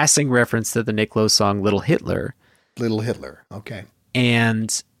passing reference to the Nick Lowe song Little Hitler. Little Hitler, okay.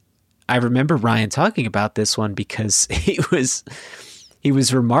 And I remember Ryan talking about this one because he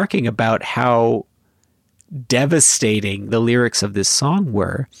was remarking about how devastating the lyrics of this song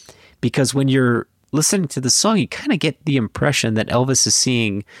were, because when you're listening to the song, you kind of get the impression that Elvis is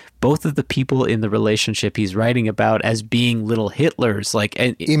seeing both of the people in the relationship he's writing about as being little Hitlers, like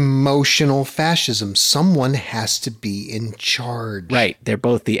emotional fascism. Someone has to be in charge. Right. They're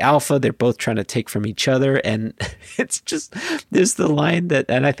both the alpha. They're both trying to take from each other. And it's just, there's the line that,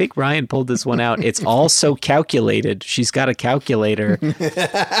 and I think Ryan pulled this one out. It's all so calculated. She's got a calculator.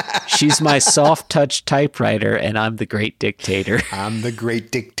 She's my soft touch typewriter and I'm the great dictator. I'm the great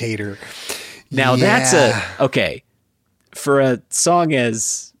dictator. Now that's okay, for a song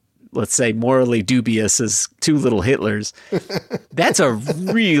as, let's say, morally dubious as Two Little Hitlers, that's a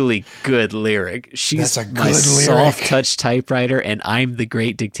really good lyric. She's my soft touch typewriter and I'm the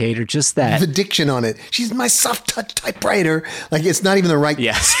great dictator. Just that. The diction on it. She's my soft touch typewriter. Like it's not even the right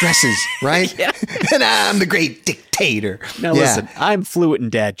stresses, right? And I'm the great dictator. Now listen, I'm fluent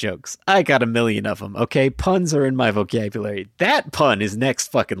in dad jokes. I got a million of them, okay? Puns are in my vocabulary. That pun is next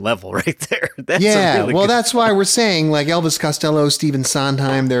fucking level right there. That's that's why we're saying like Elvis Costello, Stephen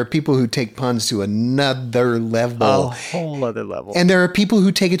Sondheim, there are people who take puns to another level. A whole other level. And there are people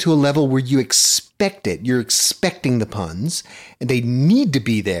who take it to a level where you expect it. You're expecting the puns and they need to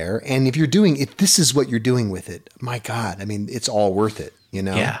be there. And if this is what you're doing with it, my God, I mean, it's all worth it, you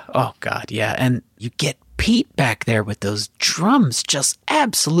know? Yeah. Oh God. Yeah. And you get Pete back there with those drums just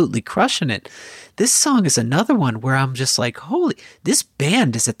absolutely crushing it. This song is another one where I'm just like, holy, this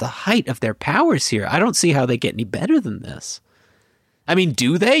band is at the height of their powers here. I don't see how they get any better than this. I mean,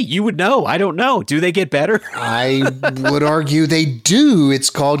 do they? You would know. I don't know. Do they get better? I would argue they do. It's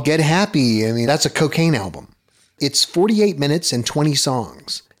called Get Happy. I mean, that's a cocaine album. It's 48 minutes and 20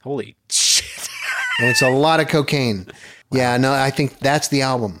 songs. Holy shit. And it's a lot of cocaine. Yeah, no, I think that's the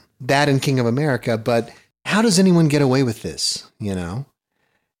album. That and King of America. But how does anyone get away with this, you know?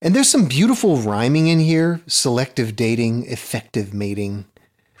 And there's some beautiful rhyming in here. Selective dating, effective mating.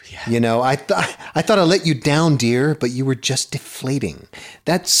 Yeah. You know, I thought I let you down, dear, but you were just deflating.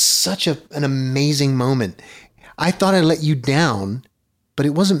 That's such an amazing moment. I thought I let you down, but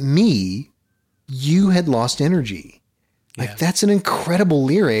it wasn't me. You had lost energy. Like, that's an incredible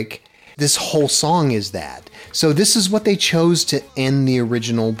lyric. This whole song is that. So this is what they chose to end the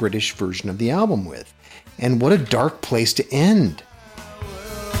original British version of the album with. And what a dark place to end.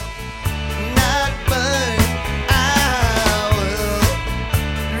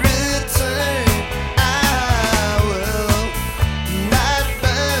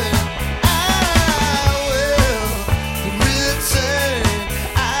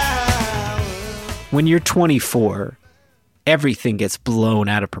 When you're 24, everything gets blown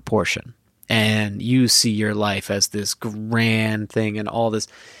out of proportion and you see your life as this grand thing and all this.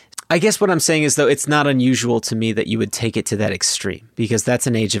 I guess what I'm saying is, though, it's not unusual to me that you would take it to that extreme, because that's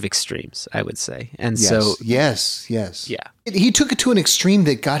an age of extremes, I would say. And yes. Yeah. He took it to an extreme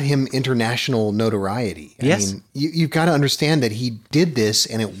that got him international notoriety. I mean, you've got to understand that he did this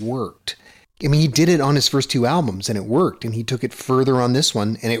and it worked. I mean, he did it on his first two albums and it worked, and he took it further on this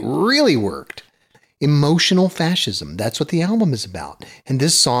one and it really worked. Emotional fascism. That's what the album is about. And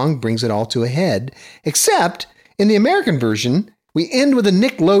this song brings it all to a head, except in the American version, we end with a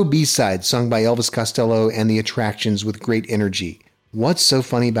Nick Lowe B-side sung by Elvis Costello and the Attractions with great energy. What's so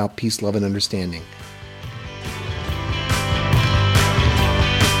funny about Peace, Love, and Understanding?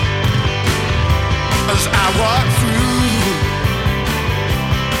 As I walk through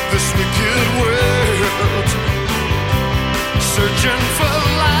this wicked world, searching for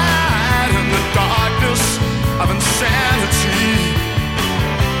light in the darkness of insanity,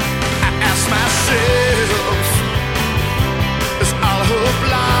 I ask myself,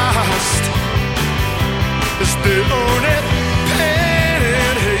 they own it. Pain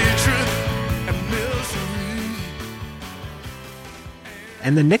and hatred and misery.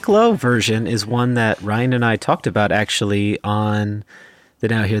 And the Nick Lowe version is one that Ryan and I talked about actually on the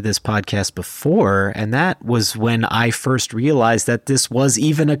Now Hear This podcast before, and that was when I first realized that this was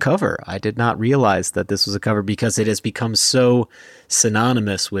even a cover. I did not realize that this was a cover because it has become so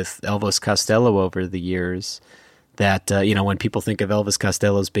synonymous with Elvis Costello over the years that, when people think of Elvis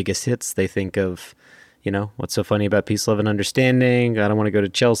Costello's biggest hits, they think of, What's So Funny About Peace, Love, and Understanding, I Don't Want to Go to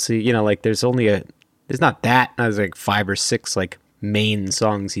Chelsea, there's not that, there's like 5 or 6 like main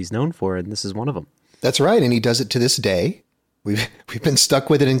songs he's known for, and this is one of them. That's right, and he does it to this day. We've been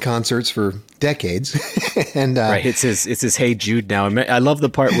stuck with it in concerts for decades, and right. It's his Hey Jude now. I love the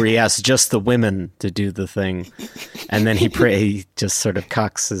part where he asks just the women to do the thing, and then he just sort of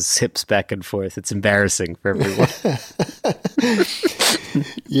cocks his hips back and forth. It's embarrassing for everyone.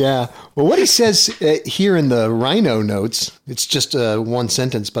 Yeah. Well, what he says here in the Rhino notes, it's just one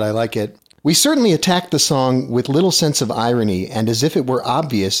sentence, but I like it. We certainly attacked the song with little sense of irony and as if it were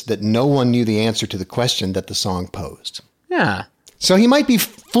obvious that no one knew the answer to the question that the song posed. Yeah. So he might be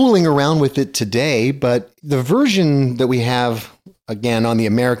fooling around with it today, but the version that we have, again, on the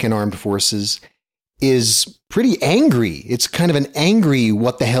American Armed Forces is pretty angry. It's kind of an angry,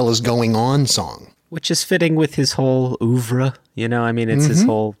 what the hell is going on song. Which is fitting with his whole oeuvre,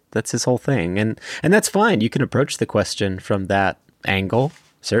 it's that's his whole thing. And that's fine. You can approach the question from that angle,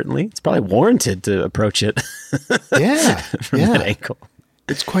 certainly. It's probably warranted to approach it from that angle.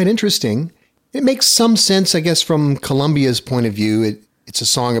 It's quite interesting. It makes some sense, I guess, from Columbia's point of view. It's a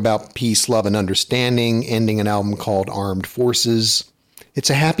song about peace, love, and understanding, ending an album called Armed Forces. It's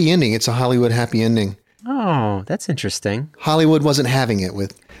a happy ending. It's a Hollywood happy ending. Oh, that's interesting. Hollywood wasn't having it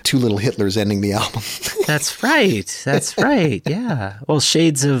with 2 little Hitlers ending the album. That's right. Yeah. Well,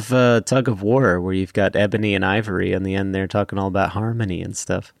 shades of Tug of War, where you've got Ebony and Ivory in the end there talking all about harmony and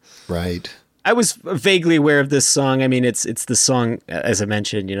stuff. Right. I was vaguely aware of this song. I mean, it's the song, as I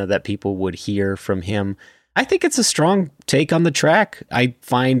mentioned, that people would hear from him. I think it's a strong take on the track. I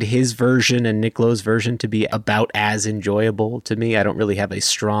find his version and Nick Lowe's version to be about as enjoyable to me. I don't really have a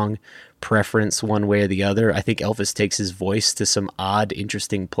strong preference one way or the other. I think Elvis takes his voice to some odd,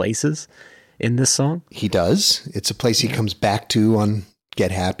 interesting places in this song. He does. It's a place he comes back to on Get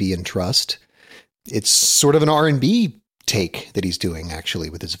Happy and Trust. It's sort of an R&B take that he's doing,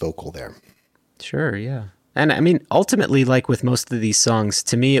 actually, with his vocal there. Sure, yeah. And I mean, ultimately, like with most of these songs,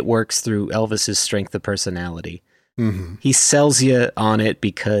 to me, it works through Elvis's strength of personality. Mm-hmm. He sells you on it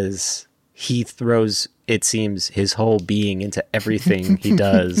because he throws, it seems, his whole being into everything he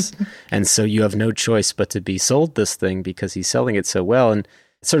does. And so you have no choice but to be sold this thing because he's selling it so well. And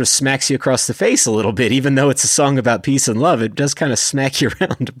it sort of smacks you across the face a little bit, even though it's a song about peace and love. It does kind of smack you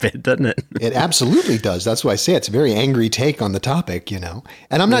around a bit, doesn't it? It absolutely does. That's why I say it's a very angry take on the topic, And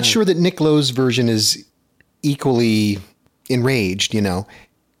I'm not sure that Nick Lowe's version is equally enraged,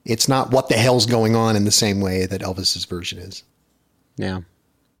 It's not what the hell's going on in the same way that Elvis's version is. Yeah.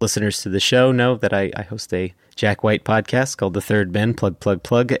 Listeners to the show know that I host a Jack White podcast called The Third Men,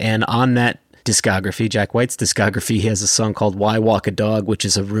 plug. And on that discography, Jack White's discography, he has a song called Why Walk a Dog, which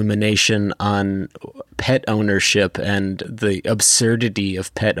is a rumination on pet ownership and the absurdity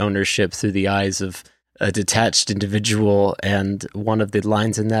of pet ownership through the eyes of a detached individual. And one of the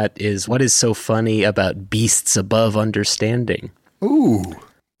lines in that is, what is so funny about beasts above understanding? Ooh,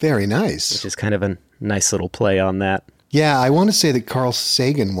 very nice. Which is kind of a nice little play on that. Yeah, I want to say that Carl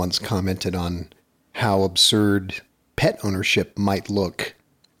Sagan once commented on how absurd pet ownership might look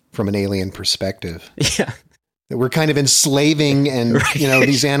from an alien perspective. Yeah. That we're kind of enslaving and,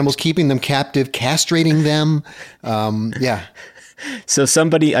 these animals, keeping them captive, castrating them. Yeah. So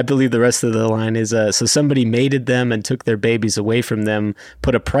somebody, I believe the rest of the line is, so somebody mated them and took their babies away from them,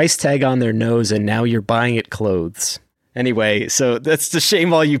 put a price tag on their nose, and now you're buying it clothes. Anyway, so that's to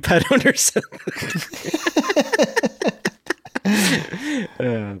shame all you pet owners.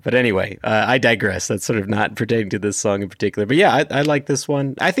 But anyway, I digress. That's sort of not pertaining to this song in particular. But yeah, I like this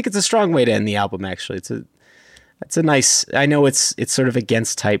one. I think it's a strong way to end the album, actually. It's a nice, I know it's sort of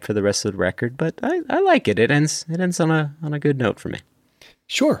against type for the rest of the record, but I like it. It ends on a good note for me.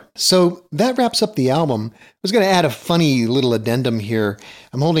 Sure. So that wraps up the album. I was going to add a funny little addendum here.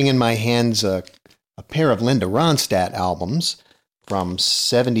 I'm holding in my hands a pair of Linda Ronstadt albums from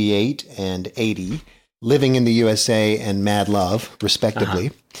 78 and 80. Living in the USA and Mad Love, respectively.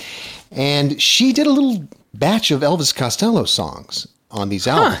 And she did a little batch of Elvis Costello songs on these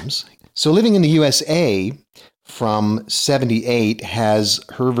albums. So Living in the USA from 78 has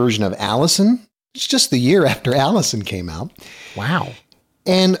her version of Allison. It's just the year after Allison came out. Wow.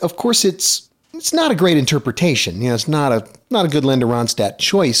 And of course, it's it's not a great interpretation. It's not a good Linda Ronstadt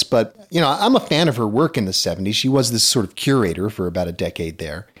choice, but, I'm a fan of her work in the 70s. She was this sort of curator for about a decade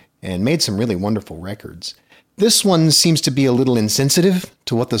there and made some really wonderful records. This one seems to be a little insensitive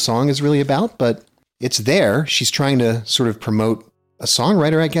to what the song is really about, but it's there. She's trying to sort of promote a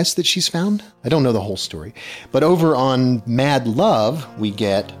songwriter, I guess, that she's found. I don't know the whole story. But over on Mad Love, we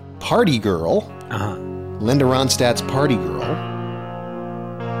get Party Girl. Linda Ronstadt's Party Girl.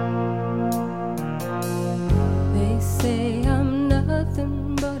 They say I'm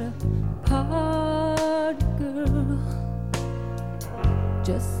nothing but a party girl,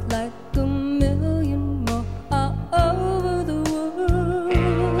 just like a million more all over the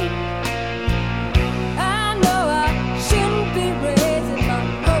world. I know I shouldn't be raising my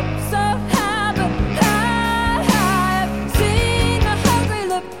hopes so high, but I've seen the hungry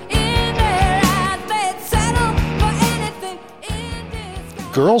look in their eyes. They'd settle for anything in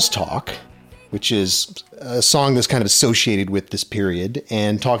this. Girls Talk, which is a song that's kind of associated with this period,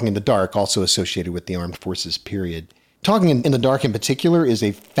 and Talking in the Dark, also associated with the Armed Forces period. Talking in the Dark in particular is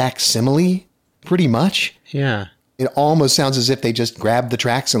a facsimile, pretty much. Yeah. It almost sounds as if they just grabbed the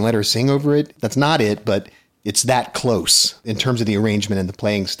tracks and let her sing over it. That's not it, but it's that close in terms of the arrangement and the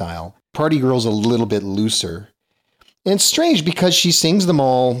playing style. Party Girl's a little bit looser. And it's strange because she sings them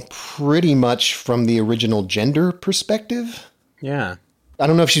all pretty much from the original gender perspective. Yeah. I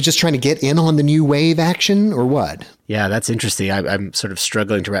don't know if she's just trying to get in on the new wave action or what. Yeah, that's interesting. I'm sort of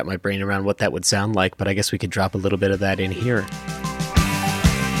struggling to wrap my brain around what that would sound like, but I guess we could drop a little bit of that in here.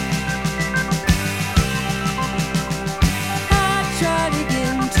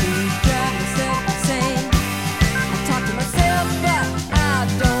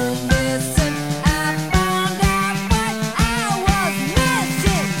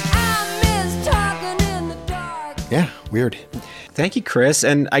 Yeah, weird. Thank you, Chris.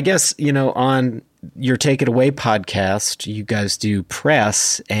 And I guess, on your Take It Away podcast, you guys do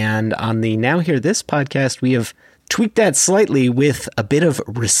press. And on the Now Hear This podcast, we have tweaked that slightly with a bit of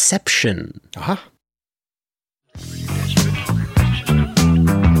reception.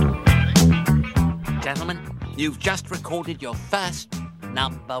 Gentlemen, you've just recorded your first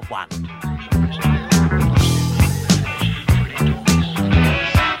number one.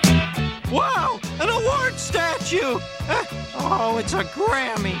 Wow, an award statue! Oh, it's a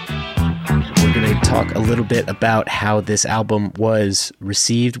Grammy. We're going to talk a little bit about how this album was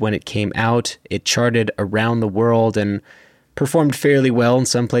received when it came out. It charted around the world and performed fairly well, in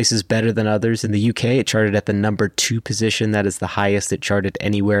some places better than others. In the UK, it charted at the number 2 position. That is the highest it charted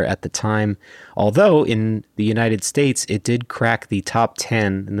anywhere at the time. Although in the United States, it did crack the top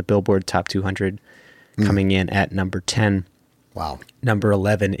 10 in the Billboard Top 200, coming in at number 10. Wow. Number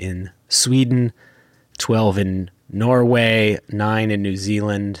 11 in Sweden, 12 in Norway, 9 in New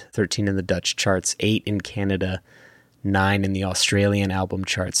Zealand, 13 in the Dutch charts, 8 in Canada, 9 in the Australian album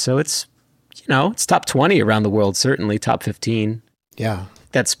charts. So it's, it's top 20 around the world, certainly top 15. Yeah.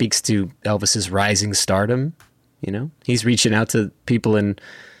 That speaks to Elvis's rising stardom. He's reaching out to people in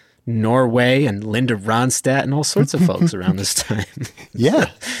Norway and Linda Ronstadt and all sorts of folks around this time. Yeah.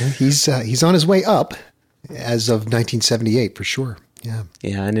 He's on his way up as of 1978 for sure. Yeah.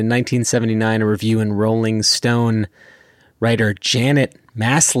 Yeah. And in 1979, a review in Rolling Stone, writer Janet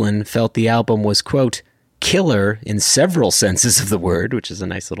Maslin felt the album was, quote, killer in several senses of the word, which is a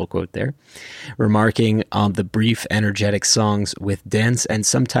nice little quote there, remarking on the brief, energetic songs with dense and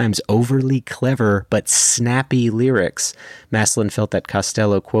sometimes overly clever but snappy lyrics. Maslin felt that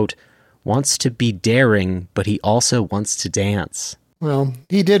Costello, quote, wants to be daring, but he also wants to dance. Well,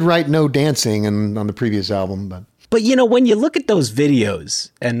 he did write No Dancing on the previous album, but when you look at those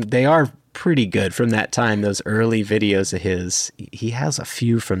videos, and they are pretty good from that time, those early videos of his, he has a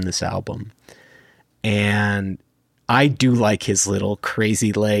few from this album. And I do like his little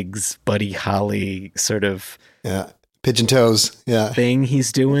crazy legs, Buddy Holly sort of pigeon toes thing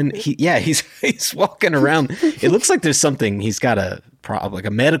he's doing. He's walking around. It looks like there's something, he's got a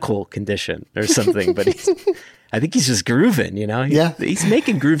medical condition or something, but I think he's just grooving, He's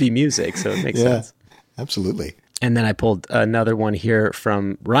making groovy music, so it makes sense. Absolutely. And then I pulled another one here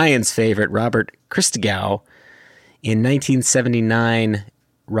from Ryan's favorite, Robert Christgau. In 1979,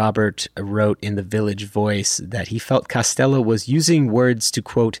 Robert wrote in The Village Voice that he felt Costello was using words to,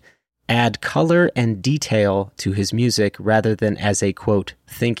 quote, add color and detail to his music rather than as a, quote,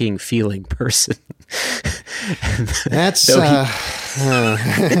 thinking, feeling person. That's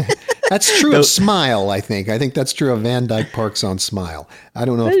that's true of Smile, I think. I think that's true of Van Dyke Parks on Smile. I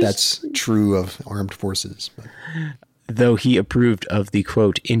don't know if that's true of Armed Forces. But. Though he approved of the,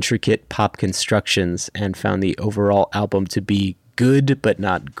 quote, intricate pop constructions and found the overall album to be good, but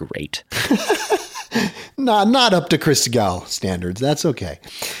not great. Not up to Chris Gal standards. That's okay.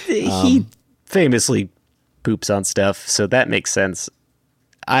 He famously poops on stuff, so that makes sense.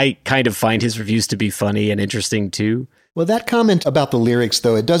 I kind of find his reviews to be funny and interesting too. Well, that comment about the lyrics,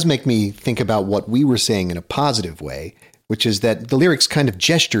 though, it does make me think about what we were saying in a positive way, which is that the lyrics kind of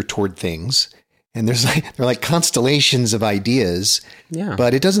gesture toward things, and they're like constellations of ideas,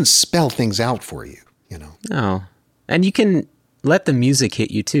 but it doesn't spell things out for you, you know. No. And you can let the music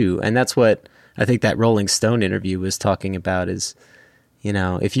hit you too, and that's what I think that Rolling Stone interview was talking about is, you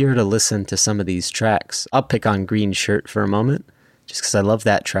know, if you were to listen to some of these tracks, I'll pick on Green Shirt for a moment, just because I love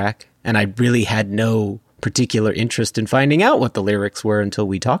that track, and I really had no particular interest in finding out what the lyrics were until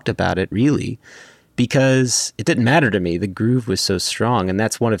we talked about it, really, because it didn't matter to me. The groove was so strong, and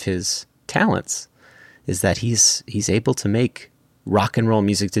that's one of his talents, is that he's able to make rock and roll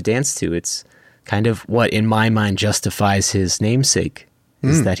music to dance to. It's kind of what, in my mind, justifies his namesake,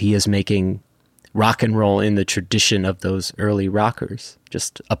 is that he is making rock and roll in the tradition of those early rockers,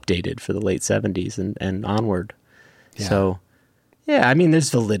 just updated for the late 70s and onward. Yeah. So, yeah, I mean, there's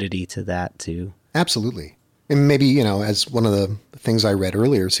validity to that, too. Absolutely. And maybe, you know, as one of the things I read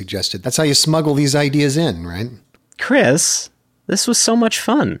earlier suggested, that's how you smuggle these ideas in, right? Chris, this was so much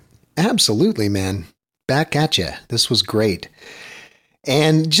fun. Absolutely, man. Back at you. This was great.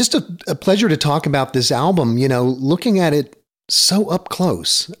 And just a pleasure to talk about this album. You know, looking at it so up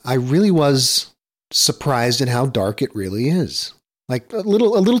close, I really was surprised at how dark it really is. Like a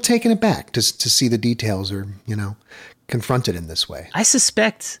little taken aback to see the details are, you know, confronted in this way. I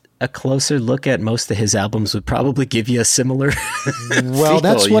suspect a closer look at most of his albums would probably give you a similar Well,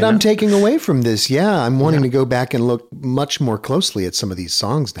 that's what I'm taking away from this. Yeah, I'm wanting to go back and look much more closely at some of these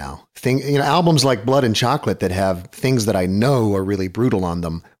songs now. Albums like Blood and Chocolate that have things that I know are really brutal on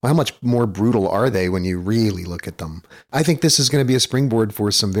them. Well, how much more brutal are they when you really look at them? I think this is going to be a springboard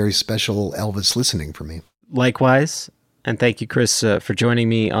for some very special Elvis listening for me. Likewise. And thank you, Chris, for joining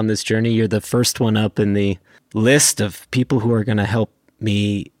me on this journey. You're the first one up in the list of people who are going to help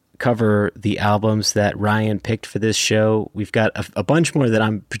me cover the albums that Ryan picked for this show. We've got a bunch more that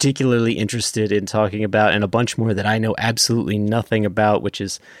I'm particularly interested in talking about, and a bunch more that I know absolutely nothing about, which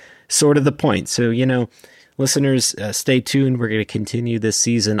is sort of the point. So, you know, listeners, stay tuned. We're going to continue this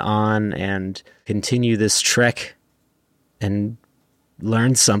season on and continue this trek and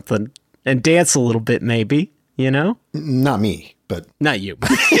learn something and dance a little bit, maybe, you know? Not me, but... Not you.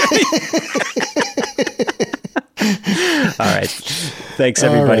 All right. Thanks,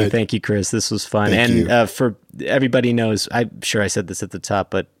 everybody. Right. Thank you, Chris. This was fun. And for everybody knows, I'm sure I said this at the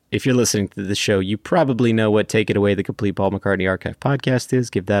top, but if you're listening to the show, you probably know what Take It Away, the Complete Paul McCartney Archive podcast is.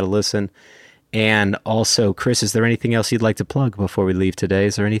 Give that a listen. And also, Chris, is there anything else you'd like to plug before we leave today?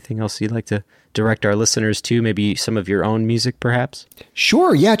 Is there anything else you'd like to direct our listeners to? Maybe some of your own music, perhaps?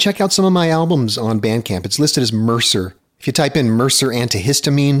 Sure. Yeah. Check out some of my albums on Bandcamp. It's listed as Mercer. If you type in Mercer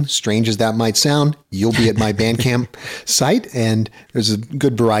Antihistamine, strange as that might sound, you'll be at my Bandcamp site, and there's a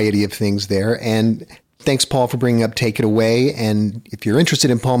good variety of things there. And thanks, Paul, for bringing up Take It Away. And if you're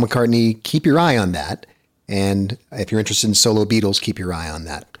interested in Paul McCartney, keep your eye on that. And if you're interested in solo Beatles, keep your eye on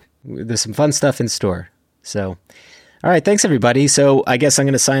that. There's some fun stuff in store. So, all right, thanks, everybody. So I guess I'm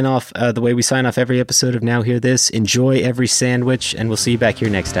going to sign off the way we sign off every episode of Now Hear This. Enjoy every sandwich, and we'll see you back here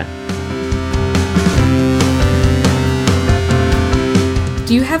next time.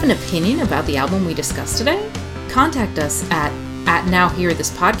 Do you have an opinion about the album we discussed today? Contact us at Now Hear This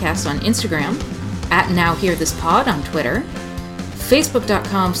Podcast on Instagram, at Now Hear This Pod on Twitter,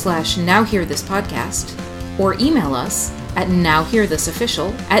 facebook.com/Now Hear This Podcast, or email us at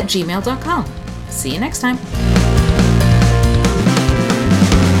nowhearthisofficial@gmail.com. See you next time.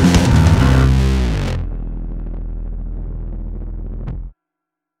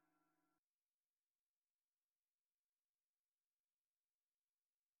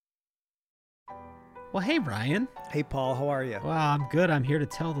 Well, hey, Ryan. Hey, Paul. How are you? Well, I'm good. I'm here to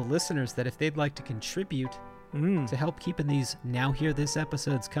tell the listeners that if they'd like to contribute to help keeping these Now Hear This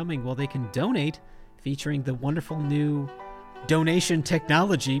episodes coming, well, they can donate featuring the wonderful new donation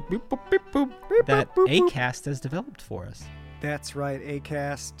technology that Acast has developed for us. That's right.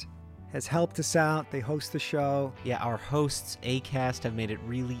 Acast has helped us out. They host the show. Yeah, our hosts, Acast, have made it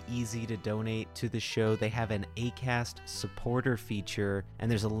really easy to donate to the show. They have an Acast supporter feature,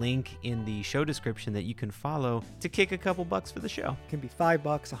 and there's a link in the show description that you can follow to kick a couple bucks for the show. It can be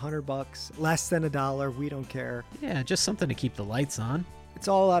 $5, $100, less than $1. We don't care. Yeah, just something to keep the lights on. It's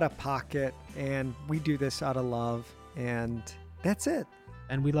all out of pocket, and we do this out of love, and that's it.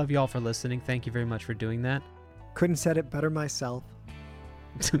 And we love you all for listening. Thank you very much for doing that. Couldn't said it better myself.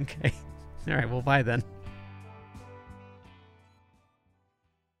 Okay. All right, well, bye then.